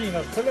zëmë ku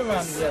gjinësh, cëllë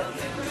vend je?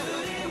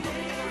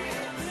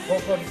 Po,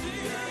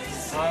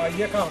 a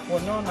je ka po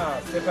nona,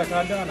 se pe ka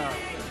lëna.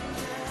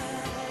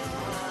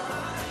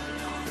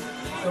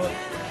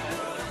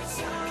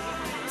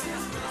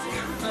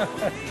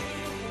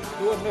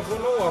 Duhet me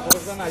punua, po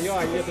zëna, jo,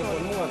 a jetë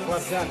punua, të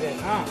parë gjatë,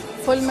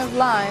 Fol me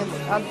vlajnë,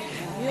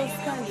 jo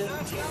s'ka gjë.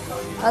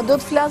 A do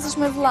të flasësh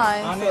me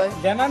vlajnë, thoj?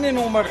 Dena një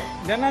numër,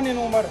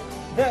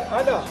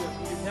 alo,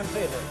 jam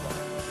sejtë.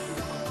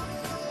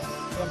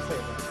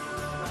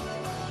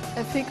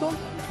 E fiku?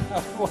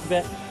 Po,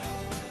 dhe.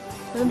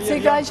 Dhe më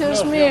cika që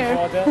është mirë.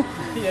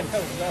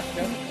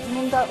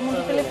 Mund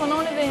të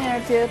telefononi dhe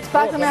njerë tjetë, të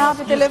pak të me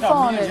hapi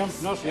telefonit.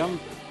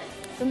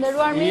 Të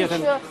nderuar miqë,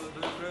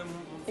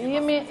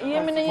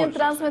 jemi në një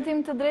transmetim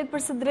të drejt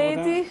për së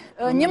drejti.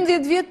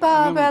 11 vjetë pa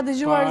ja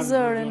dëgjuar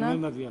zërin.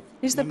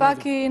 Ishte pak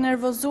i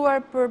nervozuar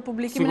për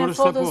publikimin e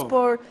fotos,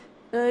 por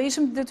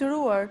ishëm të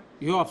detyruar.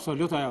 Jo,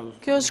 absolut,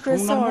 kjo është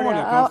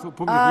kryesore.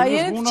 A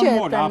jeni të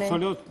qetë tani?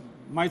 Absolut,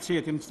 ma i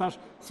qetim, stash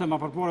se ma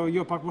përpore,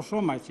 jo pak më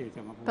shumë ma i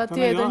qetim. Pa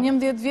tjetër,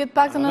 11 vjetë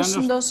pak të në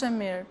shëndoshe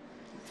mirë.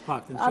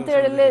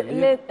 Atëre,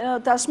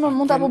 tashmë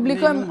mund të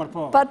publikojmë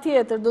pa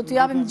tjetër, do të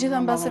japim të gjitha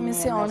në bas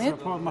emisionit.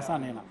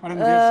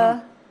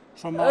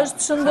 është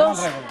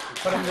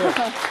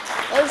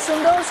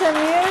shëndoshe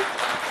mirë.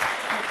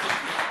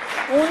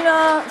 Unë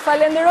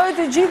falenderoj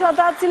të gjithë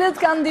ata cilët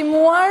kanë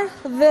ndihmuar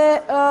dhe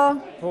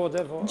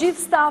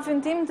gjithë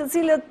stafin tim të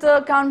cilët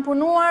kanë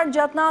punuar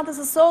gjatë natës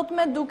së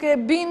sotme duke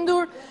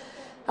bindur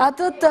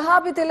atë të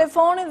hapi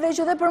telefonit dhe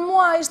që dhe për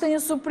mua ishte një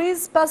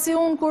surprizë pasi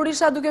unë kur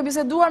isha duke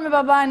biseduar me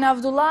babajnë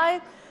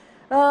Avdullajt,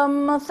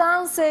 më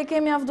thanë se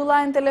kemi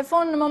Avdullajt në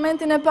telefon, në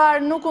momentin e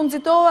parë nuk unë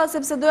nxitova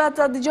sepse doja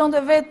të dëgjonte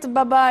vetë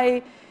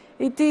babaj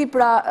i ti,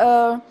 pra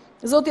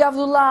Zoti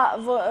Avdullah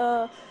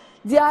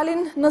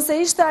djalin, nëse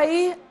ishte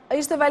ai,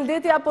 ishte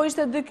Valdeti apo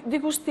ishte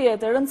dikush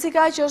tjetër. Rëndësi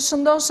ka që është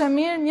shëndoshe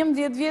mirë,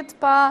 11 vjetë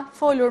pa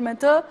folur me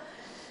të.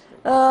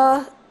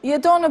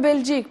 Jeton në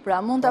Belgjik, pra,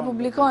 mund të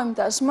publikojmë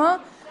tashmë.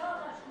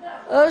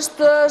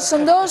 është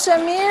shëndoshe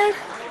mirë,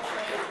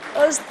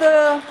 është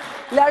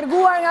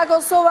larguar nga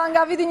Kosova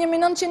nga viti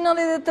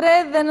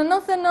 1993 dhe në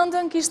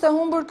 99-ën kishte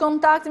humbur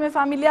kontakti me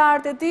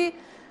familjarët e tij.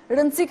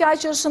 Rëndësi ka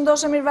që është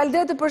shëndoshe mirë.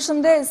 Valdeti,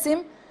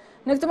 përshëndesim.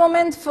 Në këtë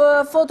moment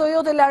foto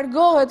jote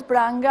largohet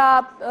pra nga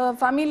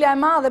familja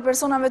e madhe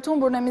personave të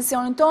humbur në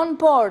emisionin ton,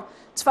 por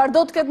çfarë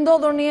do të ketë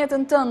ndodhur në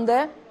jetën tënde,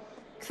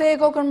 ktheje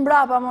kokën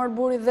mbrapa, mor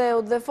buri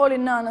dheut dhe foli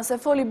nënës, e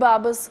foli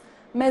babës,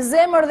 me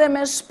zemër dhe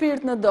me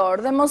shpirt në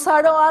dorë, dhe mos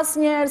haro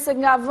asnjëherë se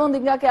nga vendi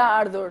nga ke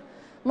ardhur.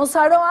 Mos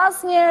haro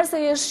asnjëherë se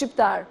je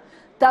shqiptar.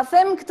 Ta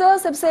them këtë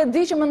sepse e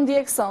di që më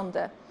ndjek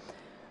sonte.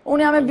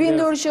 Unë jam e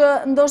bindur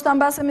që ndoshta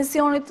mbas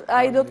emisionit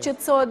ai do të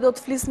qetësohet, do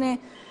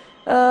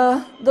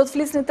të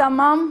flisni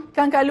tamam.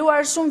 Kanë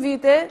kaluar shumë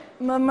vite,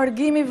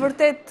 mërgimi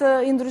vërtet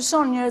i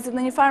ndryshon njerëzit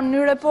në një farë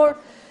mënyre, por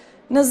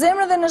në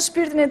zemrën dhe në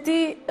shpirtin e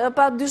tij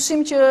pa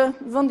dyshim që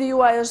vendi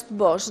juaj është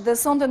bosh dhe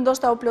sonte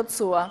ndoshta u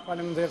plotësua.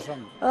 Faleminderit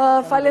shumë.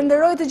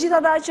 Falenderoj të gjithë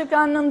ata që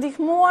kanë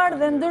ndihmuar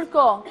dhe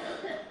ndërkohë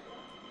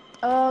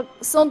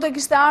sonte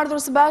kishte ardhur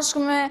së bashku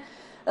me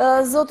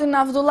zotin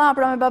Avdullah,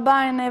 pra me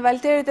babajnë e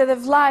Valterit edhe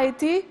vllai i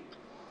tij,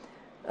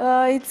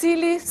 i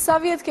cili sa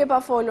vjet kishte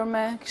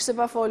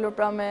pa folur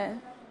pra me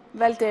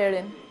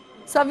Valterin.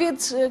 Sa vjet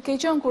ke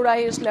qenë kur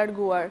ai është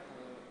larguar?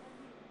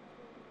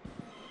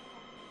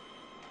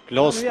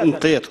 Klasën në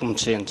 8 këmë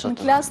qenë që atë. Në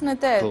klasën e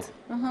 8?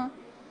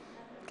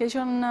 Ke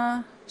qenë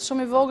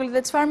shumë i vogël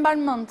dhe çfarë mban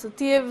mend?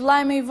 Ti je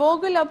vllai më i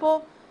vogël apo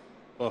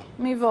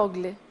më i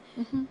vogli?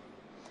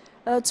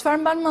 Çfarë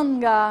mban mend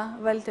nga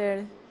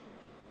Valteri?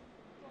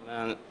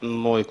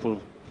 Moj kur...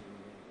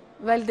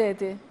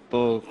 Valdeti?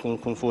 Po,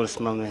 këmë folës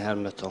më me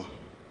herë me to.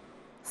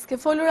 S'ke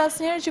folur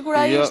asnjëherë që kur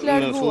ai është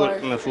larguar?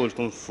 Me folë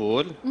këmë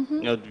folë,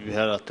 një 2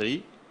 herë 3,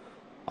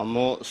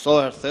 Amo, so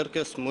herë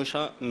thërkes,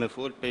 musha me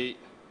full pej...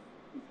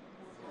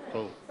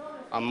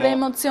 Pre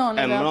emocione.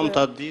 E mëram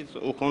ta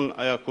ditë, u kon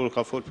aja kur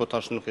ka full, po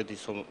tash nuk e di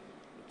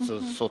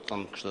sot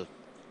tam kështë.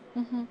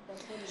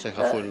 Se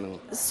ka full me.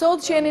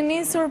 Sot që jeni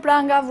nisur pra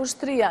nga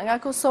Vushtria, nga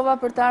Kosova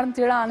për të ardhur në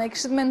Tiranë, e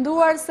kishit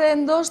menduar se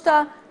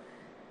ndoshta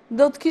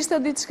do të kishte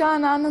diçka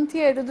në anën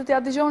tjetër, do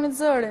t'ja dëgjonit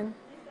zërin?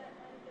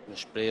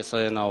 Me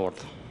shpresa e na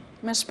ordë.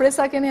 Me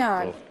shpresa keni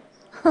ardhur.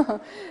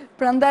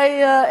 Prandaj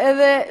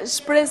edhe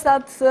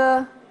shpresat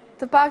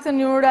të paktën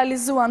ju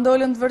realizuan,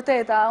 dolën të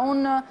vërteta.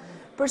 Unë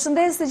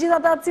përshëndes të gjitha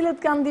ata të cilët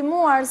kanë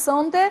ndihmuar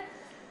sonte,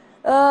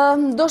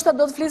 ndoshta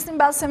do të flisnim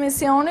pas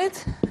emisionit.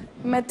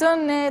 Me të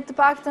ne të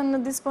paktën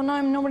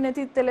disponojmë numrin e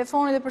tij të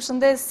telefonit dhe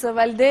përshëndes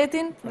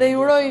Valdetin dhe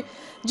ju uroj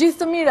gjithë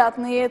të mirat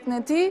në jetën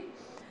e tij.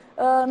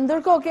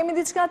 Ndërkohë kemi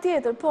diçka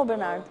tjetër, po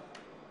Bernard.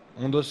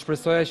 Unë do të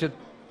shpresoja që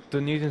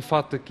të njëjtin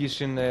fat të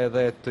kishin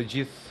edhe të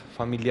gjithë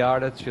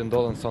familjarët që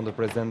ndodhen sonte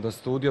prezent në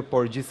studio,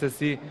 por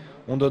gjithsesi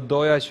unë do të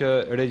doja që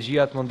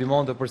regjia të më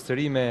ndihmonte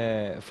përsëri me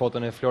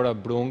foton e Flora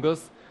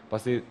Brungës,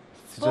 pasi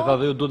siç e tha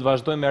dhe ju duhet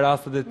vazhdojmë me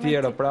rastet e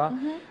tjera pra,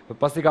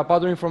 pasi ka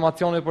patur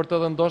informacione për të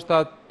dhe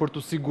ndoshta për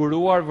të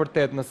siguruar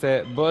vërtet nëse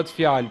bëhet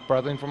fjalë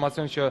për ato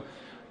informacion që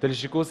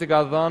teleshikuesi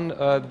ka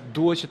dhënë,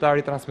 duhet që ta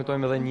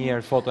ritransmetojmë edhe një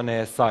herë foton e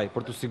saj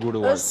për të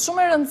siguruar. Është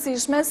shumë e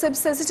rëndësishme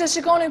sepse siç e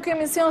shikoni ky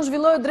emision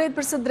zhvillohet drejt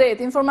për së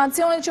drejt.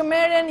 Informacionet që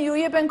merren ju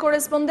jepen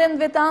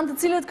korrespondentëve tanë të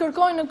cilët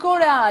kërkojnë në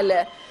kohë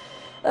reale.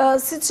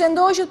 Siç e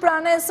ndoqët pra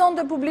ne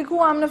sonte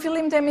publikuam në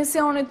fillim të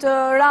emisionit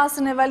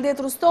rastin e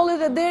Valdet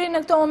Rustollit dhe deri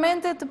në këto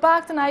momente të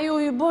paktën ai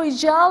u boi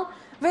gjallë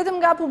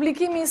vetëm nga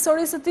publikimi i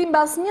historisë së tij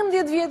mbas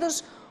 11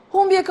 vjetësh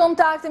humbje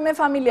kontakti me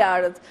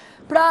familjarët.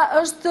 Pra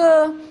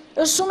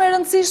është shumë e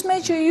rëndësishme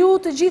që ju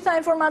të gjitha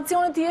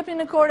informacionet të jepni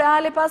në kohë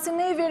reale pasi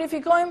ne i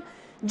verifikojmë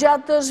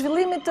gjatë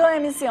zhvillimit të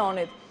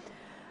emisionit.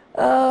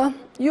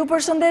 Ju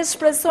përshëndes,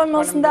 shpresoj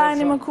mos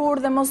ndajeni më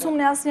kurrë dhe mos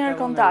humbni asnjëherë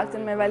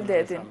kontaktin me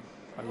Valdetin.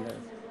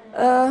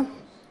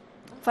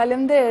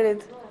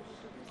 Faleminderit.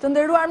 Të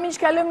nderuar miq,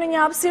 kalojmë në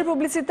një hapësirë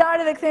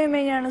publicitare dhe kthehemi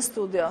menjëherë në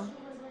studio.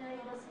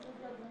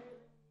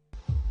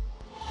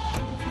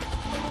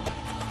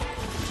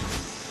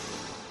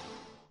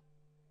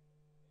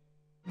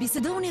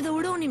 Bisedoni dhe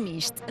uroni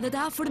misht dhe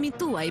të afërmit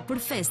tuaj për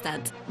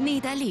festat në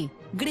Itali,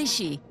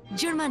 Greqi,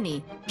 Gjermani,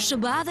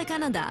 SBA dhe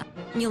Kanada,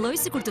 një lloj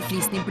sikur të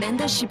flisni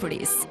brenda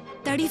Shqipërisë.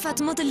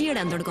 Tarifat më të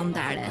lira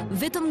ndërkombëtare,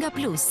 vetëm nga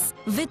Plus,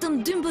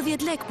 vetëm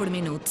 12 lek për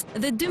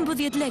minutë dhe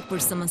 12 lek për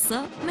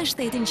SMS me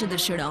shtetin që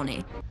dëshironi.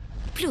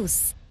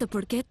 Plus, të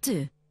përket ty.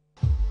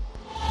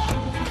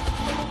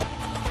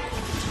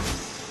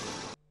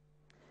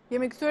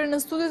 Jemi kthyer në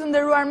studio të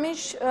nderuar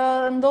miq,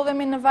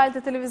 ndodhemi në valët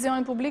e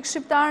televizionit publik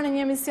shqiptar në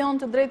një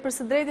emision të drejtë për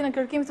së drejti në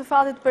kërkim të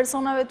fatit të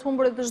personave të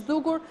humbur dhe të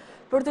zhdukur,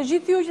 për të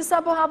gjithë ju që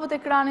sapo hapët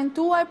ekranin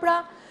tuaj,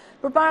 pra,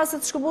 përpara se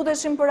të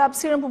shkëputeshim për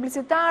hapësirën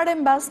publicitare,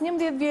 mbas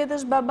 11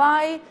 vjetësh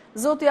babai,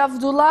 zoti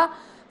Avdullah,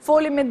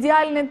 foli me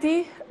djalin e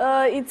tij,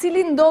 i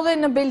cili ndodhej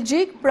në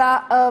Belgjik,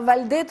 pra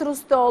Valdet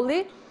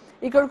Rustolli,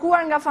 i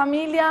kërkuar nga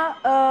familja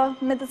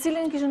me të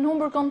cilin kishin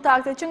humbur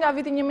kontakte që nga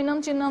viti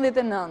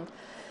 1999.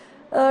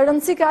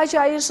 Rëndësi ka që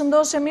ai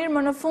shëndoshe mirë,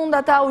 më në fund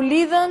ata u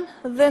lidhen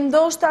dhe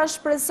ndoshta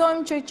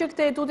shpresojmë që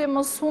këtë tutje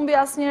mos humbi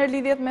asnjëherë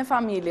lidhjet me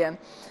familjen.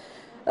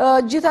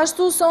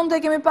 Gjithashtu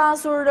sonte kemi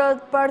pasur,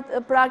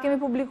 pra kemi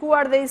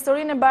publikuar dhe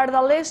historinë e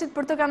Bardalleshit,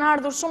 për të kanë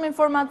ardhur shumë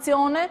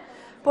informacione,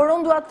 por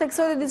unë dua të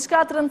theksoj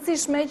diçka të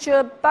rëndësishme që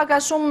pak a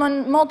shumë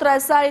motra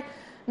e saj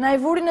na i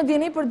vuri në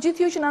dieni për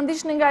gjithë ju që na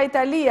ndiqni nga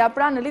Italia,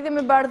 pra në lidhje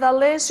me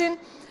Bardalleshin,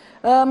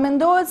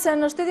 mendohet se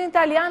në shtetin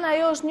italian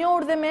ajo është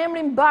njohur dhe me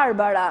emrin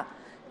Barbara.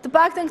 Të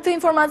paktën këtë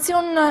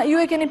informacion ju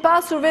e keni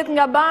pasur vetë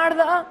nga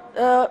Bardha,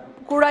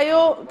 kur ajo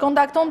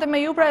kontaktonte me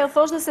ju, pra ajo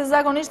thoshte se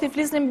zakonisht i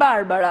flisnin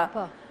Barbara.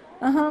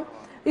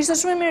 Ishte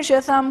shumë mirë që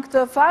e tham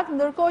këtë fakt,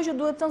 ndërkohë që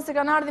duhet thënë se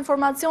kanë ardhur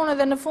informacione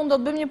dhe në fund do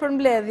të bëjmë një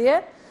përmbledhje.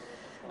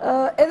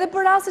 Edhe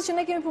për rastet që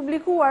ne kemi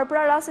publikuar,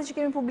 pra rastet që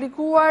kemi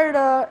publikuar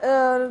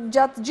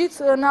gjatë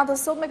gjithë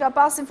natës sotme ka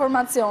pas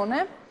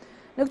informacione.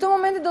 Në këtë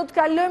moment do të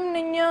kalojmë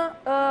në një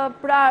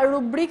pra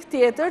rubrik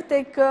tjetër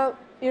tek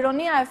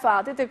Ironia e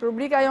fatit, tek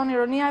rubrika jon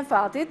Ironia e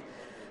fatit,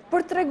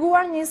 për të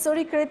treguar një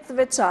histori krejt të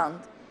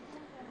veçantë.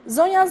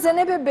 Zonja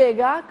Zenepe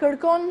Bega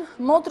kërkon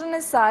motrën e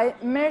saj,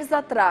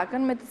 Merza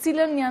Trakën, me të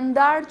cilën janë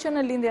ndarë që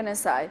në lindjen e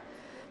saj.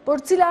 Por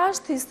cila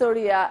është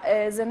historia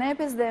e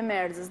Zenepes dhe e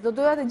Merzës? Do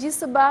doja të gjithë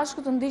së bashku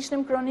të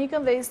ndiqnim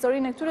kronikën dhe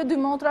historinë e këtyre dy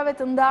motrave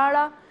të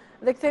ndara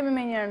dhe kthehemi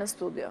menjëherë në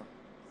studio.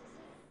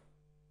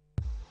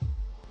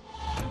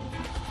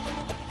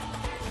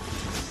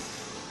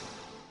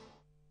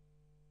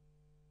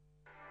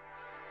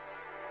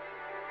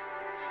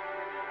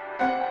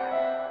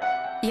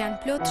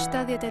 Janë plot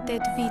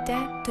 78 vite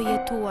të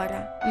jetuara,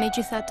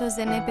 megjithatë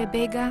Zenepe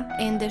Bega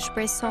ende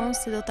shpreson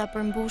se do ta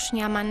përmbush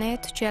një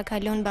amanet që ja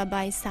kalon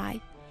babai i saj.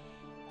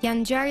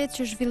 Janë ngjarjet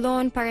që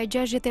zhvillohen para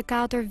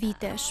 64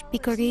 vitesh,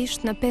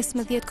 pikërisht në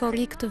 15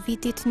 korrik të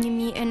vitit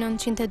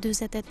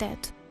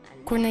 1948,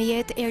 kur në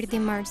jetë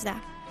erdhi Merza,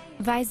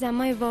 vajza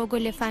më e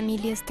vogël e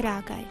familjes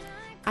Trakaj.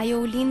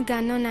 Ajo u lind nga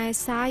nëna e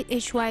saj e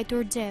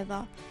quajtur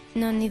Gjeva,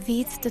 në një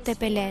vit të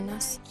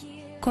Tepelenës.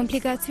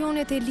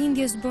 Komplikacionet e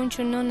lindjes bën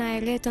që nëna e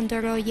re të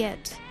ndërroj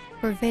jetë.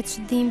 Përveç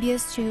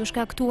dhimbjes që ju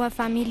shkaktua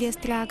familjes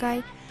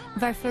Trakaj,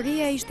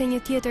 varfëria ishte një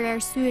tjetër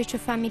arsye që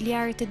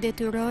familjarët e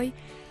detyroi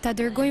ta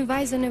dërgojnë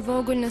vajzën e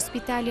vogël në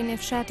spitalin e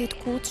fshatit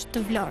Kuç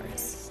të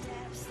Vlorës.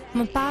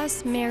 Më pas,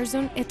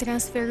 Merzën e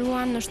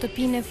transferuan në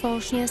shtëpinë e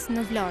foshnjës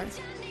në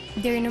Vlorë.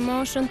 Deri në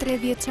moshën 3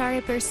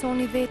 vjeçare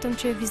personi vetëm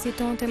që e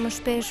vizitonte më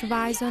shpesh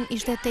vajzën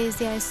ishte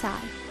tezja e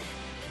saj.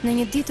 Në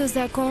një ditë të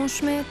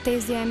zakonshme,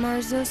 tezja e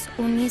Merzës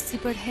u nisi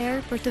për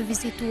herë për të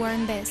vizituar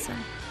mbesën.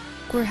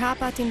 Kur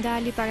hapa t'i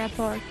ndali para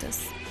portës,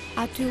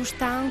 aty u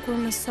shtan kur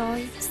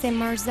mësoi se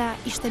Merza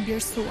ishte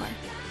birsuar.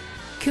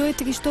 Kjo e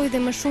trishtoi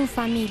dhe më shumë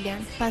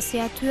familjen, pasi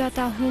aty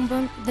ata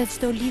humbën dhe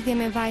çdo lidhje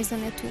me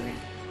vajzën e tyre.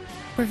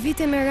 Për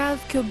vite me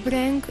radhë kjo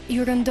breng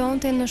ju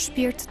rëndonte në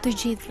shpirt të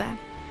gjithëve.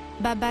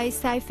 Baba i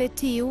saj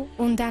Fetiu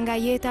u nda nga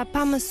jeta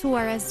pa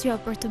mësuar asgjë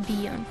për të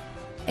bijën.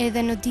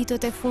 Edhe në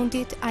ditët e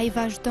fundit ai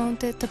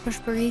vazhdonte të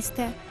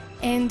përshpëriste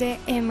ende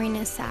emrin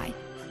e saj.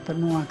 Për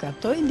mua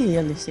kaptoj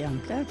dielli si jam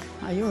plak,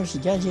 ajo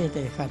është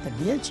 64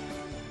 vjeç,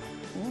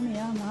 unë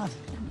jam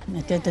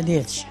me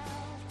 80.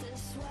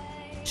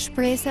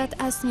 Shpresat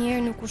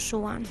asnjëherë nuk u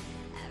shuan.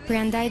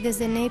 Prandaj dhe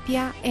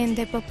Zenepja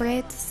ende po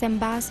pret se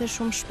mbase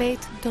shumë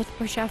shpejt do të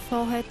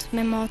përqafohet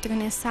me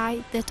motrën e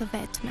saj dhe të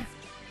vetme.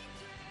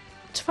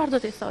 Çfarë do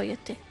t'i thoje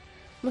ti?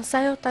 Mos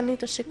ajo tani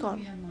të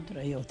shikon.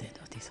 Motra jote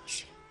do t'i thosh.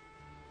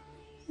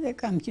 Dhe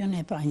kam qenë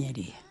e pa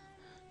njeri.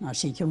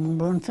 Nasi që më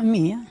bën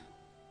fëmija,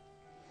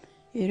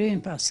 i rrin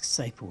pas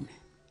kësaj pune.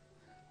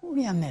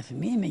 Unë jam me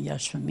fëmijë, me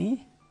 6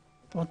 fëmijë,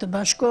 po të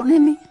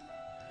bashkonemi,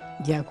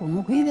 djaku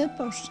nuk hidhet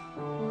poshtë.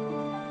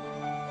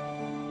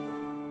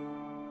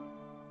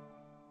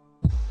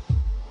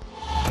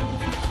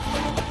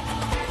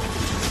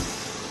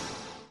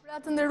 Pra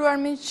të nderuar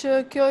miq,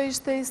 kjo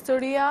ishte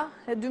historia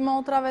e 2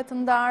 motrave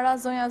të ndara,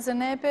 zonja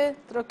Zenepe,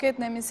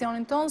 troket në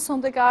emisionin tonë,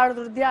 sonte ka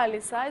ardhur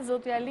djali i saj,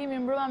 zoti Alimi,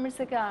 mbrëma, mirë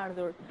se ka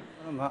ardhur.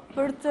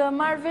 Për të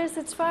marrë vesh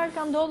se çfarë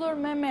ka ndodhur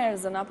me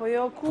Merzën, apo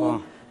jo,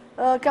 ku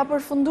ka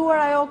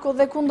përfunduar ajo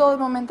dhe ku ndodhet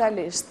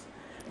momentalisht.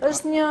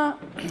 Është një,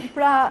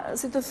 pra,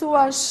 si të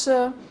thuash,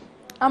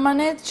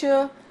 amanet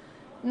që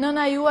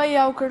nëna juaj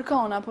ja u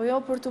kërkon, apo jo,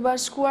 për të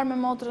bashkuar me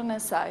motrën e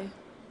saj.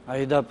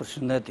 Aida,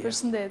 përshëndetje.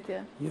 Përshëndetje.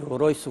 Ju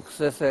uroj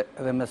suksese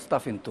edhe me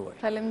stafin tuaj.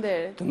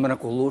 Faleminderit. Të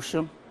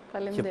mrekullueshëm që po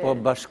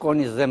Faleminderit.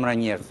 bashkoni zemra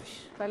njerëzish.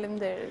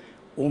 Faleminderit.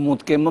 Unë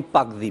mund të kem më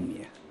pak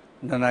dhimbje,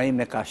 nëna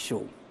ime ka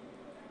shumë.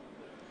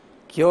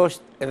 Kjo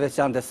është e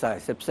veçantë e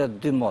saj, sepse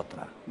 2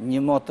 motra.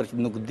 Një motër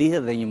që nuk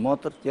dihet dhe një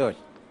motër që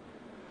është.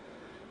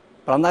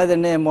 Prandaj dhe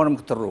ne e morëm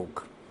këtë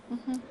rrugë.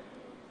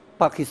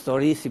 Pak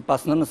histori si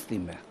pas nënës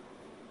time.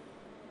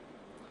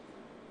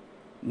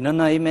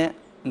 Nëna ime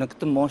në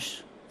këtë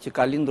moshë që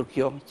ka lindur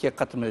kjo, që e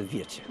 14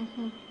 vjeqe.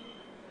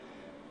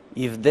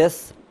 I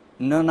vdes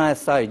nëna e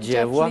saj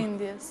Gjevua,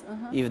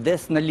 i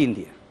vdes në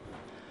lindje.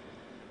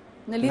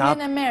 Në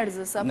lindjen e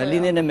Merzës, apo jo? Në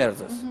lindjen e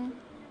Merzës.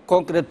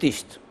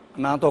 Konkretisht,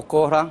 në ato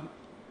kohra,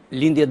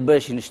 lindjet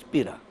bëheshin në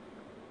shtëpira.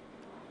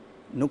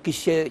 Nuk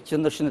ishe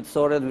qendër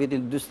shëndetësore në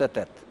vitin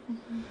 48.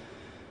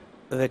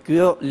 Dhe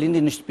kjo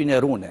lindi në shtëpinë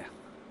e Rune,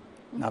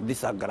 nga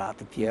disa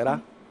gratë tjera,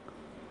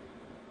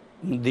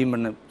 në dimër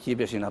në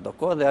qipeshin ato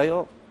kohë, dhe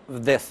ajo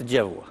vdes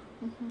Gjevua.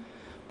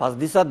 Pas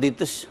disa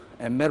ditësh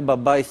e merr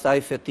baba i saj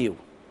Fetiu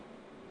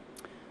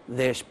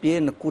dhe e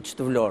shpje në Kuç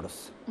të Vlorës,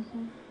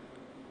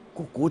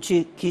 ku Kuçi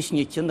kish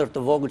një qendër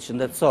të vogël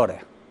shëndetësore,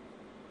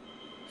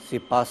 si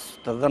pas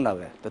të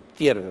dhënave, të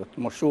tjerëve,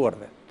 të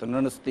moshuarve, të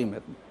nënës time,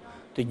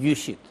 të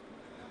gjyshit.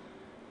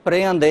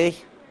 Prej andej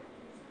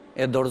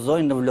e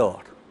dorëzojnë në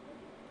Vlorë.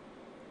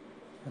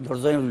 E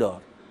dorëzojnë në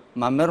Vlorë.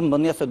 Ma merë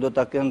mbëndja se do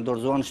të kenë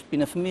dorëzuar në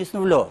shtëpinë e fëmijës në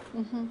Vlorë.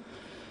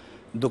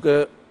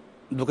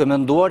 Duke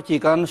menduar që i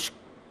kanë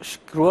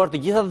shkruar të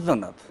gjitha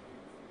dhënat.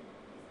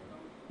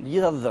 Të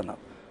gjitha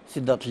dhënat.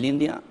 Si datë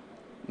lindja,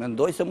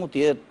 mendoj se mund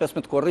të jetë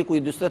 15 korriku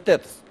i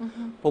 48-ës.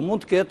 Po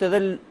mund të ketë edhe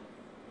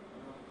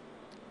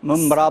më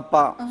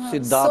mbrapa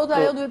si datë... Sot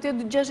ajo duhet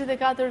jetë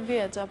 64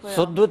 vjeç, apo jo?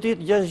 Sot duhet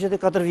jetë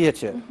 64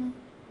 vjeqe.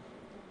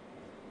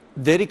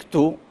 Deri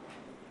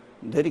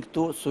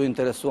këtu su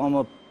interesua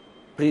më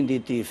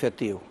prindi ti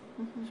Fetiu,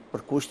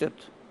 për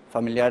kushtet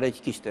familjare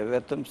që kishte,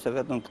 vetëm se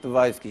vetëm këtë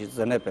vajzë kishte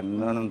Zenepe në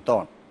nënën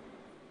tonë.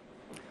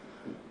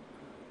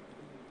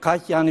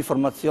 Kaq janë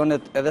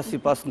informacionet edhe si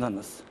pas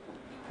nënës.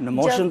 Në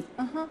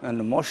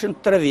moshën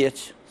 3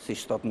 vjeç, si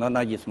shtot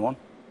nëna gjithmonë,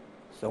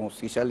 se unë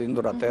s'kisha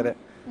lindur atere,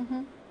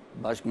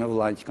 bashkë me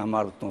vëllain që kam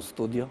ardhur këtu në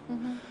studio.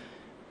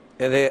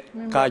 Edhe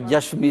ka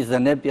 6 fëmijë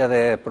Zenepja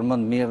dhe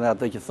përmend mirë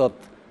ato që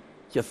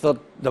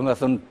thot,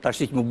 domethënë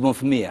tash që më bën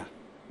fëmija.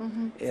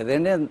 Edhe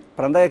ne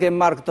prandaj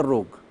kemi marrë këtë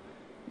rrugë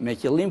me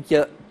qëllim që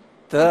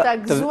të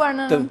gëzuar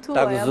nënën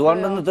tuaj,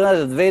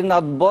 dhe të vejnë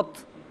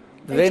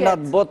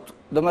atë botë,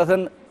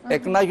 domethënë e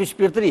kënaqur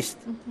shpirtërisht.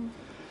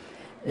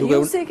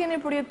 Ju si keni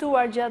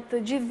përjetuar gjatë të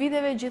gjithë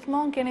viteve,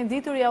 gjithmonë keni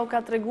ditur, ja u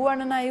ka treguar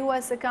nëna juaj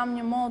se kam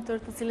një motër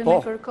të cilën e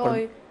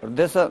kërkoj?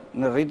 Përdesa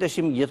në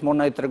rriteshim, gjithmonë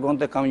na i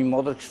tregonte kam një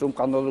motër kështu,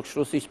 ka ndodhur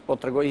kështu si po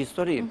tregoj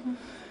historinë.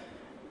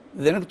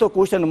 Dhe në këto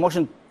kushte në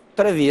moshën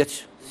 3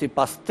 vjeç,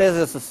 sipas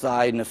tezës së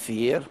saj në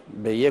Fier,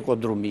 Bejeko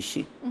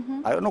Drumishi,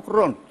 ajo nuk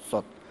rron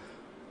sot.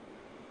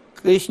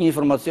 Kishte një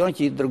informacion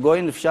që i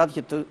dërgojnë në fshat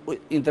që të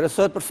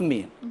interesohet për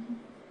fëmijën.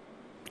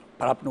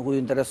 Prap nuk u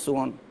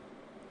interesuan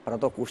për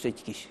ato kushte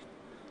që kishin.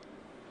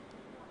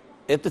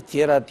 E të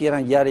tjera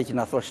ngjarje që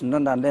na thosh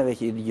nëna neve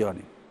që i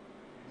dëgjonin.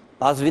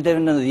 Pas viteve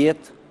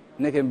 90,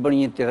 ne kemi bërë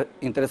një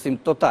interesim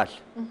total,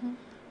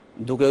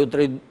 duke u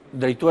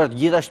drejtuar të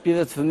gjitha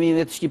shtëpive të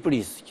fëmijëve të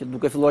Shqipërisë, që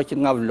duke filluar që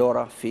nga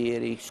Vlora,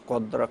 Fieri,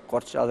 Shkodra,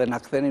 Korça, dhe na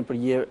kthenin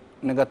përgjigje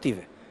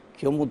negative.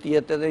 Kjo mund të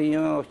jetë edhe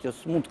një që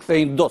s'mund të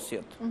kthejnë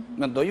dosjet,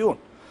 mendoj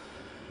unë.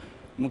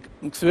 Më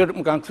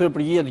kanë kthyer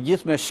përgjigje të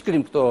gjithë me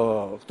shkrim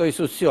këto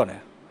institucione,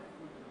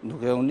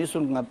 duke u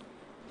nisur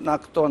nga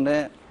këto ne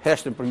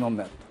heshtin për një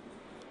moment.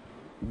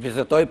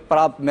 Vizitoj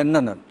prap me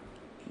nënën,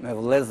 me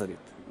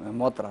vëllezërit, me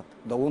motrat,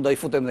 unë do i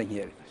futem dhe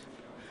njerit.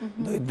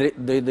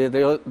 Do i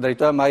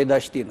drejtoj me Aida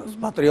Shtinos,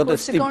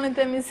 patriotes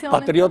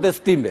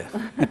time.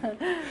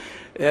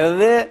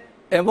 Edhe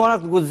e mona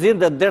këtë guzim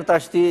dhe derta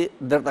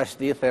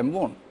shti them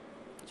unë,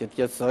 që të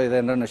qetësoj dhe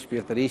nënë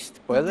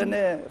shpirtërisht, po edhe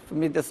ne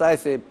fëmijët e saj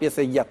se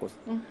pjesë e gjakut.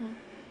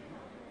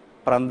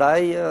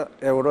 Prandaj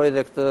e uroj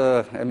dhe këtë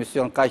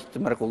emision kaq të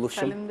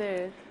mrekullueshëm.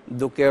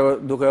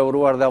 Duke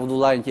uruar dhe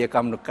Abdullajn që e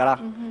kam në krah,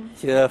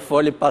 që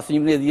foli pas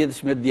 11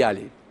 vjetësh me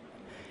djalin.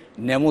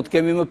 Ne mund të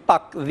kemi më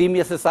pak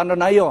dhimbje se sa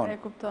nëna jonë,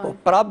 po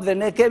prap dhe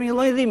ne kemi një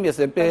lloj dhimbje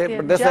se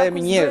përdesa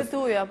jemi njerëz,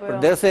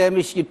 përdesa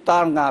jemi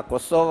shqiptar nga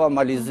Kosova,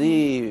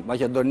 Malizi,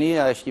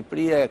 Maqedonia,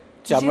 Shqipëria,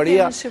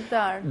 Çamëria.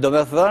 Do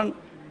me thënë,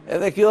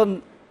 edhe kjo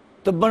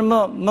të bën më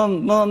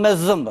me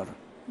zëmbër,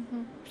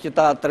 që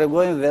ta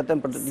tregojnë vetëm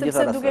për të gjitha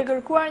rastet. Sepse duke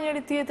kërkuar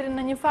njëri tjetrin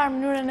në një farë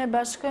mënyrë ne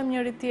bashkojmë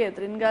njëri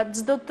tjetrin, nga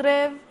çdo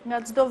trev,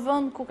 nga çdo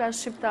vend ku ka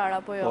shqiptar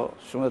apo jo. Po,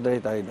 shumë e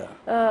drejtë Aida.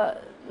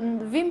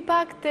 Vim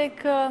pak tek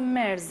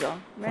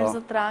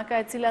Merzo Traka,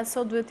 e cila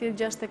sot duhet të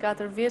jetë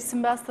 64 vjeç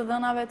sipas të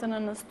dhënave të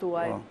nënës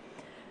tuaj.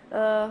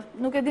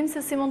 Nuk e dim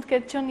se si mund të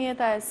ketë qenë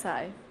jeta e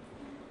saj.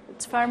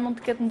 Çfarë mund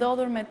të ketë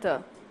ndodhur me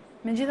të?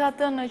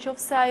 Megjithatë,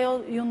 nëse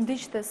ajo ju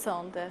ndiqte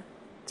sonte,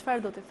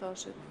 çfarë do t'i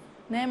thoshit?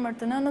 Në emër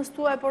të nënës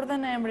tuaj, por dhe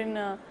në emrin e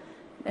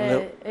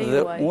juaj.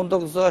 Dhe unë do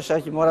gëzohesha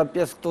që mora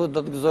pjesë këtu, do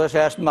të gëzohesha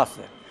jashtë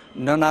mase.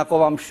 Nëna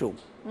akoma më shumë.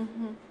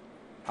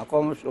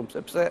 Akoma më shumë,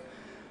 sepse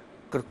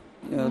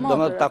do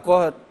me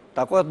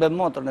takohet me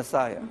motrën e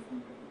saj.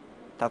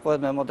 Takohet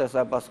me motrën e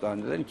saj pas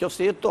kanë. Dhe në qoftë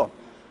se jeton,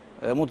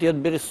 mund të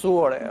jetë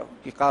birisuar.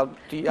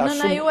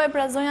 Nëna juaj,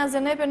 pra zonja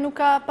Zenepe, nuk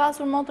ka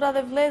pasur motra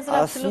dhe vëllezër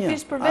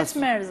absolutisht përveç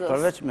Merzës.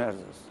 Përveç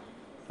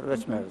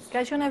Merzës. Ka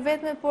qenë e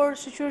vetme, por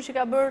shqyr që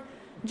ka bërë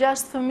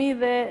 6 fëmijë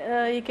dhe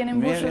i keni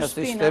mbushur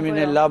shtëpinë. Sistemin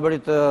e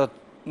labërit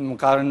më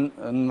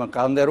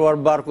ka nderuar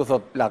barku,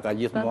 thot plaka,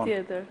 gjithmonë.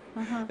 Patjetër.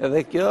 Edhe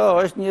kjo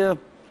është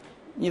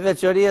një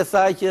veçori e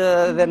saj që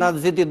dhe na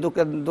nxiti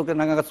duke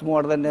na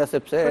ngacmuar dhe ne,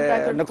 sepse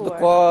në këtë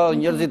kohë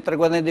njerëzit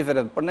tregojnë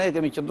indiferent. Por ne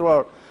kemi qëndruar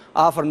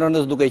afër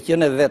nënës duke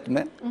qenë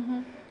vetme,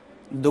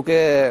 duke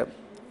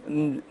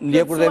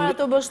ndjekur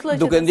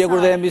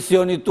dhe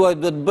emisionin tuaj,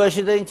 duhet bësh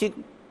edhe një çik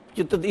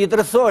që të i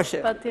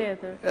tërësoshe.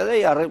 Patjetër.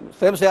 Edhe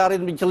them se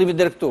arrit me qëllimin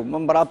deri këtu. Më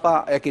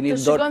mbrapa e keni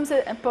dorë.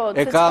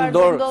 E kanë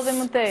dorë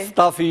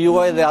stafi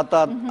juaj dhe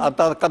ata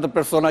 4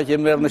 persona që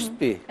merr në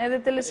shtëpi. Edhe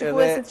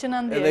teleshikuesit që na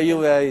ndjekin. Edhe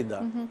juve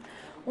Aida.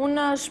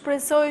 Unë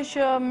shpresoj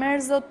që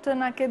Merzot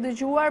na ke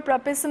dëgjuar, pra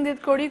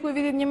 15 korriku i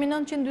vitit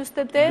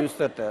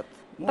 1948.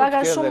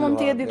 Paka shumë mund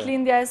të jetë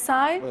ditëlindja e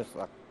saj.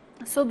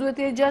 Sot duhet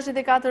të jetë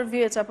 64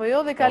 vjeç apo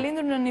jo, dhe ka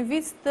lindur në një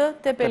vit të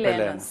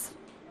Tepelenës.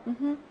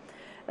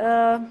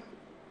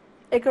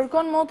 E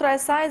kërkon motra e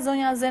saj,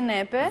 zonja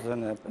Zenepe.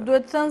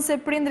 Duhet thënë se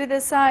prindrit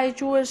e saj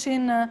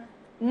quheshin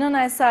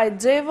nëna e saj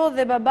Xhevo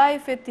dhe babai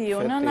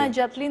Fetiu. Nëna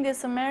gjatë lindjes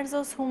së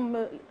Merzos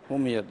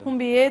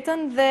humbi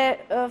jetën dhe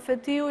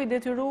Fetiu i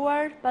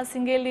detyruar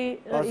pasi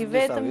ngeli i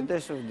vetëm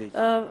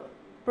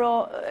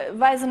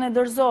vajzën e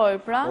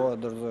dorëzoi, pra. Po,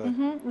 dorëzoi.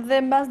 Dhe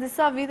mbas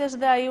disa vitesh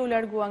dhe ai u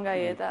largua nga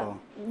jeta.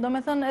 Do me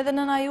thënë edhe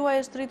nëna juaj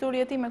është rritur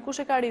jetime. Kush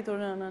e ka rritur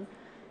nënën?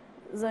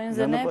 Zonjën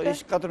Zenepe?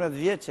 Ishte 14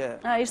 vjeqe.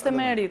 Ishte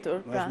me rritur,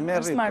 pra.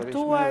 Është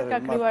martuar, ka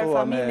kryuar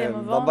familje më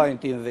vonë. Babajnë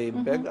tim dhe i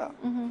bega.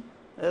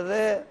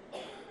 Edhe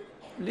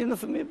linë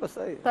fëmijë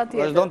pastaj.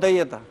 Vazhdon të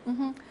jeta.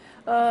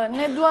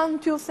 Ne duam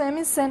t'ju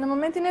themi se në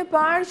momentin e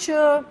parë që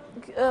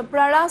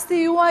pra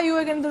rasti juaj ju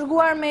e keni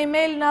dërguar me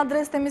email në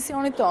adres të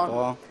emisionit tonë.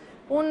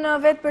 Unë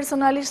vetë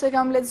personalisht e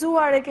kam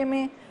lexuar, e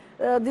kemi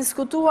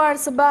diskutuar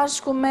së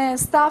bashku me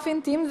stafin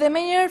tim dhe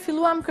me njerë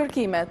filluam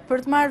kërkimet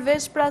për të marrë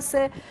vesh pra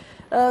se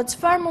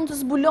çfarë mund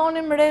të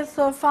zbulonim rreth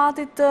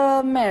fatit të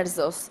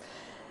Merzos.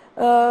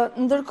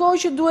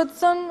 Ndërkohë që duhet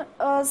thënë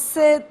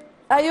se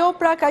ajo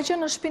pra ka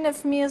qenë në shtëpinë e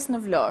fëmijës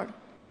në Vlorë.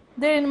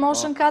 Deri në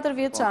moshën 4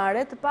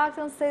 vjeçare, të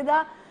paktën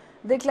Seda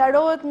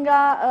deklarohet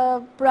nga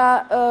pra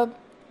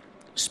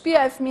shtëpia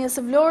e fëmijës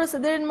së vlorës e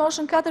deri në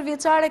moshën 4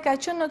 vjeçare ka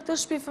qenë në këtë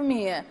shtëpi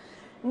fëmije.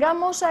 Nga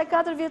mosha e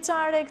 4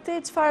 vjeçare këtej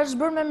çfarë është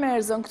bërë me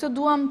Merzon? Këtë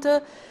duam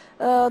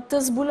të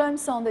zbulojmë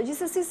sonde.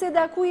 Gjithsesi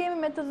Seda, ku jemi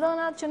me të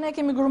dhënat që ne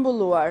kemi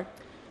grumbulluar?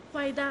 Po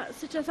Aida,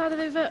 si që thatë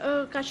dhe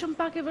ka shumë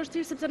pak e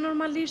vështirë, sepse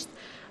normalisht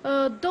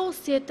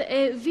dosjet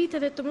e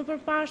viteve të më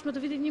përpashme, të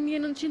vitit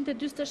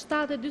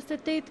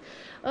 1947-48,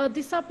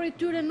 disa prej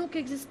tyre nuk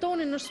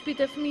ekzistonin në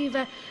shtëpitë e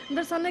fëmijëve,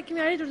 ndërsa ne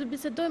kemi arritur të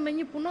bisedojmë me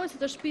një punojëse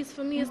të shtëpisë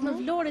fëmijës në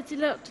Vlorë,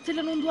 të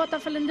cilën unë dua ta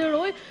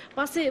falenderoj,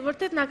 pasi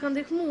vërtet na ka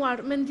ndihmuar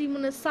me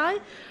ndihmën e saj.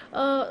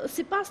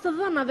 Sipas të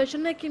dhënave që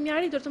ne kemi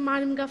arritur të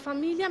marrim nga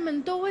familja,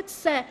 mendohet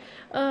se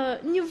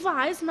një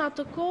vajzë në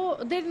atë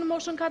kohë deri në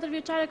moshën 4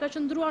 vjeçare ka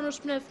qëndruar në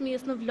shtëpinë e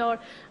fëmijës në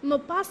Vlorë. Më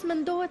pas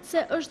mendohet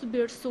se është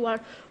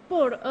birësuar.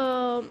 Por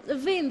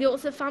vendi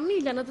ose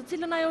familja në të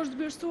cilën ajo është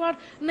birësuar,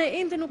 ne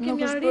ende nuk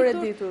kemi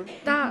arritur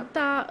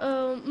ta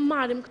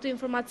marrim këtë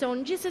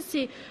informacion.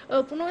 Gjithsesi,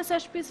 punojësa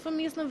e shtëpisë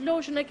fëmijës në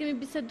Vlorë që ne kemi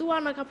biseduar,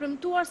 na ka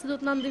premtuar se do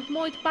të na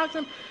ndihmojë të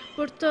paktën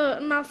për të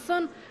na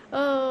thënë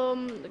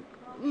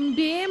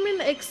mbi emrin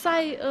e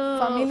kësaj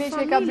familje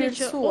që ka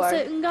birësuar, ose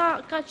nga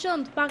ka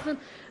qenë të paktën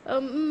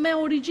me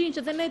origjinë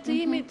që dhe ne të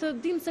jemi të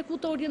dim se ku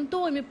të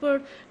orientohemi për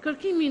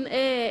kërkimin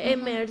e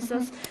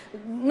Merzës.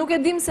 Nuk e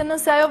dim se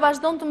nëse ajo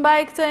vazhdon të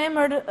mbajë këtë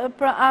emër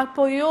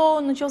apo jo,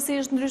 nëse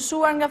është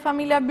ndryshuar nga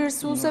familja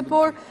birësuese,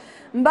 por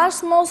mbash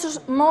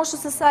moshës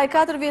së saj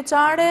 4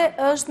 vjeçare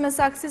është me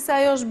saktësi se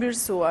ajo është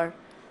birësuar.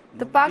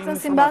 Të paktën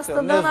sipas të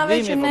dhënave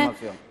që ne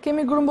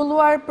kemi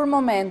grumbulluar për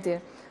momentin.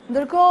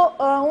 Ndërkohë,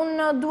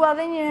 unë dua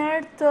edhe një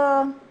herë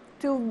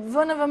t'ju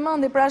vë në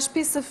vëmendje pra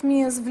shtëpisë së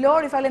fëmijës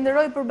Vlorë, i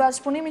falenderoj për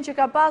bashkëpunimin që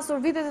ka pasur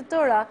vitet e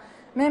tëra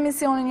me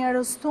emisionin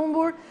Njerez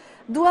Humbur.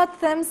 Dua të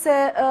them se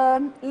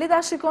le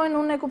ta shikojnë,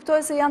 unë e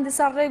kuptoj se janë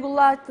disa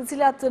rregulla të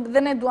cilat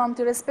dhe ne duam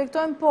të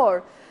respektojmë,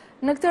 por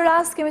në këtë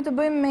rast kemi të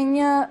bëjmë me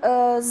një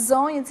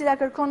zonjë e cila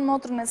kërkon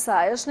motrën e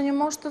saj. Është në një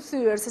moshë të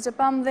thyer, siç e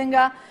pam dhe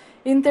nga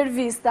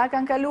intervista,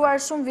 kanë kaluar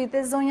shumë vite,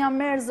 zonja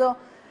Merzo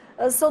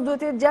sot duhet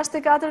të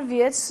jetë 64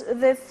 vjeç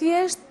dhe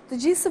thjesht të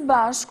gjithë së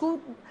bashku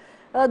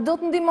do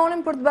të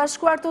ndihmonin për të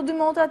bashkuar këto dy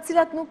motra të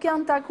cilat nuk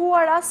janë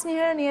takuar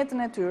asnjëherë në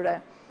jetën e tyre.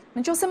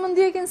 Nëse më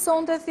ndjekin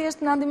sonte, thjesht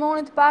na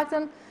ndihmonin të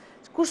paktën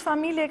kush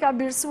familje ka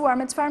birësuar,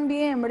 me çfarë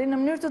mbiemri, në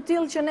mënyrë të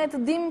tillë që ne të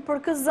dimë për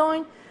kë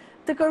zonjë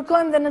të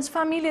kërkojmë dhe në çfarë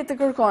familje të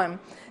kërkojmë.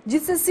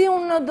 Gjithsesi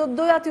unë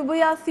doja t'ju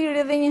bëja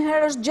thirrje edhe një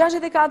herë, është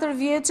 64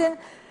 vjeçe,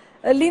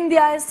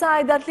 lindja e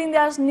saj,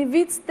 datëlindja është një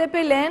vit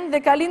tepelen dhe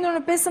ka lindur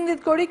në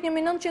 15 korrik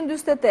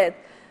 1948.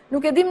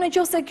 Nuk e dim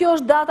nëse kjo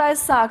është data e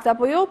saktë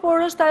apo jo, por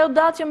është ajo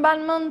datë që mban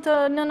mend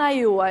nëna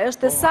juaj.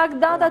 Është e saktë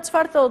data,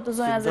 çfarë thotë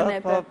zonja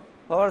Zenepe?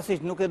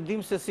 Pavarësisht nuk e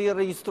dim se si e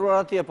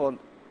regjistruar atje, po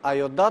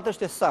ajo datë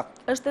është e saktë.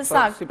 Është e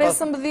saktë,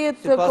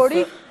 15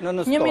 korrik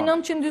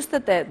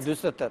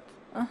 1948.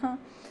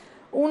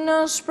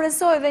 Unë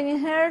shpresoj edhe një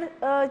herë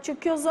që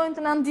kjo zonjë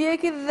të na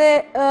ndjeki dhe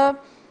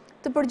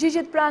të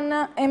përgjigjet pra në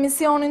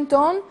emisionin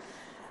ton.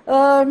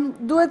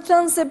 Duhet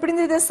thënë se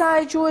prindrit e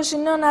saj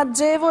quheshin nëna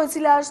Xhevo, e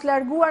cila është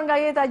larguar nga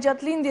jeta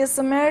gjatë lindjes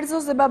së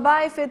Merzos, dhe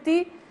babai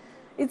Feti,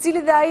 i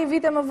cili dhe ai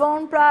vite më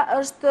vonë pra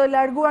është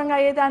larguar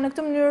nga jeta në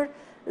këtë mënyrë.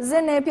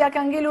 Zenepja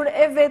ka ngelur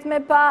e vetme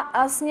pa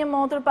asnjë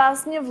motër, pa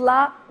asnjë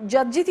vëlla,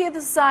 gjatë gjithë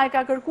jetës së saj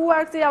ka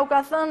kërkuar këtë, ja u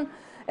ka thënë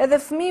edhe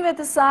fëmijëve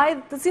të saj,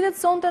 të cilët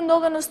sonte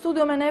ndodhen në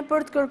studio me ne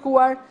për të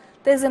kërkuar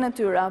tezën e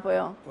tyre, apo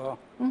jo? Po.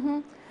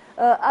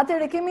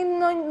 Atëherë, kemi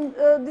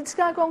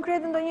diçka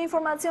konkrete, ndonjë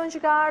informacion që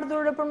ka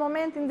ardhur për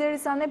momentin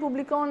derisa ne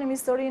publikonim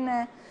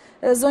historinë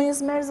e zonjës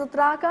Merzo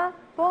Traka?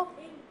 Po?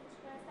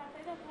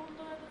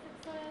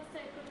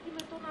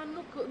 Kërkimet tona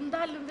nuk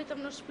ndalen vetëm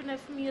në shtëpinë e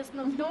fëmijës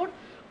në Vlorë,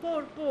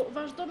 por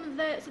vazhdojmë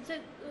dhe sepse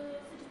që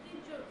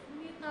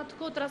fëmijët në atë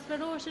kohë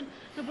transferoheshin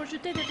në për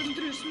qytete të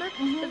ndryshme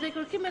dhe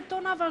kërkimet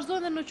tona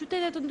vazhdojnë në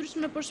qytete të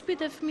ndryshme për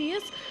shtëpitë e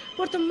fëmijës,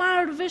 por të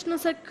marrë vesh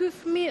nëse ky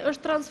fëmijë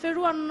është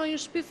transferuar në një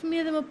shtëpi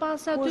fëmijë dhe më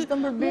pas aty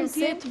mund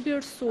të jetë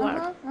birësuar.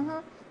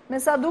 Me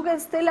sa duket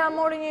Stella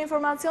mori një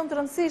informacion të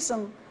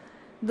rëndësishëm.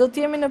 Do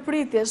t'jemi në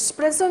pritje.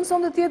 Shpresojmë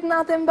sonte të jetë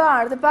natë e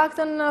mbarë, të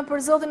paktën për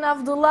zotin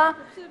Avdullah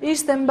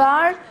ishte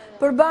mbarë.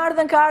 Për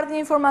bardhën ka ardhur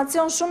një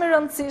informacion shumë i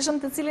rëndësishëm,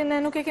 të cilin ne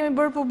nuk e kemi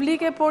bërë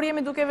publike, por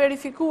jemi duke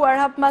verifikuar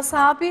hap mas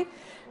hapi.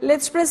 Le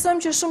të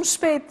shpresojmë që shumë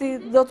shpejt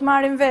do të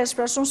marrim vesh,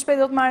 pra shumë shpejt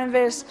do të marrim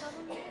vesh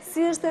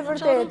si është e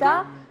vërteta.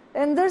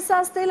 Ndërsa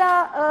Stella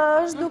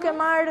është duke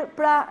marrë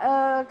pra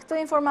këtë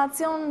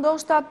informacion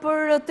ndoshta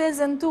për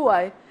tezën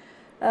tuaj.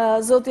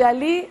 Zoti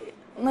Ali,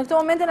 në këtë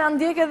moment na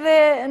ndjek edhe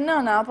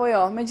nëna, apo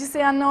jo,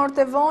 megjithëse janë në orët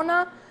e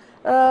vona,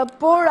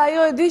 por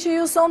ajo e di që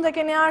ju sonte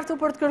keni ardhur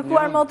për të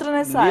kërkuar motrën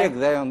e saj. Ndjek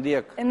dhe ajo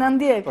ndjek. E na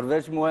ndjek.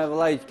 Përveç mua e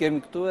vëllai që kemi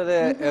këtu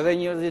edhe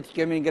njerëzit që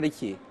kemi në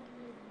Greqi.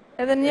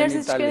 Edhe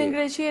njerëzit që keni në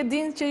Greqi e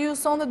dinë që ju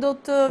sonte do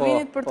të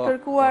vinit për të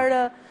kërkuar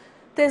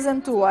tezën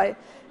tuaj.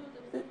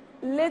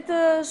 Le të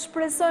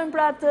shpresojmë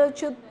pra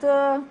që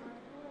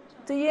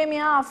të jemi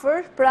afër,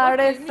 pra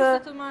rreth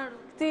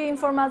këtij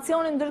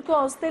informacioni.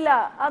 Ndërkohë,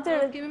 Stella,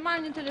 atëherë kemi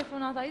marrë një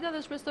telefonat Aida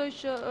dhe shpresoj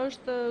që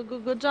është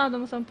goxha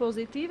domethënë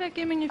pozitive.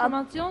 Kemi një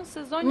informacion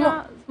se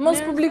zonja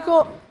mos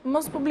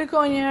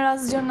publikoj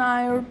Njerez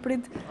Gjanajur,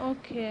 prit.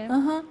 Okej.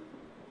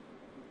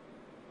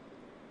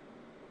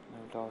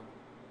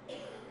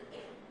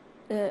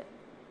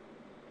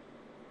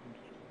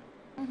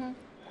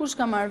 Kush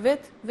ka marrë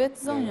vetë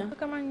zonja?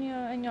 Ka marrë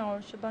një e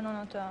njohur që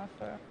banon aty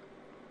afër.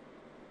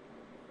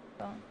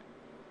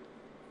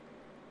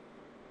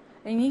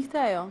 E njihte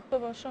ajo? Po,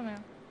 shumë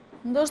mirë.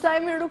 Ndoshta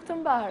jemi në rrugë të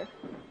mbarë.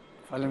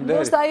 Faleminderit.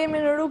 Ndoshta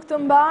jemi në rrugë të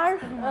mbarë,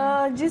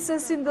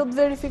 gjithsesi do të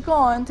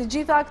verifikohen të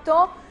gjitha këto.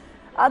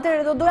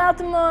 Atëherë do doja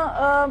të më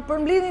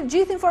përmbledhni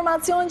gjithë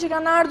informacionin që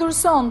kanë ardhur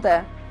sonte.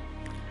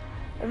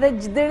 Dhe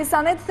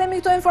derisa ne të themi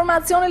këto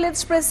informacione, le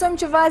të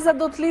shpresojmë që vajza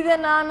do të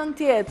lidhen në anën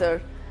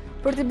tjetër,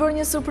 për t'i bërë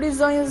një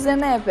surprizë zonjës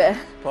Zenepe.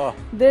 Po.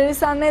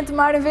 Derisa ne të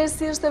marrim vesh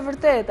si është e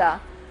vërteta.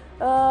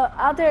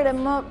 Atëherë,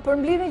 më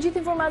përmbledhni gjithë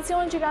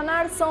informacionin që kanë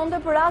ardhur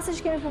sonte për raste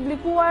që kemi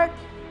publikuar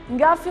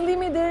nga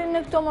fillimi deri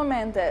në këto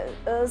momente.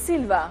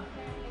 Silva.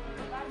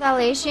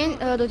 Daleshin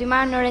do t'i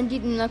marrë në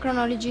rendit në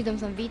kronologji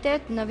domethënë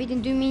vitet, në vitin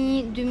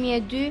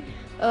 2001-2002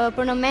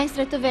 për në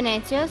mestre të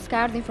Venecias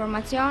ka ardhur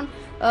informacion,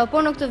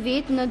 po në këtë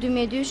vit në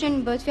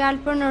 2002-shin bëhet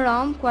fjalë për në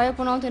Rom, ku ajo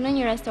punonte në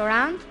një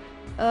restorant.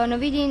 Në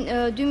vitin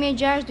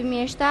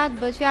 2006-2007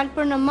 bëhet fjalë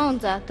për në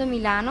Monza të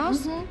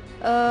Milanos.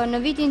 Në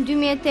vitin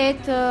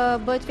 2008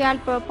 bëhet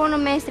fjalë për po në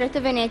mestre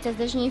të Venecias,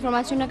 dhe është një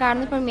informacion që ka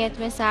ardhur nëpërmjet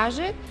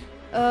mesazhit.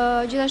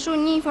 Gjithashtu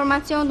një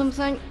informacion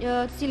domethënë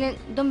të cilën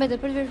do mbetet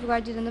për të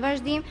verifikuar gjithë në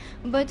vazhdim,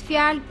 bëhet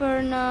fjalë për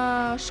në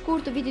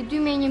shkurt të vitit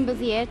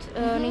 2011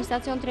 në një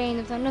stacion treni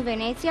domethënë në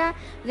Venecia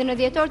dhe në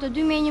dhjetor të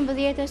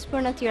 2011-s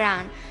për në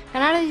Tiranë.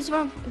 Kanë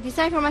ardhur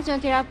disa informacione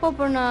të tjera po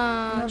për në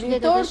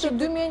qytetet e Shqipërisë. Në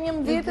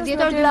 2011 në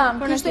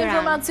Tiranë. Kishte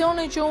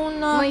informacione që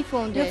unë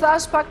ju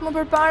thash pak më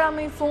përpara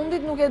më i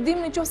fundit, nuk e dim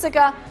nëse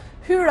ka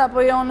hyrë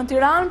apo jo në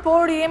Tiranë,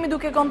 por jemi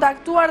duke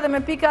kontaktuar dhe me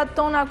pikat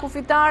tona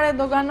kufitare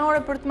doganore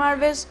për të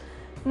marrë vesh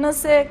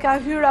nëse ka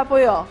hyrë apo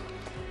jo.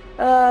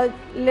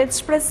 Le të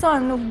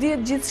shpresojmë, nuk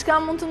dihet gjithçka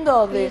mund të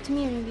ndodhi.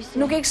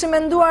 Nuk e kishim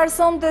menduar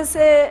sonte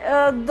se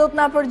do të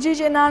na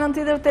përgjigje në anën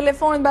tjetër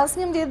telefonit mbas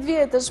 11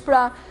 vjetësh,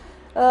 pra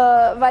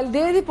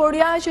Valdeti, por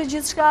ja që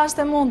gjithçka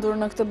është e mundur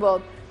në këtë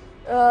botë.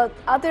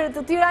 Atëherë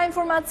të tjera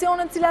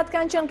informacione të cilat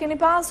kanë qenë, keni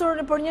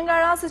pasur për një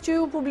nga rastet që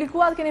ju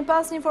publikuat, keni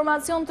pas një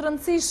informacion të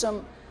rëndësishëm.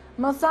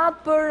 Më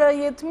thatë për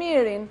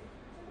Jetmirin.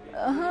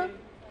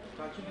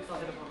 Ka qenë disa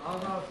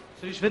telefonata,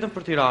 sërish vetëm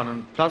për Tiranën.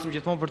 Flasim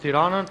gjithmonë për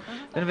Tiranën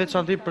dhe në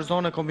veçanti për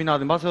zonën e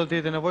kombinatit. Mbasi do të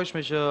jetë e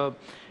nevojshme që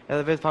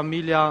edhe vetë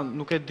familja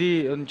nuk e di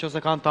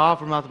nëse kanë të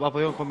afërm apo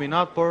jo në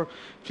kombinat, por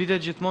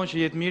flitet gjithmonë që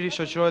Jetmiri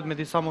shoqërohet me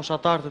disa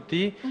moshatar të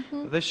tij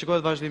dhe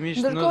shikohet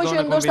vazhdimisht në zonën e kombinatit. Ndërkohë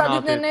që ndoshta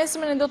ditën e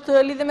nesërme ne do të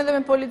lidhemi edhe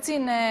me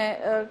policinë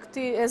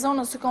e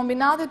zonës së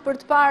kombinatit për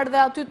të parë dhe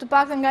aty të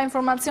paktën nga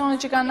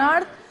informacionet që kanë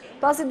ardhur,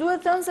 pasi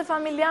duhet thënë se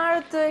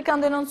familjarët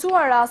kanë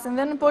denoncuar rastin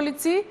dhe në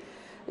polici.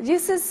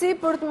 Gjithsesi,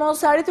 për të mos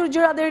arritur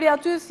gjëra deri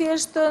aty,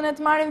 thjesht ne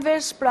të marrim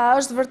vesh, pra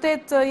është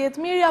vërtet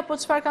Jetmiri apo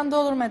çfarë ka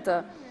ndodhur me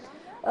të.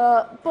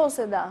 Po,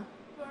 Seda.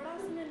 Për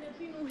rastin e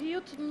Lepin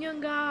Uhiut, një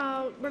nga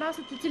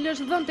rastet të cilë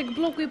është dhënë tek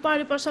bloku i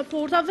parë i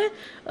pasaportave,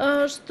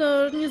 është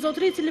një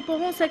zotëri i cili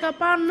pohon se ka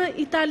parë në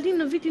Itali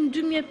në vitin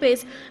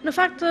 2005. Në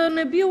fakt,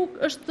 Nebiu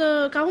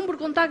ka humbur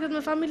kontaktet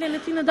me familjen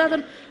e tij në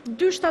datën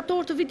 2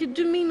 shtator të vitit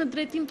 2000 në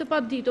drejtim të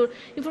paditur.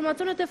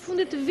 Informacionet e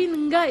fundit vijnë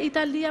nga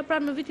Italia pra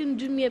në vitin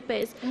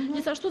 2005.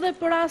 Gjithashtu dhe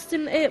për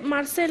rastin e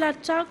Marcela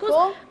Çakos,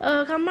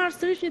 ka marrë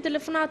sërish një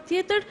telefonat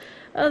tjetër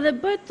dhe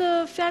bëhet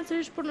fjalë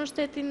sërish për në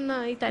shtetin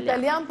italian.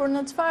 Italian, por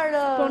në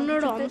çfarë? Po në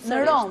Rom. Në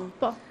Rom.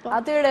 Po.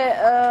 Atëre,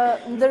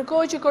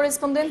 ndërkohë që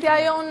korrespondentja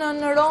jonë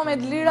në Rom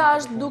Edlira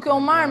është duke u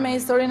marrë me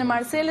historinë e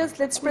Marcelës,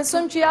 le të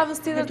shpresojmë që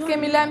javës tjetër të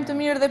kemi lajm të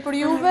mirë dhe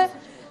për juve.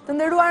 Të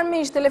nderuar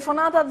miq,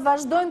 telefonatat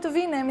vazhdojnë të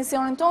vinë në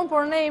emisionin ton,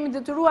 por ne jemi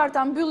detyruar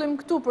ta mbyllim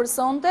këtu për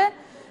sonte.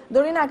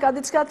 Dorina, ka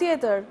diçka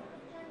tjetër?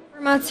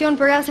 Informacion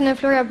për rastin e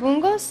Flora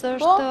Bungos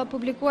është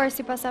publikuar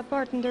si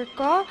pasaport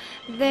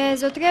ndërkohë dhe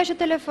zotëria që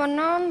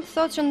telefonon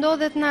thotë që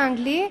ndodhet në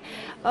Angli,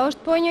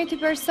 është po njëjti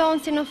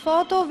person si në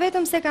foto,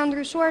 vetëm se ka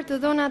ndryshuar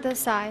të dhënat e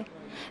saj.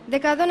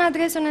 Dhe ka dhënë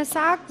adresën e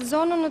saktë,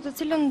 zonën në të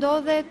cilën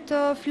ndodhet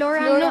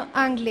Flora në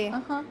Angli.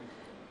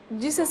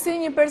 Gjithsesi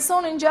një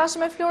person i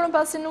ngjashëm me Florën,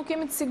 pasi nuk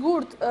jemi të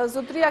sigurt,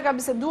 zotëria ka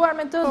biseduar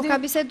me të? Po, ka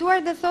biseduar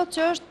dhe thotë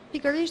që është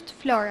pikërisht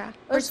Flora,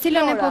 për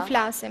cilën e po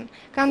flasim.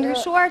 Ka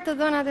ndryshuar të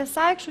dhënat e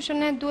saj, kështu që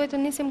ne duhet të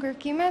nisim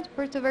kërkimet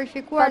për të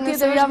verifikuar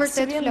nëse është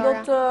vërtet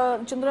Flora. Do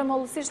të qëndrojmë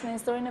hollësisht në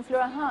historinë e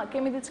Flora.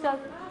 Kemi diçka?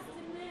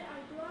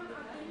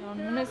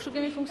 Ne kështu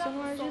kemi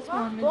funksionuar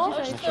gjithmonë. Po,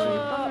 është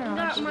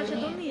nga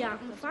Maqedonia,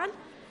 më fal.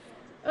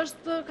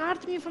 Ka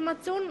ardhur një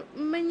informacion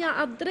me një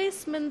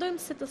adresë, mendojmë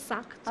se të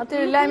saktë.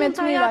 Atëherë lajme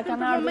të mira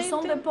kanë ardhur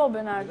sonte, po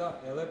Benard.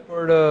 Edhe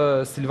për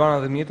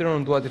Silvana dhe Mitrin,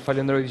 unë dua t'i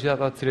falenderoj gjithë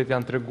ata të cilët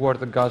janë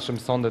treguar të gatshëm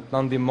sonte të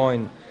na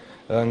ndihmojnë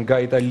nga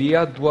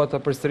Italia, dua të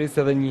përsëris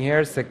edhe një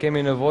herë se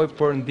kemi nevojë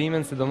për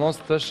ndihmën sidomos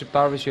të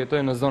shqiptarëve që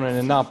jetojnë në zonën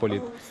e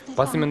Napolit.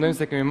 Pasi mendojmë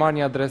se kemi marrë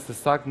një adresë të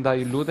saktë,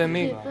 ndaj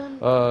lutemi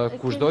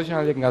kushdo që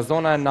na lek nga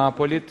zona e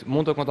Napolit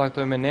mund të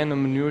kontaktojë me ne në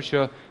mënyrë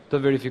që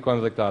të verifikojmë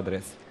edhe këtë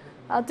adresë.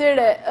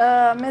 Atyre,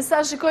 me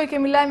sa shikoj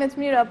kemi lajme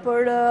të mira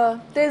për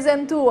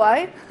tezën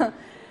tuaj.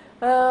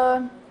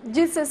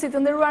 Gjithsesi të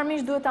nderuar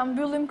miq, duhet ta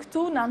mbyllim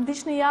këtu, na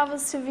ndiqni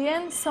javës që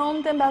vjen,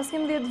 sonte mbas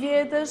 11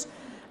 vjetësh,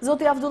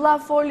 Zoti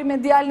Avdullah foli me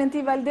djalin e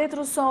tij Valdet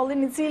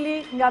Rusollin, i cili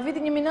nga viti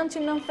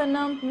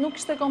 1999 nuk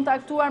ishte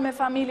kontaktuar me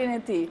familjen e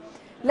tij.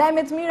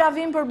 Lajme të mira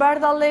vijnë për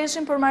Bardha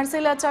Leshin, për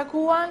Marcela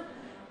Çakuan,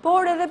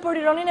 por edhe për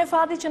ironinë e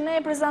fatit që ne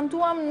e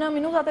prezantuam në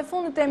minutat e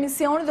fundit të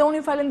emisionit dhe unë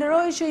ju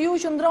falenderoj që ju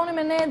qëndroni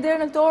me ne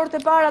deri në këtë orë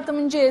të para të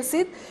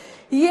mëngjesit.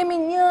 Jemi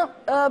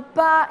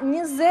pa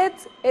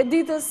 20 e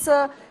ditës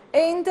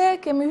ente,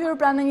 kemi hyrë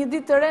pra në një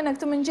ditë të re, në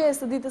këtë mëngjes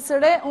të ditës së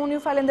re. Unë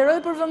ju falenderoj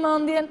për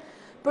vëmendjen,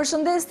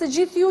 përshëndes të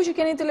gjithë ju që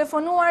keni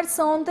telefonuar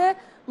sonte.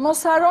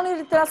 Mos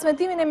harroni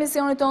transmetimin e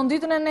emisionit tonë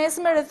ditën e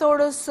nesme rreth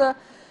orës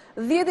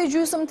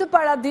 10:30 të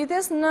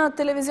paradites në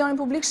televizionin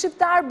publik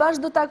shqiptar.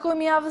 Bashkë do të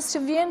takojmë javës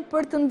që vjen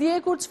për të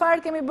ndjekur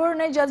çfarë kemi bërë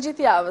ne gjatë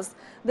gjithë javës.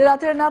 Deri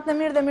atëherë, natën e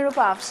mirë dhe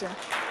mirupafshim.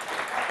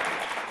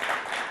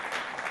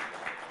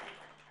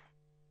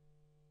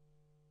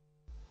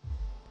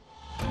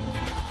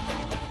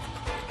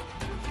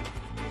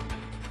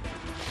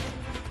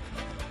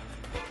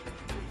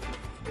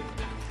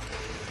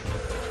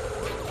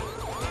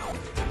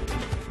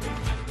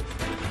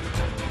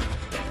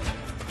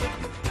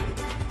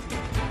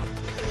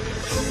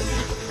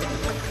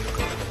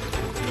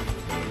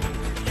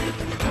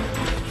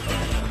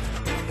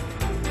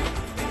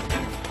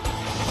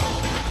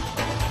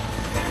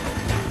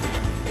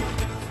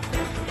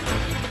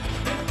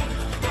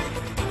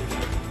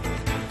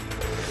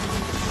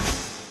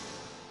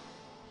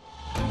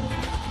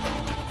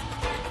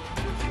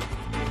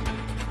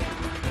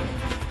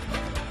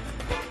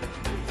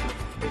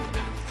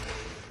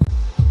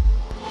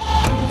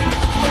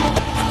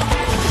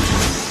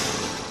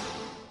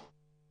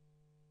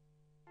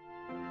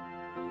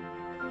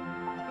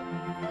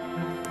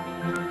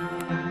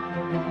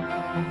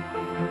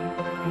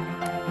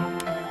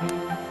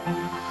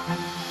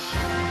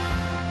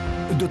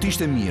 Do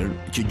t'ishte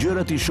mirë që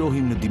gjërat I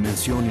shohim në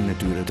dimensionin e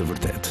tyre të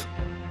vërtet.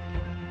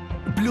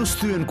 Plus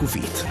thyen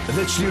kufit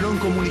dhe çliron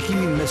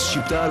komunikimin mes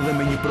shqiptarëve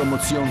me një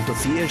promocion të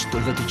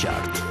thjeshtë dhe të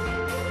qartë.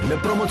 Me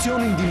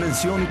promocionin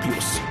Dimensioni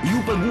Plus, ju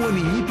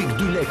paguani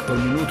 1.2 lek për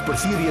minutë për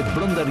thirrjet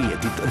brenda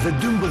rrjetit dhe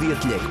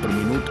 12 lek për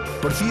minutë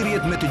për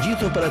thirrjet me të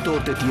gjithë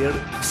operatorët e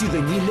tjerë, si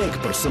dhe 1 lek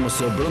për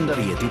SMS brenda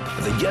rrjetit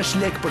dhe 6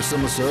 lek për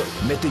SMS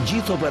me të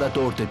gjithë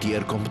operatorët e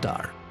tjerë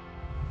kombëtar.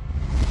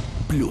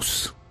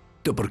 Plus,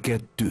 të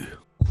përket ty.